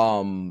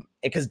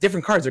 Because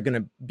different cards are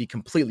going to be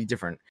completely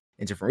different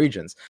in different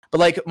regions. But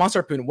like Monster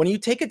Harpoon, when you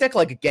take a deck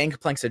like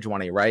Gangplank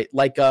Sejuani, right?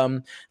 Like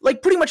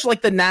pretty much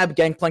like the NAB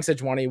Gangplank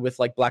Sejuani with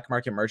like Black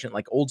Market Merchant,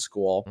 like old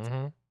school.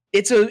 Mm-hmm.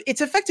 It's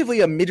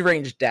effectively a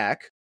mid-range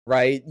deck,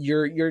 right?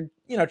 You're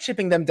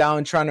chipping them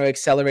down, trying to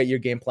accelerate your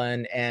game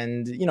plan,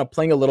 and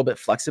playing a little bit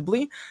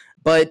flexibly.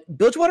 But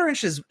Bilgewater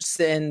Inches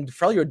and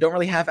Freljord don't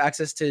really have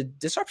access to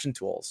disruption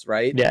tools,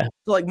 right? Yeah.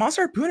 So like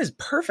Monster Harpoon is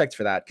perfect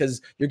for that,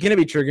 because you're going to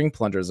be triggering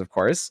Plungers, of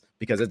course,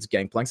 because it's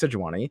Gangplank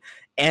Sejuani,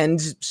 and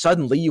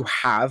suddenly you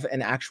have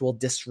an actual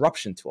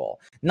disruption tool.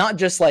 Not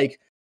just like,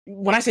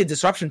 when I say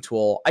disruption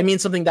tool, I mean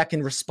something that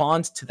can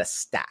respond to the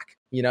stack,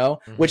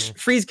 which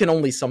Freeze can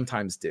only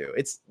sometimes do.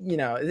 It's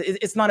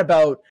it's not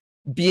about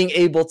being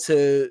able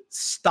to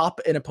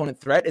stop an opponent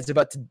threat. It's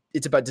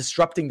about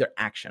disrupting their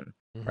action,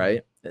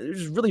 right?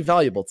 It's really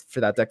valuable for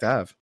that deck to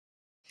have.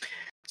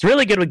 It's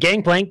really good with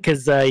Gangplank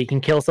because you can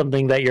kill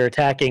something that you're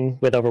attacking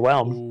with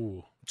Overwhelm.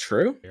 Ooh,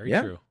 true. Very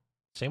true.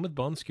 Same with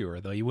Bone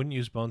Skewer, though. You wouldn't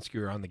use Bone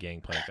Skewer on the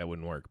Gangplank. That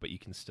wouldn't work, but you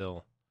can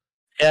still...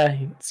 Yeah,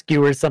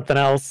 skewers something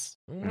else.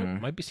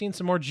 Might be seeing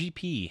some more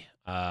GP,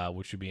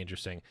 which would be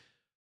interesting.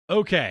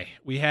 Okay,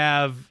 we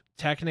have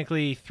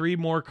technically 3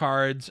 more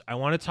cards. I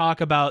want to talk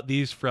about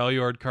these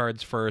Freljord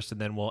cards first, and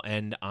then we'll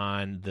end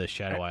on the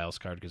Shadow Isles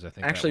card, because I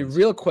think actually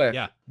real quick,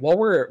 yeah, while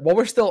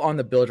we're still on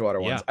the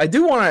Bilgewater ones, I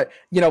do want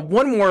to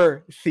one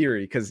more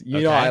theory, because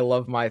I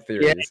love my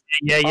theories.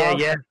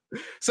 Yeah.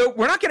 So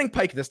we're not getting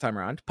Pike this time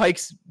around.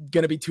 Pike's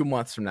gonna be 2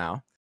 months from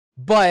now,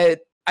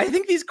 but I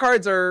think these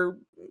cards are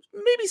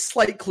maybe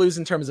slight clues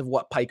in terms of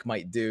what Pike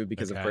might do,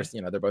 because of course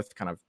they're both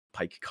kind of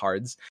Pike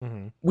cards.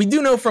 We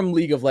do know from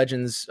League of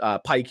Legends,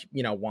 Pike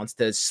wants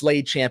to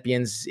slay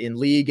champions in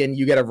League, and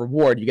you get a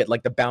reward. You get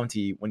like the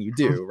bounty when you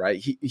do, right?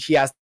 He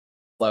has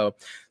low.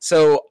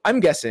 So I'm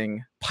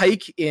guessing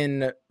Pike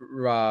in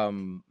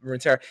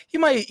Runeterra, he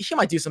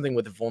might do something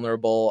with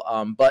vulnerable,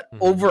 but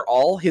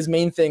overall his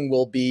main thing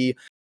will be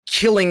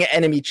killing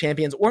enemy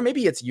champions, or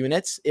maybe it's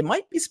units. It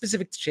might be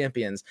specific to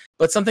champions,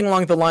 but something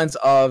along the lines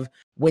of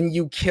when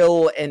you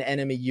kill an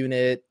enemy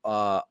unit,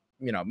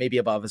 maybe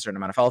above a certain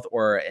amount of health,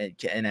 or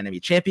an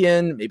enemy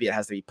champion, maybe it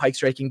has to be Pike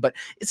striking, but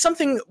it's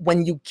something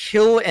when you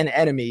kill an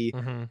enemy,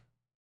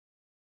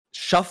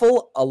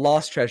 shuffle a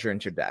lost treasure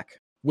into your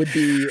deck would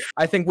be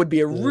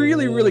a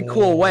really, really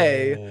cool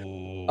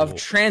way of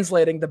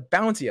translating the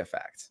bounty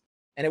effect,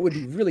 and it would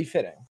be really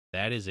fitting.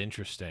 That is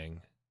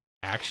interesting.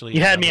 Actually, you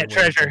had me at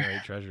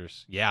treasure.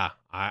 Treasures. Yeah,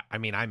 I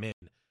mean, I'm in.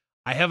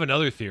 I have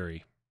another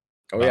theory.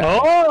 Oh yeah.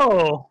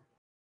 Oh.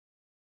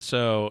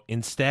 So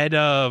instead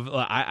of,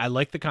 I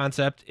like the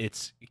concept.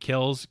 It's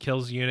kills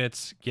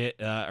units get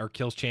or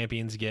kills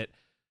champions get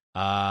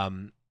a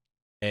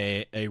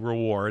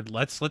reward.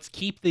 Let's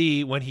keep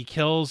when he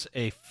kills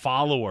a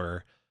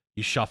follower,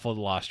 you shuffle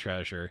the lost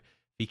treasure.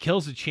 If he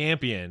kills a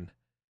champion,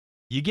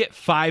 you get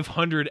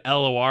 500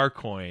 LOR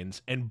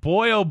coins. And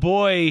boy, oh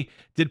boy,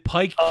 did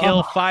Pike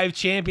kill 5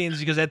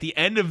 champions, because at the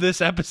end of this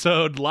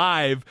episode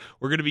live,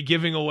 we're going to be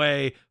giving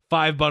away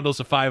 5 bundles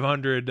of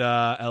 500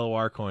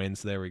 LOR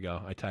coins. There we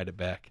go. I tied it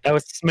back. That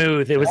was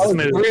smooth. It was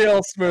smooth.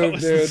 Real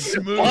smooth, dude.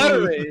 Smooth.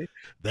 Buttery.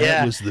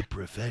 That was the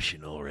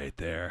professional right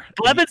there.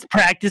 Blevins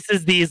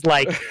practices these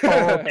like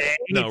all day.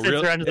 No,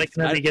 really. Like,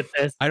 let me get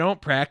this. I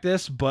don't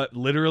practice, but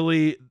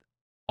literally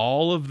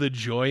all of the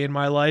joy in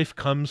my life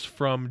comes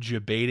from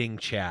debating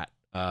chat.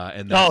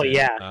 And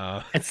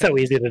it's so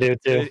easy to do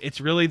too.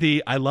 It's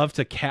really I love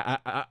to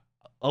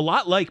a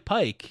lot like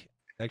Pike.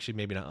 Actually,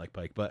 maybe not like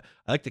Pike, but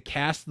I like to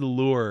cast the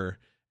lure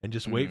and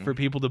just wait for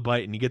people to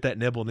bite, and you get that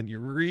nibble, and then you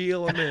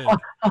reel them in.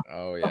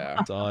 Oh yeah,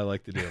 that's all I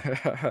like to do.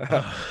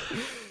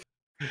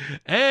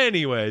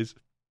 Anyways,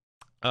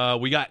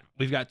 we've got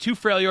 2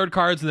 Freljord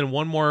cards, and then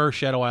 1 more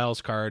Shadow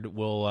Isles card.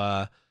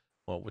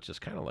 Which is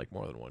kind of like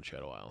more than 1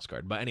 Shadow Isles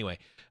card. But anyway,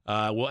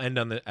 we'll end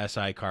on the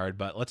SI card.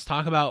 But let's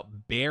talk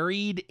about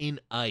Buried in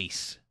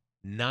Ice.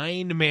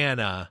 9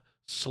 mana,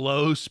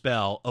 slow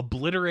spell.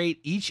 Obliterate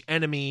each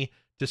enemy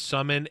to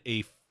summon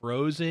a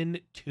frozen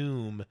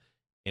tomb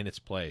in its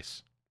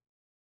place.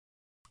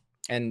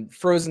 And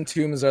frozen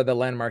tombs are the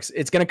landmarks.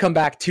 It's going to come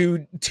back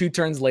two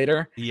turns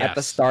later at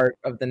the start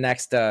of the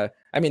next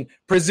I mean,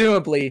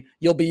 presumably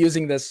you'll be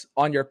using this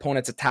on your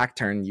opponent's attack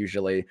turn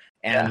usually,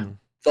 and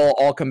they'll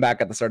all come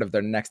back at the start of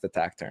their next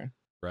attack turn.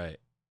 Right.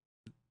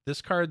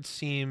 This card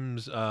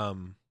seems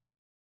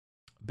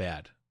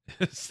bad.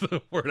 It's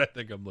the word I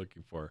think I'm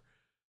looking for.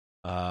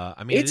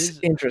 I mean, it's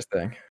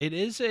interesting. It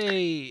is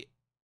a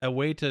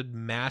way to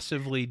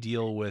massively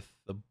deal with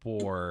the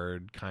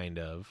board, kind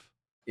of.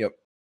 Yep.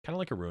 Kind of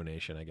like a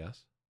Ruination, I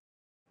guess.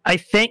 I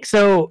think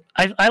so.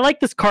 I like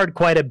this card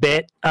quite a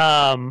bit.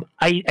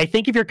 I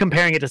think if you're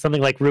comparing it to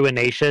something like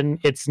Ruination,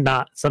 it's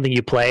not something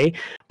you play.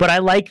 But I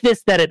like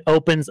this that it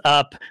opens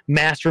up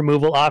mass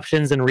removal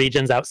options and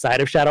regions outside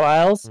of Shadow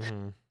Isles.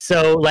 Mm-hmm.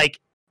 So like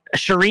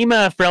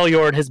Shurima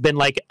Freljord has been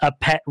like a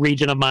pet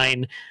region of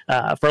mine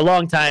for a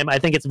long time. I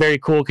think it's very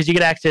cool because you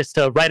get access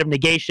to Rite of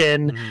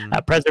Negation,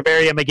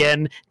 Preservarium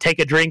again, take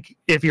a drink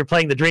if you're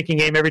playing the drinking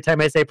game every time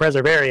I say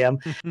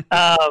Preservarium.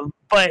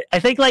 But I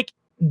think like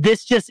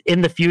this just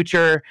in the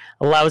future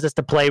allows us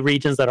to play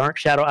regions that aren't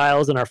Shadow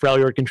Isles in our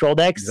Freljord control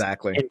decks.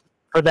 Exactly. And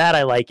for that,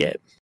 I like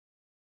it.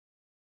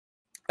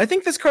 I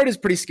think this card is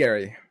pretty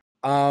scary.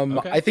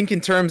 Okay. I think in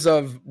terms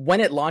of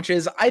when it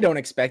launches, I don't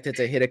expect it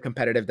to hit a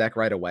competitive deck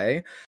right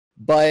away,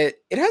 but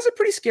it has a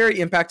pretty scary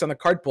impact on the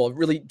card pool,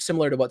 really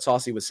similar to what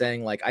Saucy was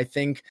saying. Like, I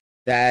think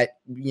that,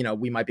 you know,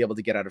 we might be able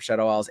to get out of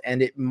Shadow Isles,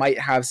 and it might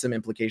have some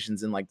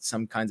implications in like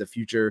some kinds of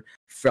future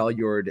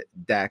Freljord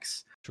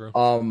decks. True.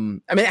 I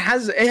mean, it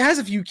has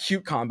a few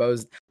cute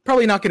combos.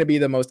 Probably not going to be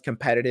the most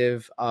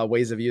competitive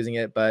ways of using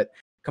it, but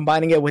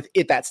combining it with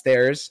It That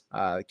Stares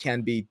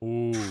can be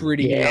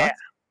pretty nuts.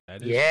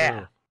 That is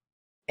true.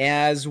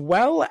 As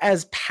well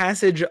as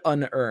Passage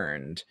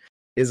Unearned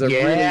is a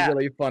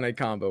really fun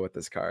combo with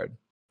this card.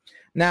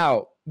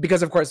 Now,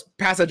 because of course,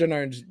 Passage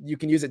Unearned, you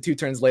can use it 2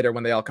 turns later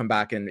when they all come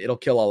back, and it'll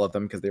kill all of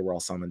them because they were all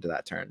summoned to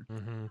that turn.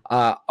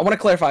 I want to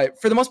clarify,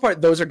 for the most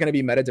part, those are going to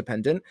be meta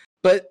dependent,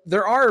 but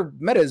there are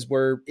metas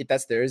where It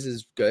That's Theirs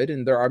is good,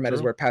 and there are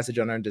metas where Passage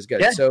Unearned is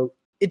good. So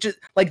it just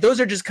like those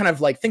are just kind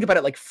of like, think about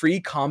it like free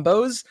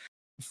combos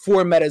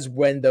for metas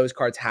when those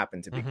cards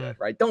happen to be good,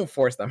 right? Don't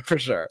force them for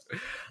sure.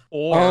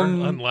 Or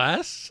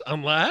unless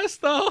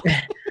though.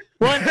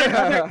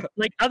 Well,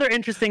 other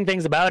interesting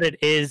things about it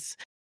is,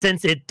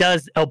 since it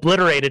does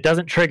obliterate, it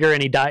doesn't trigger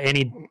any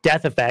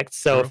death effects.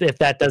 So if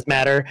that does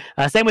matter,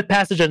 same with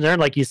Passage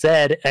Unearned, like you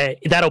said,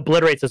 that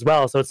obliterates as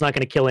well. So it's not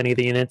going to kill any of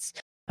the units.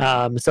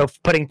 So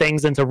putting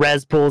things into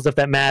res pools, if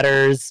that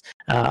matters,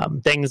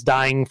 things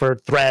dying for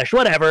Thresh,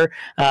 whatever,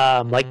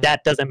 like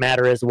that doesn't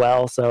matter as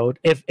well. So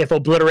if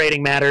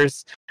obliterating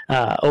matters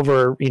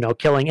over, you know,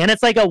 killing, and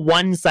it's like a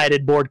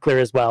one-sided board clear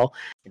as well.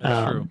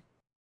 That's true.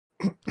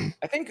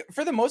 I think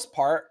for the most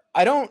part,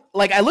 I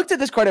looked at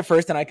this card at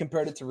first and I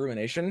compared it to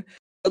Ruination,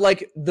 but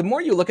like the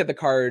more you look at the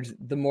card,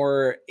 the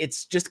more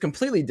it's just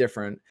completely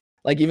different.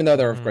 Like, even though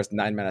there are of course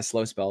 9 mana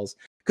slow spells,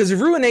 because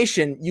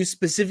Ruination you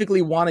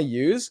specifically want to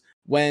use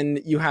when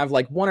you have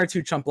like 1 or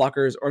 2 chump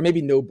blockers or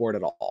maybe no board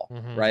at all,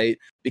 right?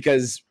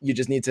 Because you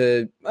just need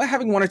to,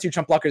 having 1 or 2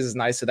 chump blockers is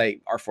nice, so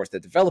they are forced to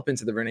develop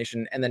into the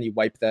Ruination, and then you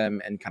wipe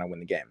them and kind of win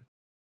the game.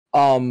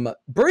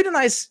 Buried in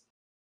Ice,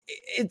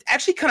 it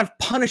actually kind of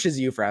punishes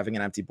you for having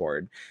an empty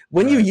board.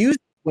 When you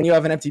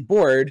have an empty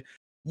board,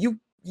 you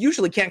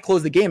usually can't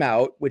close the game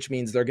out, which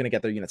means they're going to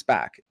get their units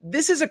back.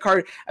 This is a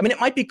card, I mean, it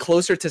might be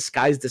closer to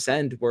Sky's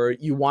Descent, where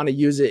you want to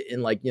use it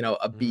in like, you know,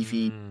 a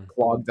beefy,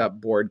 clogged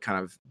up board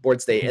kind of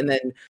board state, and then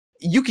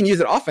you can use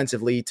it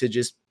offensively to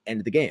just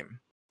end the game.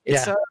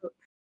 It's a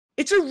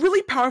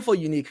really powerful,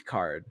 unique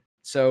card.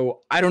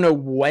 So I don't know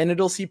when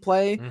it'll see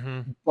play,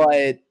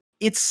 but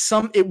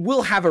it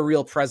will have a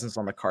real presence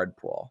on the card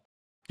pool.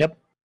 Yep.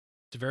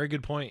 It's a very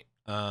good point.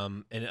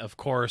 And of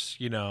course,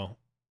 you know,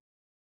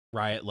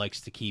 Riot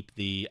likes to keep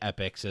the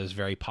epics as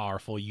very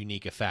powerful,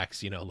 unique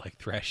effects, you know, like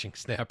Thrashing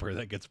Snapper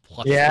that gets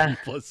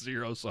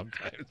 +0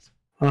 sometimes.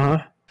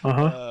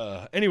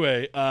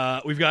 Anyway,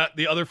 we've got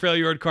the other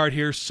Freljord card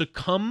here.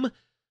 Succumb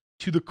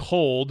to the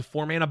Cold,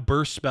 4-mana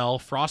burst spell,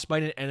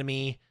 frostbite an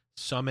enemy,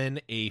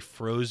 summon a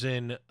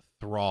frozen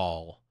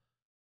thrall.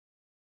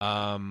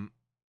 When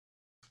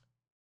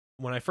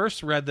I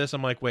first read this,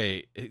 I'm like,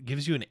 wait, it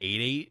gives you an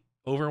 8/8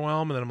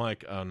 overwhelm, and then I'm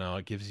like, oh no,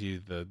 it gives you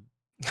the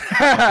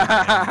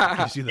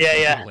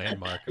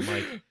landmark. I'm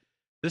like,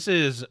 this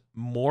is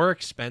more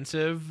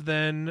expensive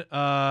than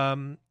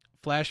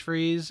Flash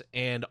Freeze,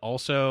 and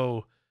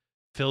also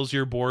fills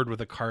your board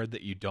with a card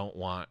that you don't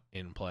want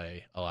in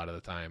play a lot of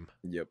the time.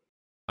 Yep.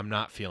 I'm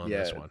not feeling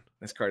this one.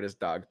 This card is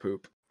dog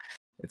poop.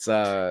 It's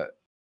the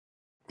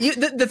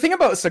thing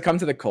about Succumb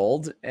to the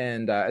Cold,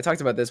 and I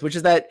talked about this, which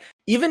is that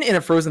even in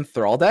a Frozen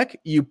Thrall deck,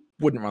 you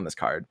wouldn't run this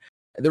card.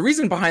 The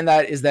reason behind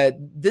that is that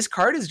this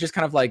card is just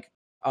kind of like,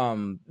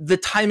 the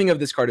timing of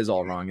this card is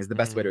all wrong, is the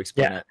best way to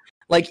explain it.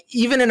 Like,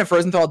 even in a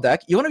Frozen Thrall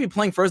deck, you want to be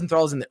playing Frozen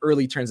Thralls in the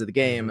early turns of the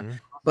game,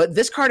 but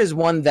this card is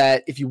one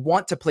that if you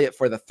want to play it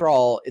for the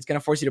Thrall, it's going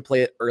to force you to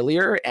play it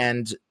earlier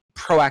and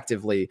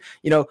proactively.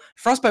 You know,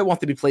 Frostbite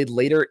wants to be played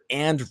later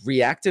and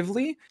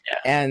reactively,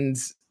 and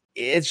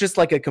it's just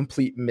like a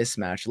complete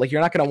mismatch. Like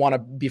you're not going to want to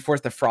be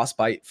forced to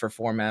Frostbite for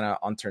 4 mana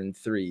on turn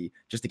 3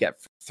 just to get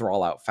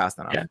Thrall out fast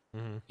enough. Yeah.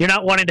 You're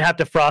not wanting to have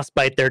to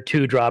Frostbite their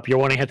 2-drop. You're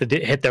wanting to have to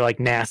hit their like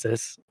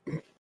Nasus.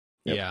 Yep.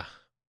 Yeah.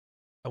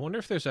 I wonder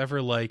if there's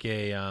ever like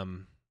a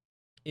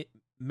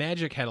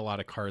Magic had a lot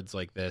of cards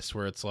like this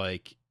where it's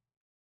like,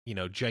 you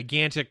know,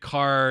 gigantic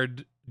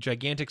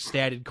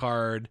statted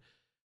card,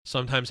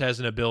 sometimes has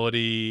an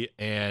ability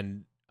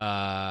and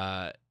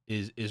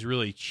is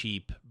really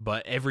cheap,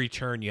 but every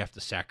turn you have to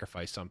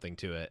sacrifice something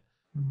to it.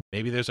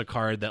 Maybe there's a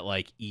card that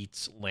like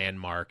eats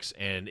landmarks,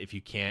 and if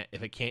it can't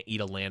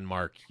eat a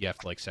landmark, you have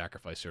to like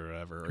sacrifice it or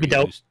whatever, or you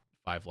lose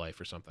 5 life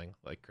or something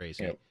like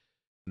crazy. Yep.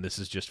 And this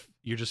is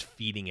you're just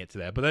feeding it to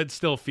that. But that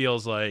still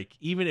feels like,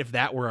 even if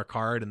that were a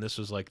card and this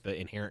was like the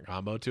inherent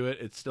combo to it,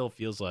 it still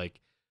feels like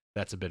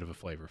that's a bit of a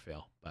flavor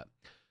fail. But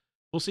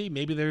we'll see.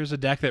 Maybe there's a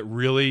deck that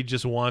really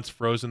just wants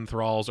Frozen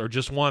Thralls or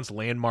just wants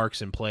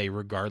landmarks in play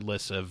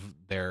regardless of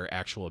their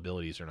actual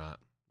abilities or not.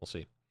 We'll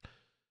see.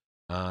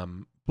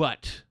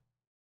 But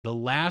the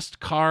last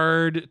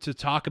card to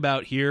talk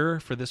about here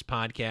for this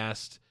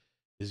podcast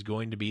is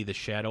going to be the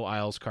Shadow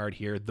Isles card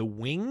here, the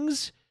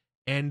Wings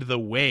and the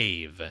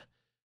Wave,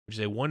 which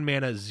is a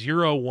 1-mana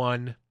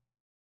 0/1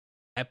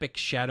 Epic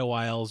Shadow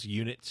Isles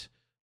unit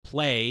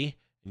play,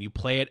 and you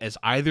play it as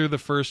either the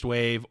first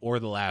wave or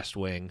the last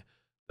wing.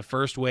 The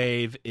first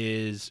wave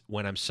is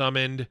when I'm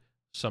summoned,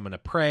 summon a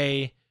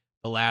prey.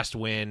 The last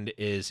wind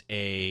is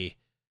a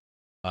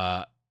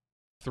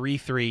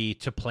 3/3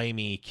 to play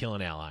me, kill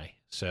an ally.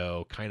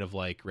 So kind of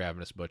like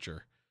Ravenous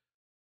Butcher.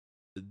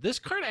 This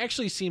card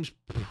actually seems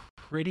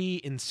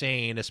pretty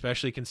insane,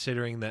 especially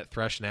considering that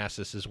Thresh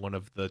Nasus is one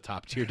of the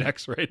top tier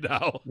decks right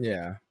now.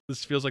 Yeah.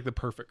 This feels like the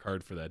perfect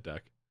card for that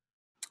deck.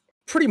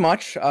 Pretty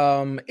much.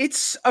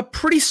 It's a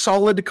pretty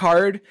solid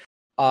card.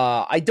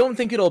 I don't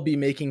think it'll be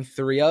making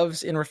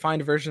 3-ofs in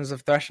refined versions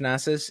of Thresh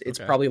Nasus. It's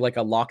probably like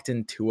a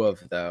locked-in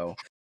 2-of, though.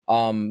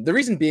 The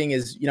reason being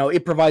is, you know,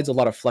 it provides a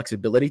lot of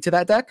flexibility to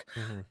that deck.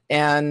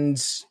 And,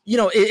 you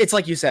know, it's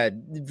like you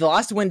said, the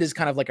last wind is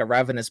kind of like a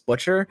Ravenous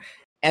Butcher.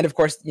 And of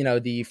course, you know,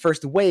 the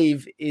first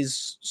wave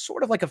is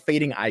sort of like a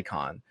fading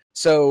icon.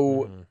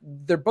 So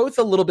they're both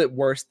a little bit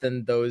worse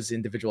than those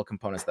individual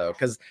components, though,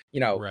 because, you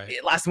know,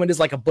 last wind is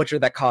like a Butcher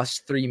that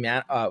costs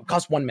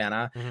 1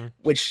 mana,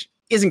 which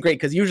isn't great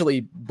because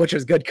usually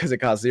Butcher's good because it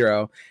costs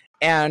 0.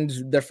 And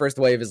the first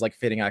wave is like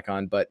fading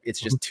icon, but it's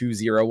just 2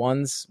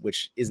 0/1s,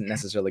 which isn't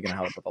necessarily going to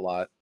help with a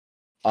lot.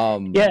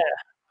 Yeah,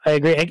 I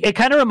agree. It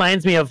kind of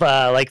reminds me of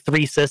like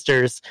Three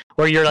Sisters,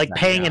 where you're like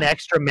paying an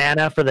extra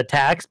mana for the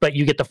tax, but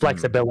you get the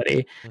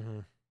flexibility.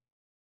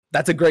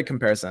 That's a great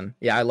comparison.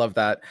 Yeah, I love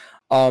that.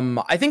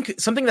 I think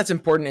something that's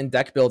important in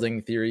deck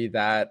building theory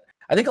that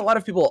I think a lot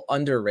of people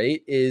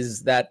underrate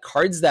is that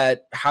cards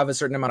that have a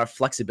certain amount of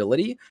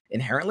flexibility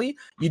inherently,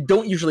 you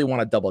don't usually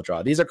want to double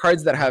draw. These are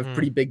cards that have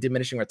pretty big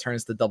diminishing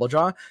returns to double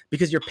draw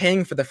because you're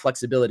paying for the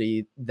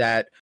flexibility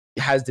that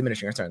has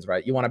diminishing returns,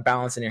 right? You want to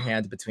balance in your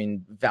hand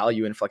between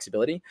value and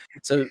flexibility.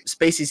 So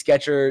Spacey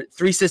Sketcher,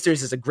 Three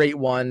Sisters is a great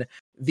one.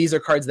 These are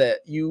cards that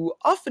you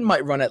often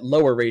might run at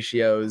lower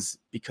ratios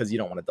because you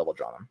don't want to double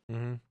draw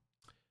them.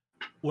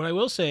 What I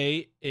will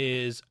say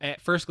is,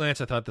 at first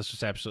glance, I thought this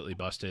was absolutely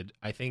busted.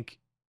 I think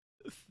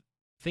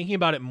thinking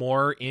about it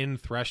more in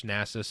Thresh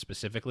Nasus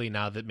specifically,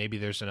 now that maybe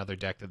there's another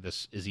deck that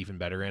this is even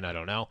better in, I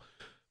don't know.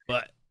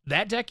 But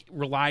that deck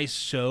relies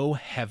so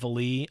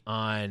heavily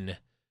on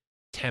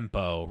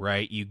tempo,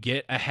 right? You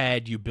get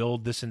ahead, you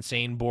build this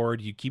insane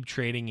board, you keep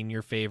trading in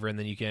your favor, and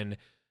then you can,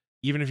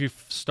 even if you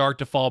start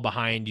to fall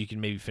behind, you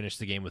can maybe finish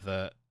the game with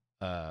a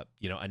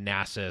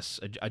Nasus,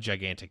 a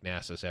gigantic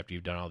Nasus after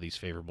you've done all these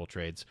favorable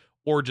trades,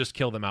 or just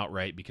kill them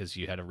outright because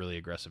you had a really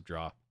aggressive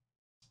draw.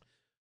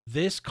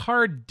 This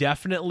card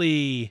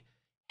definitely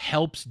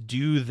helps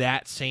do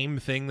that same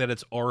thing that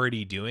it's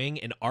already doing,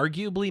 and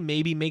arguably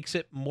maybe makes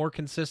it more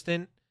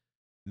consistent,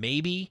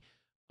 maybe.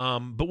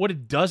 But what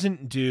it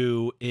doesn't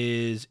do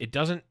is it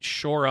doesn't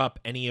shore up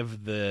any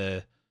of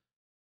the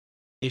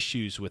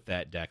issues with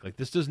that deck. Like,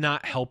 this does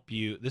not help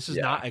you. This is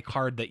not a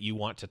card that you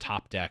want to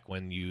top deck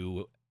when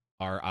you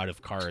are out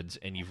of cards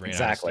and you've ran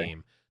out of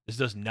steam. This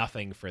does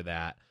nothing for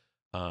that.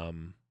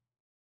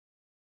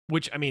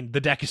 Which, I mean,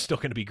 the deck is still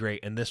going to be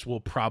great, and this will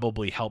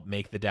probably help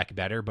make the deck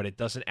better, but it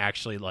doesn't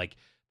actually, like,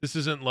 this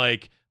isn't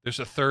like there's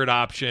a third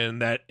option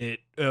that it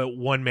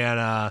 1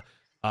 mana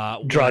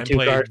draw 2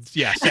 cards.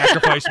 Yeah,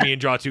 sacrifice me and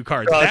draw 2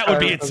 cards. That would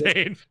be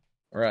insane.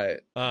 Right.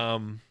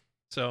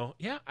 So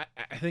yeah,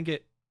 I think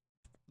it,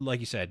 like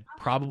you said,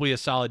 probably a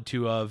solid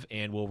 2-of,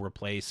 and will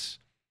replace,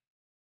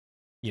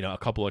 you know, a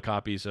couple of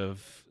copies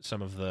of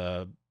some of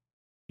the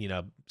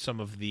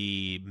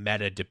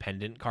meta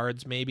dependent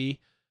cards maybe.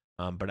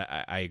 But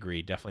I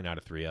agree, definitely not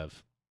a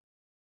 3-of.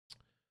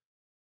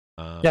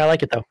 Yeah, I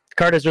like it though. The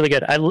card is really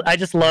good. I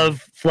just love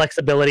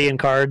flexibility in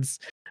cards.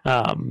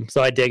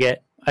 So I dig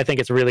it. I think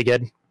it's a really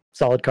good,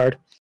 solid card.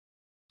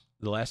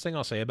 The last thing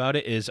I'll say about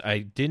it is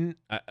I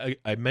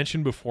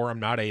mentioned before I'm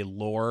not a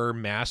lore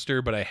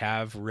master, but I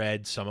have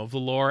read some of the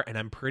lore, and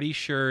I'm pretty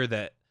sure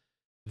that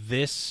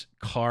this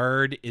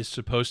card is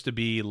supposed to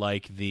be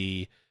like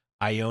the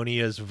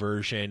Ionia's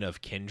version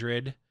of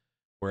Kindred,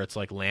 where it's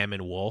like Lamb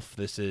and Wolf.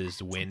 This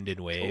is Wind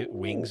and Wave,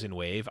 Wings and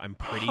Wave. I'm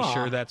pretty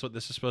sure that's what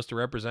this is supposed to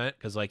represent,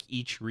 because like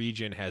each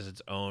region has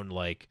its own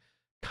like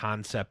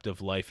concept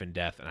of life and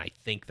death, and I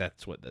think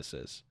that's what this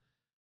is.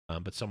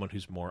 But someone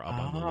who's more up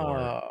on the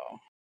lore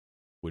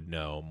would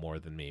know more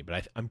than me.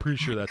 But I'm pretty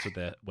sure that's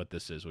what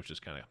this is, which is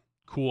kind of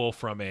cool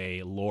from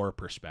a lore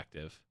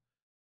perspective.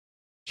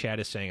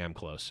 Chad is saying I'm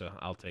close, so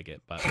I'll take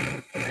it. But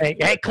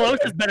hey, close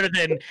is better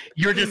than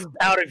you're just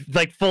out of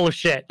like full of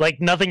shit.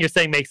 Like nothing you're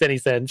saying makes any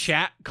sense.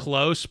 Chat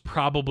close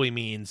probably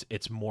means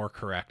it's more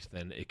correct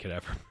than it could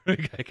ever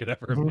I could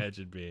ever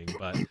imagine being.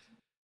 But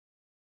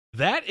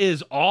that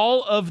is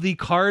all of the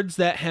cards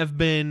that have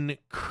been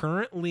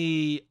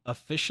currently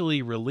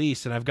officially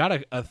released, and I've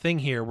got a thing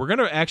here. We're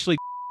gonna actually,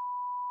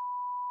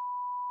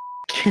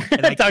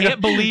 and I can't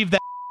believe that.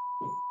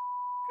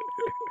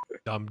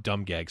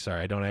 Dumb gag. Sorry,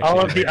 I don't actually.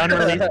 All of the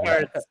unreleased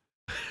cards.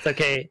 It's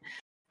okay.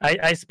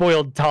 I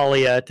spoiled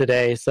Talia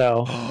today,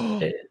 so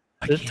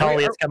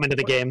Talia's coming to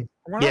the game.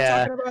 We're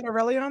not talking about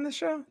Aurelia on this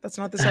show? That's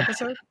not this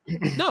episode?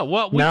 No,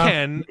 well, we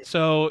can.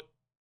 So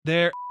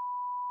there.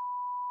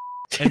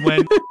 And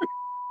when.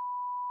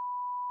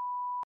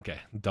 Okay,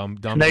 dumb.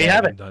 There you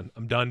have it.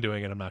 I'm done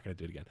doing it. I'm not going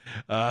to do it again.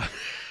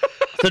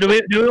 So do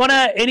we want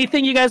to?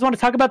 Anything you guys want to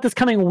talk about this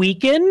coming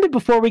weekend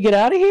before we get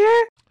out of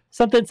here?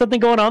 Something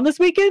going on this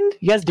weekend?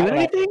 You guys doing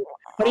anything?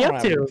 What are you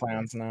up to?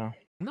 Plans now.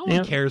 No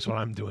one cares what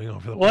I'm doing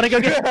over the weekend. Want to go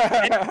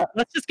get?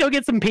 Let's just go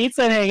get some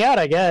pizza and hang out.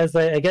 I guess.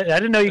 I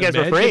didn't know you guys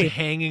were free.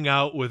 Hanging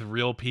out with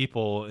real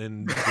people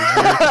in the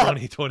year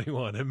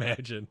 2021.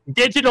 Imagine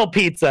digital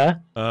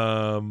pizza.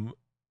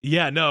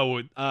 Yeah,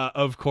 no.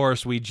 Of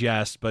course we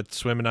jest, but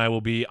Swim and I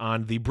will be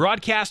on the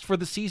broadcast for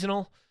the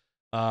seasonal,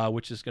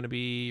 which is going to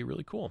be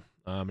really cool.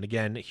 And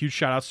again, huge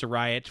shout outs to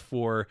Riot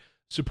for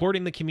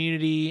supporting the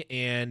community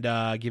and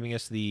giving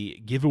us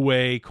the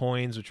giveaway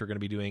coins, which we're going to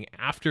be doing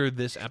after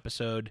this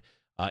episode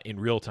in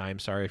real time.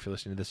 Sorry if you're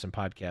listening to this in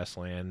podcast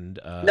land.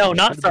 No,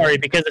 not sorry,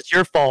 because it's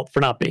your fault for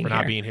not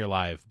being here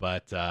live.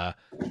 But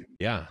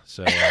yeah,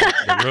 so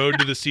the road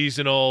to the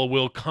seasonal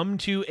will come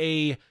to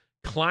a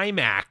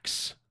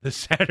climax this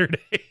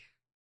Saturday.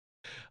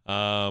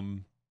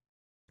 So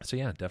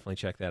yeah, definitely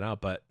check that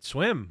out. But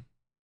Swim,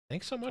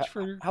 thanks so much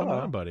for coming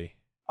on, buddy.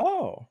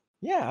 Oh,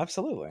 yeah,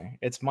 absolutely.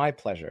 It's my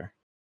pleasure.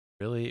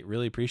 Really,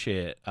 really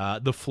appreciate it.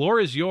 The floor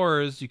is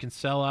yours. You can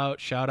sell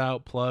out, shout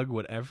out, plug,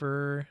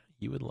 whatever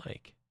you would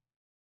like.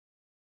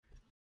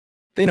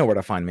 They know where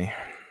to find me.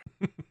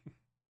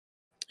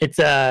 It's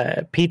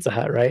Pizza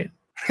Hut, right?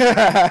 Oh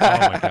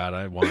my God,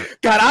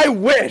 I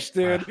wish,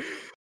 dude.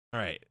 All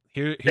right,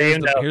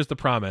 here's the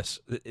promise.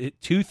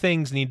 Two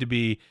things need to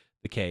be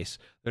the case.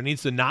 There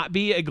needs to not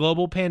be a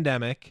global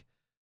pandemic,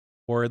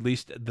 or at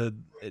least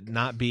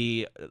not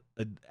be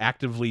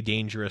actively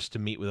dangerous to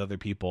meet with other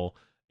people.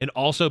 And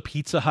also,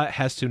 Pizza Hut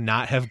has to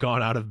not have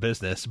gone out of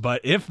business.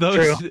 But if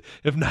neither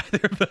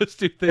of those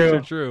two things are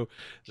true,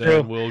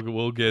 then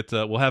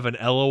we'll have an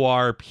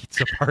LOR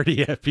pizza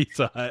party at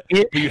Pizza Hut.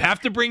 But you have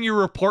to bring your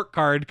report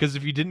card, because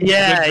if you didn't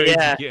get good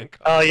grades, you can't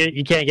come. Oh,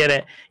 you can't get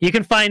it. You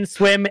can find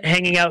Swim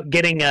hanging out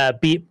getting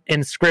beat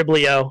in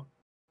Scriblio,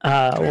 in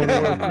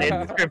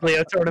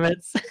Scriblio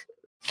tournaments.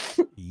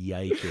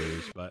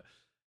 Yikers! But.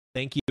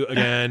 Thank you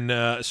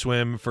again,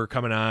 Swim, for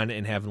coming on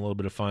and having a little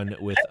bit of fun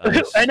with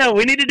us. I know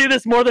we need to do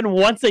this more than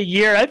once a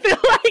year. I feel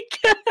like.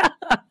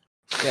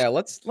 Yeah,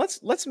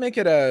 let's make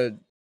it a.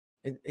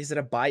 Is it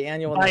a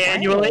biannual?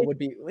 Biannually would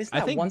be.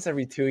 Isn't that once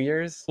every 2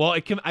 years? Well,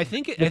 it can. I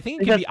think it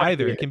can be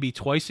either. It can be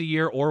twice a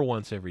year or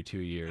once every 2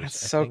 years. That's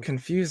so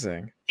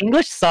confusing.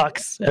 English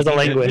sucks as a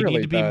language. You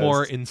need to be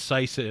more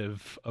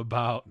incisive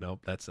about. Nope,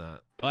 that's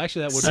not. Well,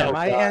 actually, that would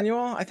semi-annual.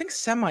 I think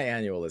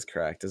semi-annual is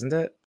correct, isn't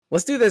it?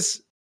 Let's do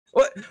this.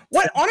 What?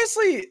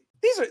 Honestly,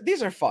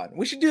 these are fun.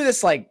 We should do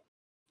this like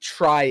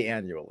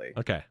tri-annually.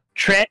 Okay.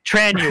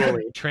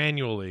 Trannually.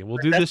 Trannually. We'll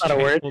do this.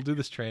 We'll do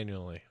this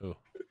trannually. Ooh,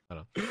 I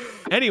don't know.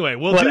 Anyway,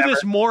 we'll do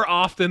this more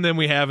often than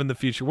we have in the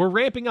future. We're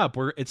ramping up.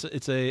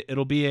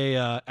 It'll be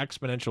a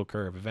exponential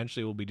curve.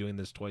 Eventually, we'll be doing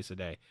this twice a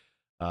day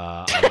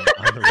on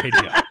the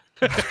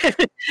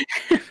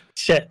radio.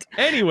 Shit.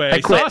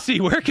 Anyway, Saucy,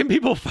 where can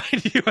people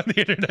find you on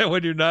the internet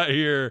when you're not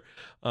here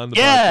on the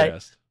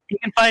podcast? You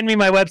can find me.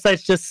 My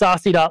website's just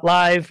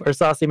saucy.live or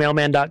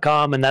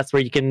saucymailman.com, and that's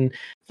where you can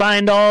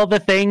find all the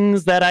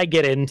things that I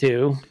get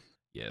into.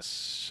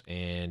 Yes,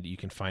 and you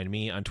can find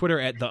me on Twitter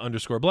at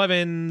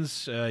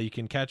 @the_Blevins. You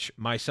can catch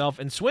myself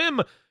and Swim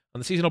on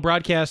the seasonal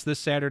broadcast this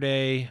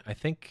Saturday. I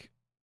think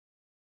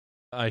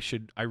I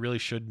really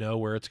should know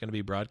where it's going to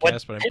be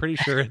broadcast, but I'm pretty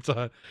sure it's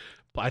on.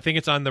 I think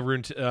it's on the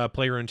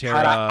Play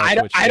Runeterra.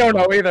 I don't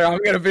know either. I'm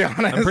going to be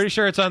honest. I'm pretty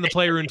sure it's on the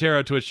Play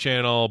Runeterra Twitch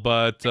channel,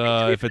 but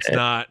if it's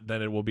not,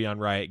 then it will be on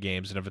Riot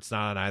Games. And if it's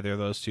not on either of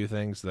those two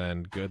things,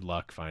 then good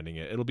luck finding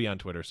it. It'll be on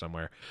Twitter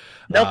somewhere.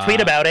 They'll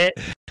tweet about it.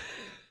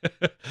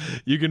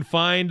 You can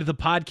find the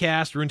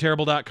podcast,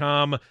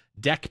 runeterrible.com,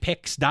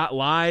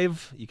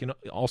 deckpicks.live. You can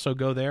also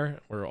go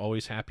there. We're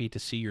always happy to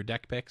see your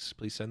deck picks.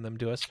 Please send them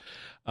to us.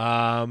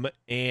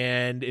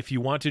 And if you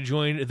want to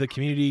join the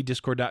community,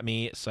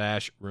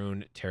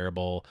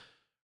 discord.me/runeterrible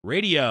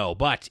radio.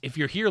 But if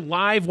you're here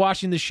live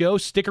watching the show,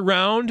 stick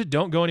around.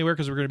 Don't go anywhere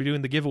because we're going to be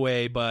doing the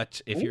giveaway.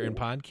 But if you're in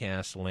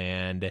podcast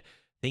land,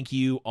 thank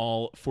you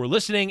all for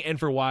listening and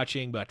for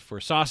watching. But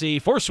for Saucy,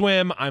 for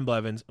Swim, I'm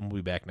Blevins, and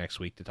we'll be back next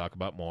week to talk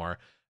about more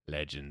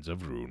Legends of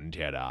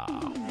Runeterra.